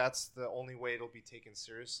think that's the only way it'll be taken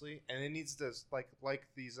seriously, and it needs to like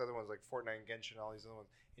these other ones like Fortnite and Genshin and all these other ones.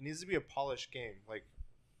 It needs to be a polished game, like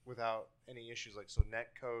without any issues. Like so,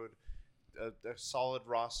 netcode, a solid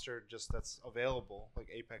roster, just that's available. Like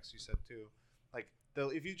Apex, you said too. Like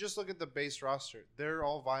if you just look at the base roster, they're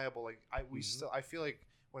all viable. Like I feel like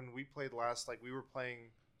when we played last, like we were playing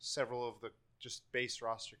several of the just base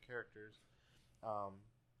roster characters,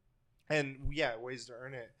 and yeah, ways to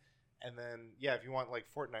earn it. And then, yeah, if you want like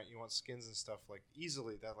Fortnite, you want skins and stuff like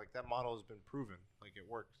easily. That model has been proven, like it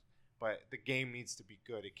works. But the game needs to be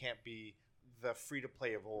good. It can't be the free to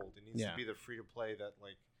play of old. It needs to be the free to play that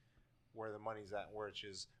like where the money's at, which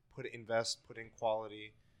is put in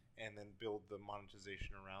quality, and then build the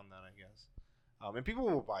monetization around that. I guess. And people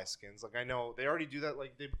will buy skins. Like I know they already do that.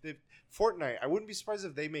 Like they Fortnite. I wouldn't be surprised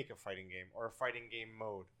if they make a fighting game or a fighting game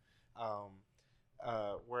mode,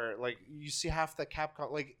 where like you see half the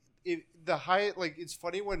Capcom like. It's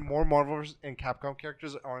funny when more Marvel and Capcom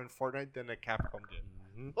characters are in Fortnite than a Capcom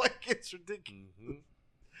game. Like it's ridiculous.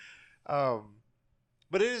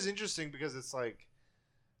 But it is interesting because it's like,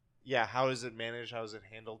 yeah, how is it managed? How is it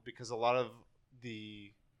handled? Because a lot of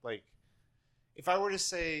the like, if I were to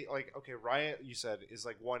say like, okay, Riot, you said is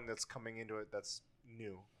like one that's coming into it that's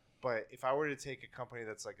new. But if I were to take a company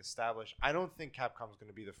that's like established, I don't think Capcom's going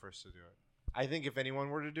to be the first to do it. I think if anyone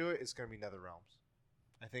were to do it, it's going to be NetherRealms.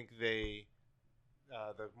 I think the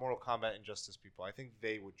Mortal Kombat Injustice people, I think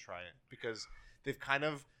they would try it because they've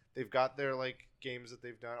got their like games that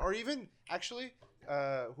they've done, or even actually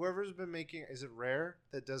whoever's been making, is it Rare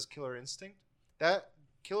that does Killer Instinct? That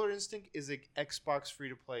Killer Instinct is an Xbox free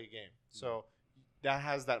to play game, so that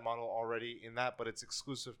has that model already in that, but it's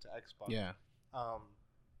exclusive to Xbox. Yeah.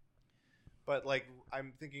 But like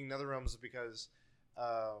I'm thinking NetherRealms because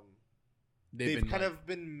They've kind of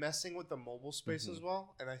been messing with the mobile space as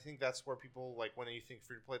well, and I think that's where people like when you think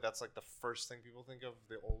free to play, that's like the first thing people think of,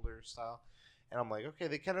 the older style. And I'm like, okay,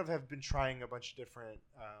 they kind of have been trying a bunch of different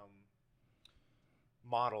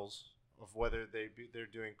models of whether they're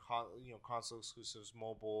doing console exclusives,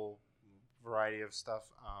 mobile, variety of stuff.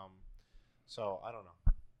 So I don't know.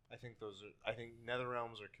 I think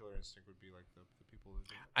NetherRealms or Killer Instinct would be like the people who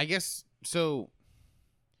do it. I guess so.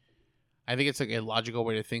 I think it's like a logical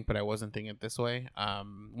way to think, but I wasn't thinking it this way.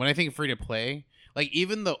 When I think free to play, like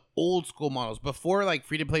even the old school models before like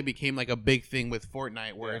free to play became like a big thing with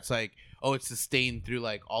Fortnite, where it's like, oh, it's sustained through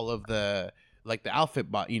like all of the like the outfit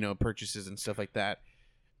purchases and stuff like that.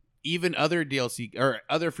 Even other DLC or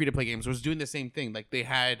other free to play games was doing the same thing. Like they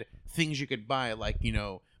had things you could buy, like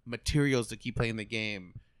materials to keep playing the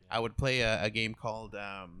game. I would play a game called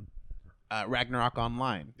Ragnarok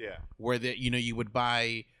Online. Yeah, where you would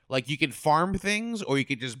buy. Like, you could farm things, or you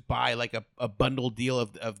could just buy, like, a bundle deal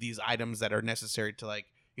of these items that are necessary to, like,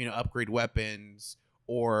 upgrade weapons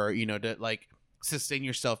or, to, like, sustain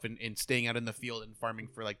yourself in staying out in the field and farming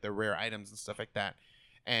for, like, the rare items and stuff like that.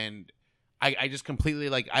 And I just completely,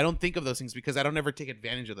 like, I don't think of those things because I don't ever take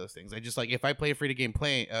advantage of those things. I just, like, if I play a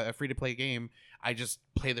free-to-play game, I just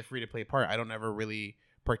play the free-to-play part. I don't ever really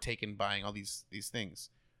partake in buying all these things.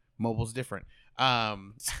 Mobile's different.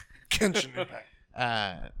 Genshin Impact.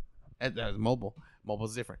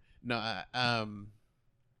 Mobile's different. No,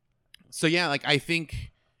 so yeah, like I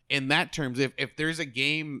think in that terms, if there's a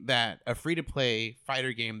game a free to play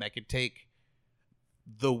fighter game that could take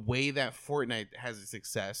the way that Fortnite has a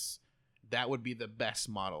success, that would be the best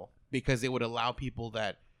model because it would allow people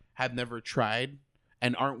that have never tried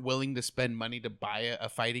and aren't willing to spend money to buy a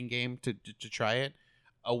fighting game to try it,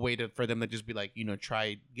 a way for them to just be like,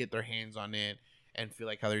 get their hands on it and feel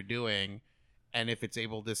like how they're doing. And if it's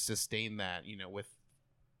able to sustain that, with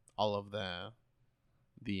all of the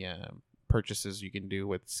purchases you can do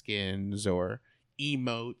with skins or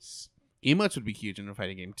emotes would be huge in a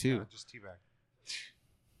fighting game too. Yeah, just teabag.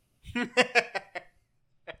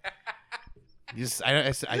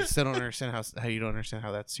 I still don't understand how you don't understand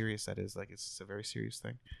how serious that is. Like it's a very serious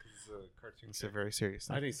thing. It's a cartoon. It's a very serious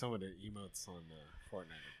thing. I think some of the emotes on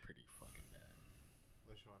Fortnite are pretty fucking bad.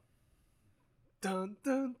 Which one? Dun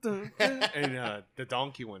dun dun, dun. And the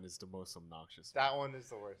donkey one is the most obnoxious. That one is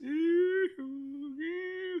the worst.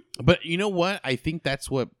 But you know what? I think that's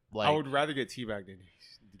what like I would rather get teabagged than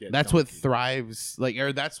get that's donkey. what thrives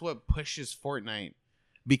or that's what pushes Fortnite,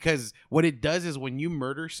 because what it does is when you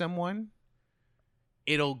murder someone,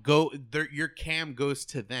 it'll go your cam goes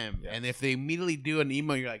to them, and if they immediately do an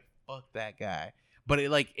emo, you're like, fuck that guy. But it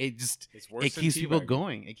keeps people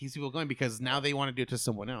going. It keeps people going because now they want to do it to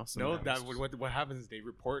someone else. No, what happens is they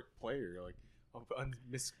report player like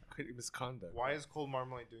misconduct. Why is Cold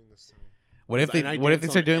Marmalade doing this to me? What if they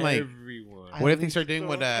start doing like everyone? What if they start doing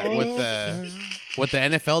what the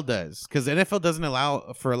NFL does? Because the NFL doesn't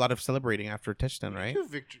allow for a lot of celebrating after a touchdown, right?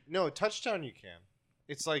 No, touchdown you can.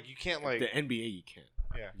 It's like you can't like the NBA. You can't.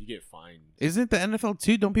 Yeah, you get fined. Isn't it the NFL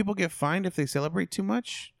too? Don't people get fined if they celebrate too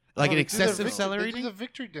much? Like an excessive celebrating? They do the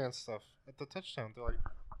victory dance stuff at the touchdown. They're like,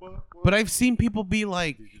 what? But I've seen people be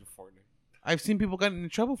like, I've seen people get into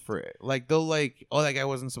trouble for it. Like they'll like, oh, that guy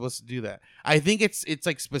wasn't supposed to do that. I think it's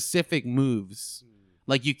like specific moves.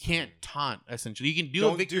 Like you can't taunt. Essentially, you can do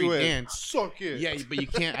a victory dance. Suck it. Yeah, but you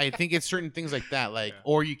can't. I think it's certain things like that. Like,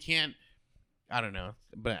 or you can't. I don't know,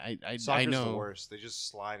 but I know the worst. They just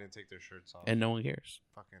slide and take their shirts off, and no one cares.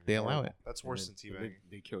 Fucking they allow it. That's worse than teabagging.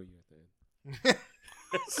 They kill you at the end.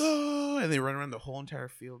 Go, and they run around the whole entire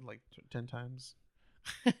field like 10 times.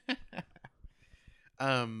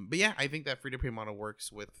 But yeah, I think that free to play model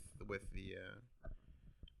works with the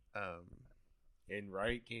and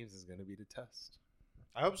Riot Games is gonna be the test.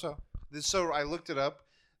 I hope so. So I looked it up.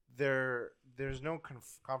 There's no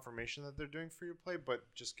confirmation that they're doing free to play, but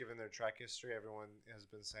just given their track history, everyone has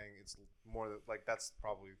been saying it's more like that's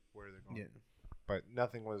probably where they're going. Yeah. But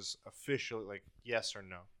nothing was officially like yes or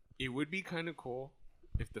no. It would be kind of cool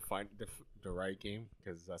if the Riot game,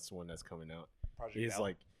 because that's the one that's coming out, is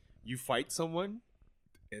like you fight someone,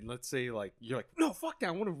 and let's say like you're like, no, fuck that,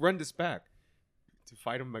 I want to run this back. To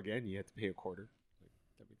fight them again, you have to pay $0.25. Like,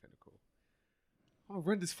 that'd be kind of cool. I want to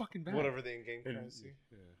run this fucking back. Whatever the in-game currency.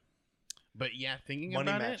 Yeah. But yeah, thinking Money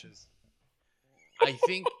about matches. it, I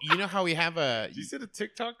think you know how we have a. Did you see the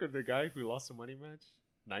TikTok of the guy who lost a money match?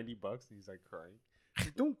 $90 and he's like crying. He's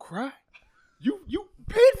like, don't cry. You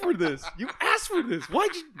paid for this. You asked for this.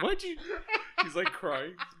 Why'd you? He's like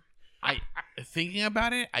crying. Thinking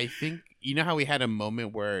about it, I think you know how we had a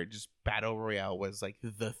moment where just battle royale was like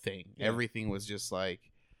the thing. Yeah. Everything was just like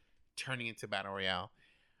turning into battle royale.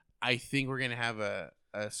 I think we're gonna have a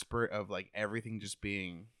spurt of like everything just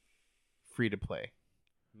being free to play,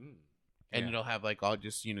 and it'll have like all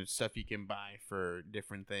just stuff you can buy for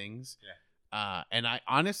different things. Yeah. And I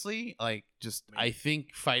honestly like just I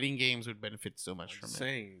think fighting games would benefit so much from it.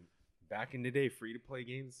 Saying back in the day, free to play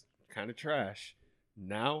games kind of trash.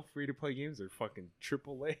 Now free to play games are fucking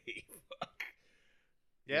AAA. Fuck.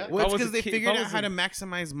 Yeah. Well, it's If I was because a they kid- figured if I out was how a- to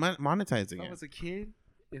maximize monetizing If I it. was a kid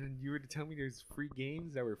and you were to tell me there's free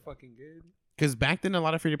games that were fucking good. Because back then, a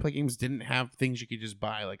lot of free to play games didn't have things you could just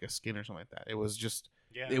buy, like a skin or something like that. It was just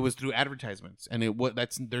it was through advertisements, and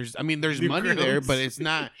there's money there, but it's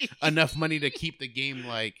not enough money to keep the game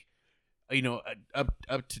like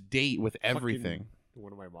up to date with everything.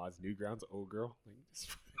 One of my mods, Newgrounds, old girl.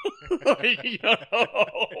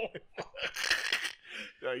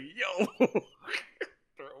 Yo,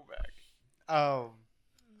 throwback. I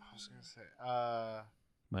was gonna say.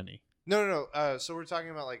 Money. No. So we're talking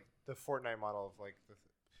about like the Fortnite model of like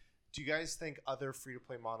do you guys think other free to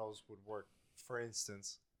play models would work? For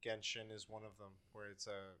instance, Genshin is one of them, where it's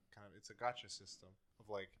a gacha system of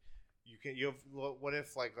like what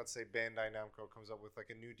if like let's say Bandai Namco comes up with like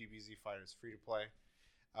a new DBZ fighter, it's free to play,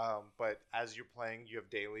 but as you're playing, you have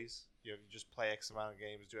dailies. You just play X amount of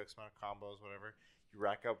games, do X amount of combos, whatever. You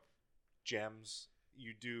rack up gems.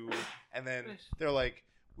 You do, and then they're like,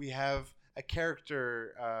 we have a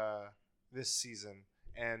character this season,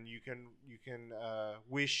 and you can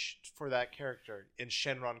wish for that character. And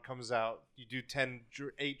Shenron comes out. You do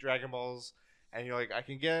 8 Dragon Balls, and you're like, I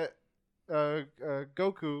can get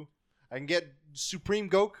Goku. I can get Supreme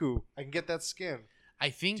Goku. I can get that skin. I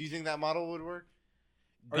think. Do you think that model would work?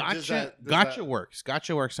 Or does Gotcha that works.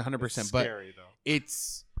 Gotcha works 100%. It's But scary though.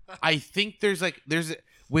 it's. I think there's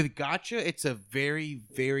with gotcha, it's a very,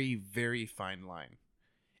 very, very fine line,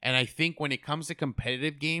 and I think when it comes to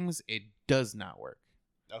competitive games, it does not work.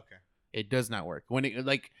 Okay. It does not work. When it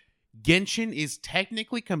like Genshin is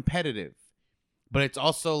technically competitive, but it's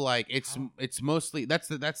also like it's mostly that's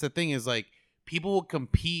the thing is like people will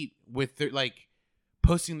compete with their like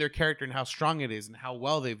posting their character and how strong it is and how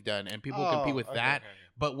well they've done, and people will compete with that. Okay.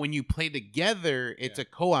 But when you play together, it's a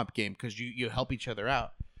co-op game because you help each other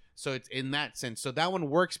out. So it's in that sense. So that one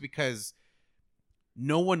works because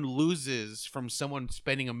no one loses from someone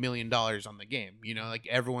spending $1 million on the game. Like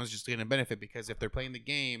everyone's just going to benefit because if they're playing the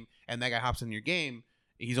game and that guy hops in your game,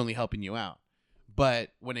 he's only helping you out. But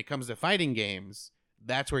when it comes to fighting games,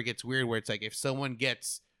 that's where it gets weird, where it's like if someone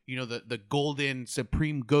gets, the golden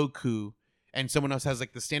Supreme Goku and someone else has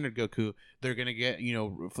like the standard Goku, they're going to get,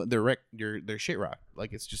 their shit rocked.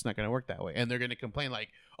 Like it's just not going to work that way. And they're going to complain like,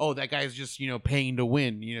 oh, that guy's just, paying to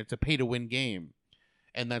win, it's a pay to win game.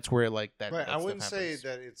 And that's where like that. Right. That I wouldn't stuff say happens.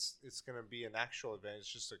 that it's going to be an actual advantage.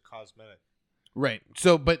 It's just a cosmetic. Right.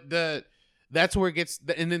 So, but that's where it gets,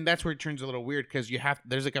 and then that's where it turns a little weird because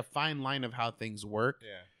there's like a fine line of how things work.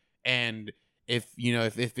 Yeah. And if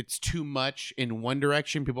it's too much in one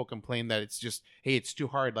direction, people complain that it's just, hey, it's too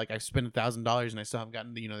hard. Like I spent $1,000 and I still haven't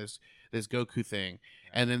gotten this Goku thing.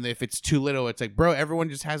 And then if it's too little, it's like, bro, everyone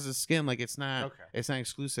just has this skin. Like it's not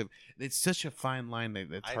exclusive. It's such a fine line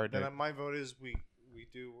that it's hard to. My vote is we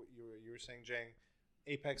do what you were saying, Jang,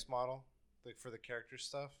 Apex model like for the character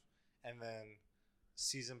stuff, and then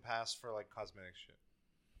season pass for like cosmetic shit.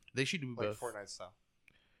 They should do like both. Fortnite style.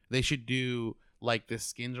 They should do like the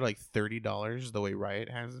skins are like $30 the way Riot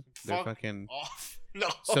has it. They're Fuck fucking off. No.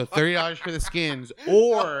 so $30 for the skins,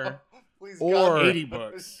 or No. Please, or God.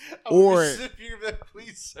 $80. Or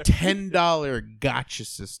Please, sir. $10 gotcha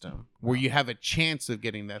system where you have a chance of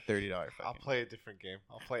getting that $30. I'll play a different game.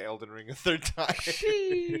 I'll play Elden Ring a third time.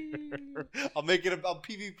 I'll make it about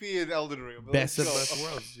PvP in Elden Ring. Best of both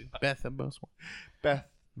worlds, dude. Best of both worlds.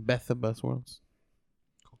 Best of both worlds.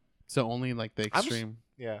 Cool. So only like the extreme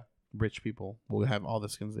rich people will have all the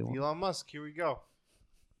skins they want. Elon Musk, here we go.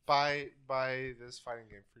 Buy this fighting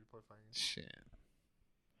game, free to play fighting game. Shit.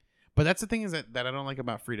 But that's the thing is that I don't like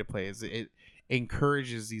about free to play is it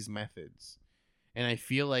encourages these methods, and I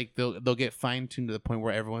feel like they'll get fine tuned to the point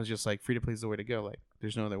where everyone's just like free to play is the way to go. Like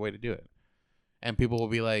there's no other way to do it, and people will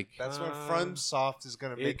be like, that's when FromSoft is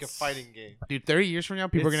gonna make a fighting game. Dude, 30 years from now,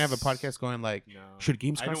 people are gonna have a podcast going like, No, should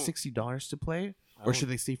games cost $60 to play, Or should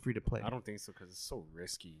they stay free to play? I don't think so because it's so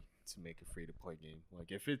risky to make a free to play game.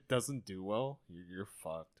 Like if it doesn't do well, you're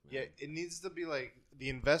fucked. Man. Yeah, it needs to be like the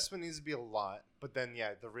investment needs to be a lot, but then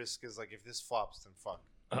the risk is like if this flops, then fuck.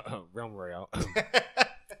 Realm Royale.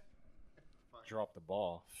 Drop the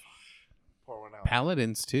ball. Pour one out.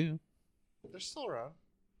 Paladins too. They're still around.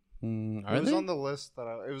 Are it was they? on the list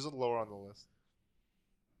it was lower on the list.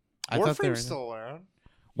 I thought they were Warframe's still around.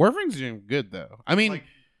 Warframe's doing good though. I mean, Like,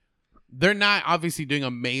 they're not obviously doing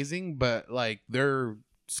amazing, but like they're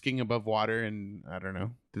skiing above water, and I don't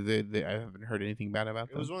know. I haven't heard anything bad about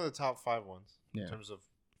them. it was one of the top 5 ones Yeah. in terms of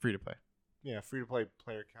Free to play. free to play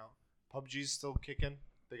player count. PUBG's still kicking.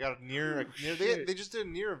 They got a near. shit. They just did a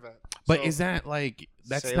near event. But So, is that like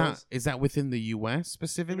that's sales? not? Is that within the U.S.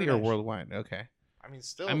 specifically or International. worldwide? Okay. I mean,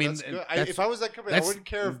 still. I mean, that's good. that's- if I was that company, I That's wouldn't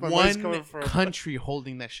care if my money's coming one from country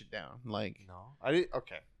holding that shit down. Like, No, I did.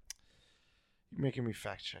 Okay, you're making me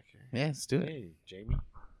fact check here. yeah, let's do it. Hey, Jamie.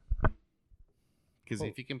 Because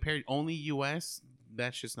if you compare only U.S.,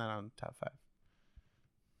 that's just not on top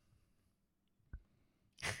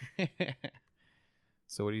 5.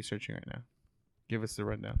 So what are you searching right now? Give us the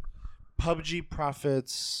rundown. PUBG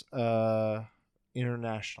profits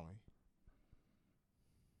internationally.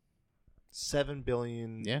 7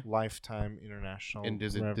 billion Yeah. lifetime international. And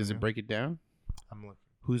does it revenue. break it down? I'm looking.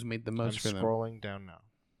 Who's made the most I'm for them? scrolling down now.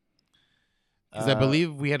 Because I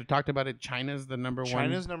believe we had talked about it. China's the number one.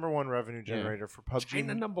 China's number 1 revenue generator for PUBG.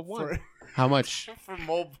 China number 1. How much? For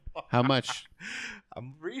mobile. How much?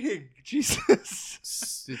 I'm reading.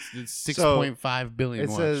 Jesus. It's 6.5 billion.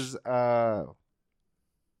 It says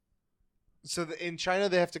in China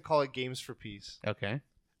they have to call it games for peace. Okay.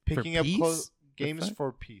 Picking up peace? games fuck?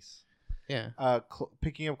 for peace. Yeah.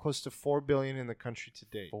 Picking up close to 4 billion in the country to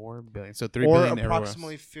date. 4 billion. So 3 or billion everywhere else.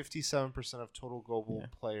 approximately 57% of total global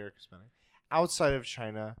player spending. Outside of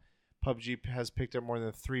China, PUBG has picked up more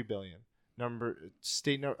than 3 billion.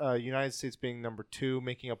 United States being number 2,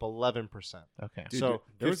 making up 11%. Okay. Dude, so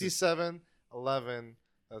there was 57, 11,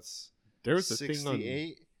 that's There was a thing on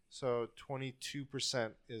 68. So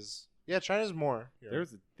 22% is China's more. Yeah.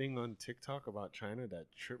 There's a thing on TikTok about China that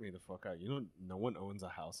tripped me the fuck out. You know, no one owns a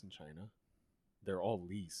house in China. They're all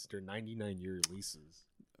leased. They're 99-year leases.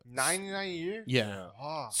 99 years. Yeah.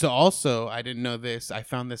 Wow. So also, I didn't know this. I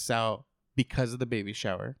found this out because of the baby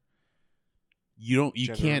shower. You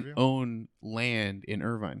Gender can't reveal? own land in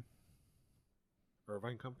Irvine.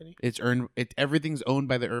 Irvine Company? Everything's owned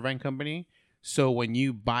by the Irvine Company. So when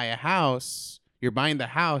you buy a house, you're buying the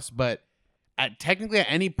house, but technically at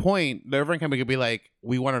any point, the Irvine Company could be like,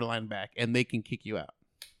 "We want our land back," and they can kick you out.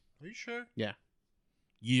 Are you sure?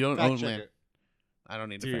 You don't Fact own check land. it. I don't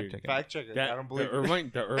need to Dude, fact check it. Fact check it. That, I don't believe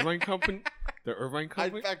the Irvine Company, the Irvine I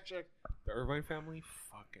Company, fact check. the Irvine family,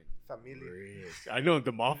 fucking Familia. rich. I know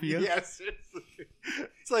the mafia. Yeah, seriously.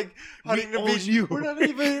 It's like We Huntington own Beach. you. We're not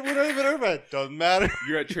even urban. Doesn't matter.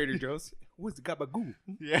 You're at Trader Joe's. What's the gabagoo?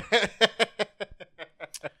 Yeah.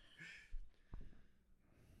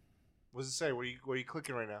 What does it say? What are you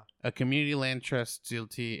clicking right now? A community land trust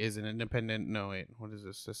CLT is an independent. No, wait. What is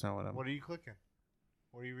this? That's not what I'm. What are you clicking?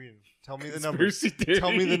 What are you reading? Tell me the numbers. Conspiracy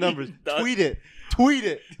Tell me the theory. numbers. The- Tweet it. Tweet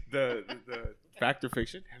it. The fact or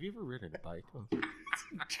fiction? Have you ever ridden a bike?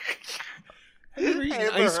 Have you ever eaten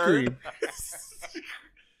Ever ice heard? cream?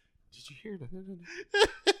 Did you hear that?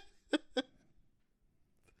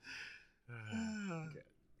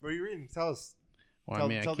 What are you reading? Tell us. Well, Tell- I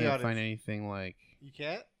mean, tell I the can't audience. find anything like. You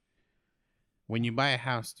can't. When you buy a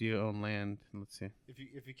house, do you own land? Let's see.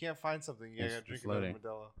 If you can't find something, you It's- gotta drink it's loading.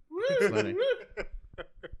 another It's loading. Modelo.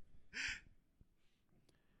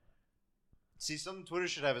 See, something Twitter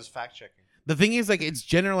should have is fact checking. The thing is, like, it's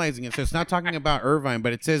generalizing it, so it's not talking about Irvine,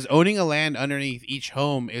 but it says owning a land underneath each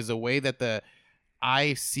home is a way that the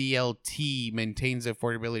ICLT maintains the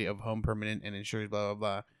affordability of home permanent and ensures blah blah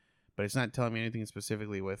blah. But it's not telling me anything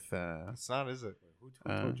specifically with. It's not, is it? Who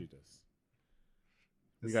told you this?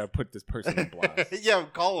 We gotta put this person on blast. Yeah,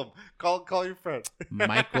 call him. Call your friend.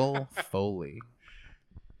 Michael Foley.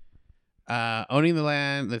 Owning the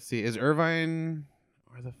land. Let's see. Is Irvine?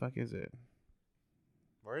 Where the fuck is it?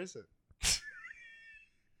 Where is it?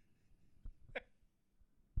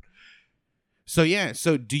 So yeah.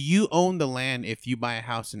 So do you own the land if you buy a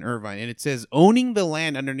house in Irvine? And it says owning the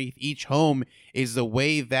land underneath each home is the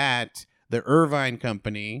way that the Irvine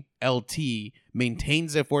Company (LT)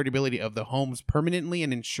 maintains the affordability of the homes permanently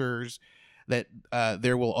and ensures that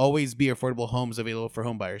there will always be affordable homes available for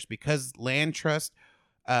home buyers. Because the land trust,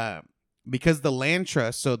 so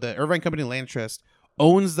the Irvine Company Land Trust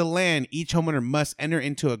owns the land, each homeowner must enter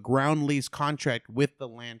into a ground lease contract with the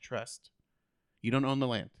land trust. You don't own the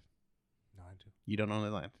land. No, I do. You don't own the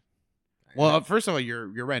land. Well, first of all, you're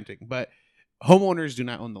renting, but homeowners do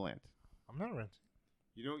not own the land. I'm not renting.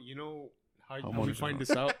 You know how we Homeowners find don't.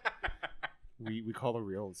 this out? We call a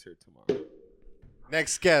realtor tomorrow.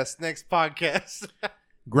 Next guest, next podcast.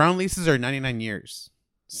 Ground leases are 99 years.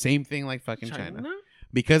 Same thing like fucking China.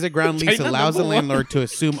 Because a ground lease China allows the number one. landlord to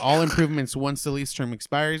assume all improvements once the lease term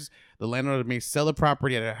expires, the landlord may sell the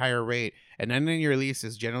property at a higher rate. A 99-year lease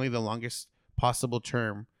is generally the longest possible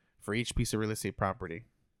term for each piece of real estate property.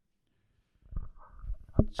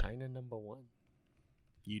 China number one.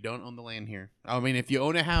 You don't own the land here. I mean, if you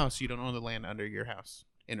own a house, you don't own the land under your house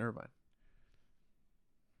in Irvine.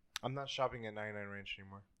 I'm not shopping at 99 Ranch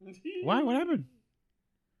anymore. Why? What happened?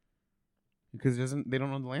 Because they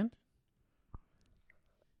don't own the land?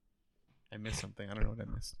 I missed something. I don't know what I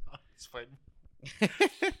missed. It's fine.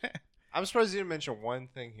 I'm surprised you didn't mention one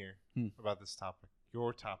thing here about this topic.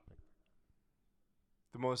 Your topic.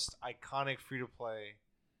 The most iconic free-to-play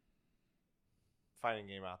fighting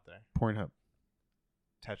game out there. Pornhub.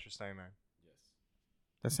 Tetris 99. Yes.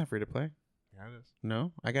 That's not free to play. Yeah, it is.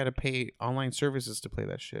 No, I gotta pay online services to play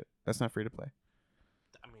that shit. That's not free to play.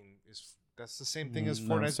 I mean, that's the same thing as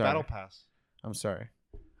No, Fortnite's sorry. Battle Pass. I'm sorry.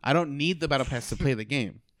 I don't need the battle pass to play the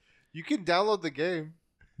game, You can download the game.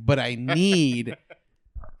 but I need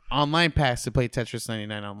online pass to play Tetris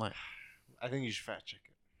 99 online. I think you should fact check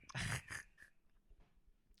it.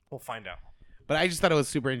 We'll find out. But I just thought it was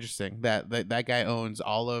super interesting that guy owns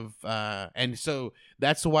all of, and so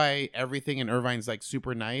that's why everything in Irvine's like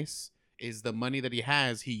super nice. Is the money that he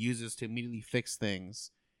has, he uses to immediately fix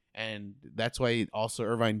things, and that's why also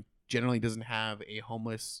Irvine generally doesn't have a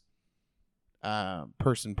homeless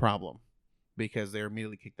person problem because they're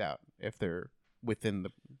immediately kicked out if they're within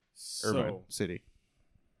the Irvine city.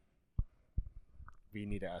 We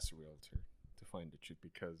need to ask a realtor to find the truth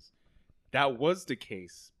because that was the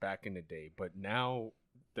case back in the day, but now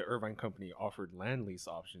the Irvine company offered land lease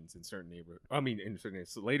options in certain neighborhoods. I mean, in certain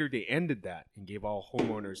neighborhoods. So later they ended that and gave all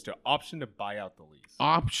homeowners the option to buy out the lease.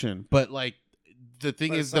 Option, but like the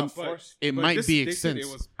thing But is, it's not forced. it But might this- be they said extensive.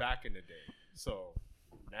 it was back in the day. So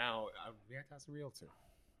now we have to ask a realtor.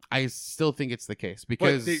 I still think it's the case But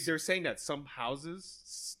because they're saying that some houses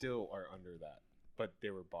still are under that, but they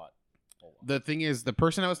were bought. the thing is, the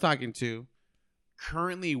person I was talking to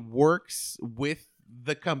currently works with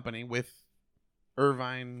the company, with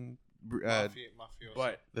Irvine, Mafioso.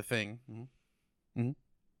 But the thing. you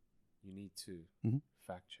need to Mhm.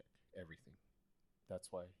 fact check everything.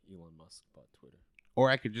 That's why Elon Musk bought Twitter. Or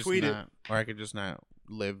I could just Tweet it. not, or I could just not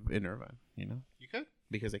live in Irvine, you know, You could.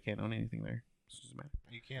 because I can't own anything there. It doesn't matter.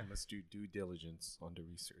 You can. Let's do due diligence on the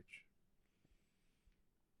research.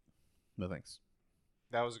 No thanks.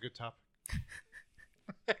 That was a good topic.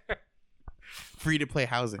 Free to play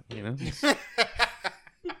housing, you know.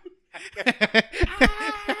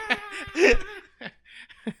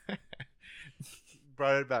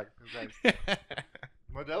 Brought it back. It was nice.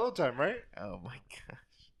 Modelo time, right? Oh my gosh!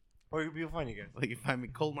 Where can people find you guys? Like, you find me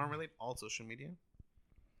Cold Marmalade, all social media.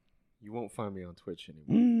 You won't find me on Twitch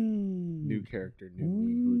anymore. New character, new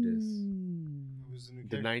me. Who this? Who's the new The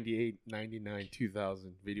character? 98, 99,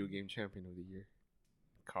 2000 video game champion of the year.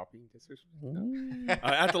 Copying this or something? No.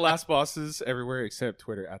 At the Last Bosses everywhere except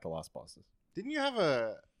Twitter at the Last Bosses. Didn't you have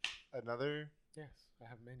another? Yes, I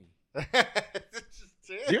have many.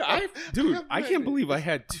 Yeah, I can't believe I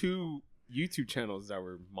had 2 YouTube channels that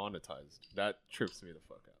were monetized. That trips me the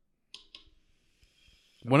fuck out.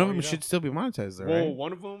 One of Oh, them you should know. still be monetized, though, Well, right?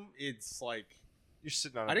 one of them, it's like You're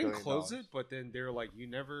sitting on. I didn't close it, but then they're like, you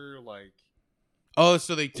never like. Oh,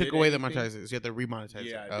 so they took Did away the anything? monetizers. You have to remonetize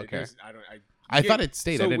Yeah, it. Okay. I I thought it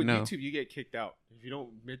stayed. So I didn't with know. YouTube, you get kicked out if you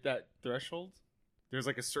don't meet that threshold. There's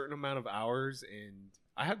like a certain amount of hours, and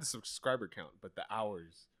I have the subscriber count, but the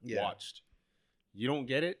hours watched. You don't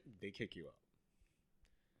get it, they kick you out.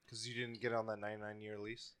 Because you didn't get on that 99-year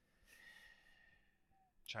lease.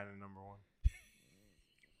 China number one.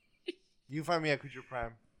 You can find me at Kujo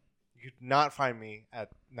Prime. You could not find me at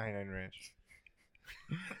 99 Ranch.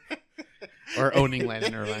 Or owning land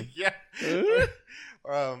in Irvine. Yeah.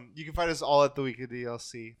 You can find us all at the Week of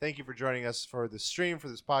DLC. Thank you for joining us for the stream, for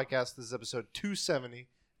this podcast. This is episode 270.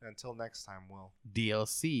 And until next time, Will.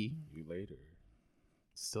 DLC. You later.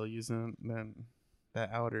 Still using that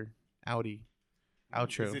Audi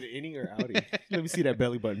outro. Is it inning or outie? Let me see that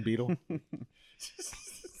belly button, Beetle.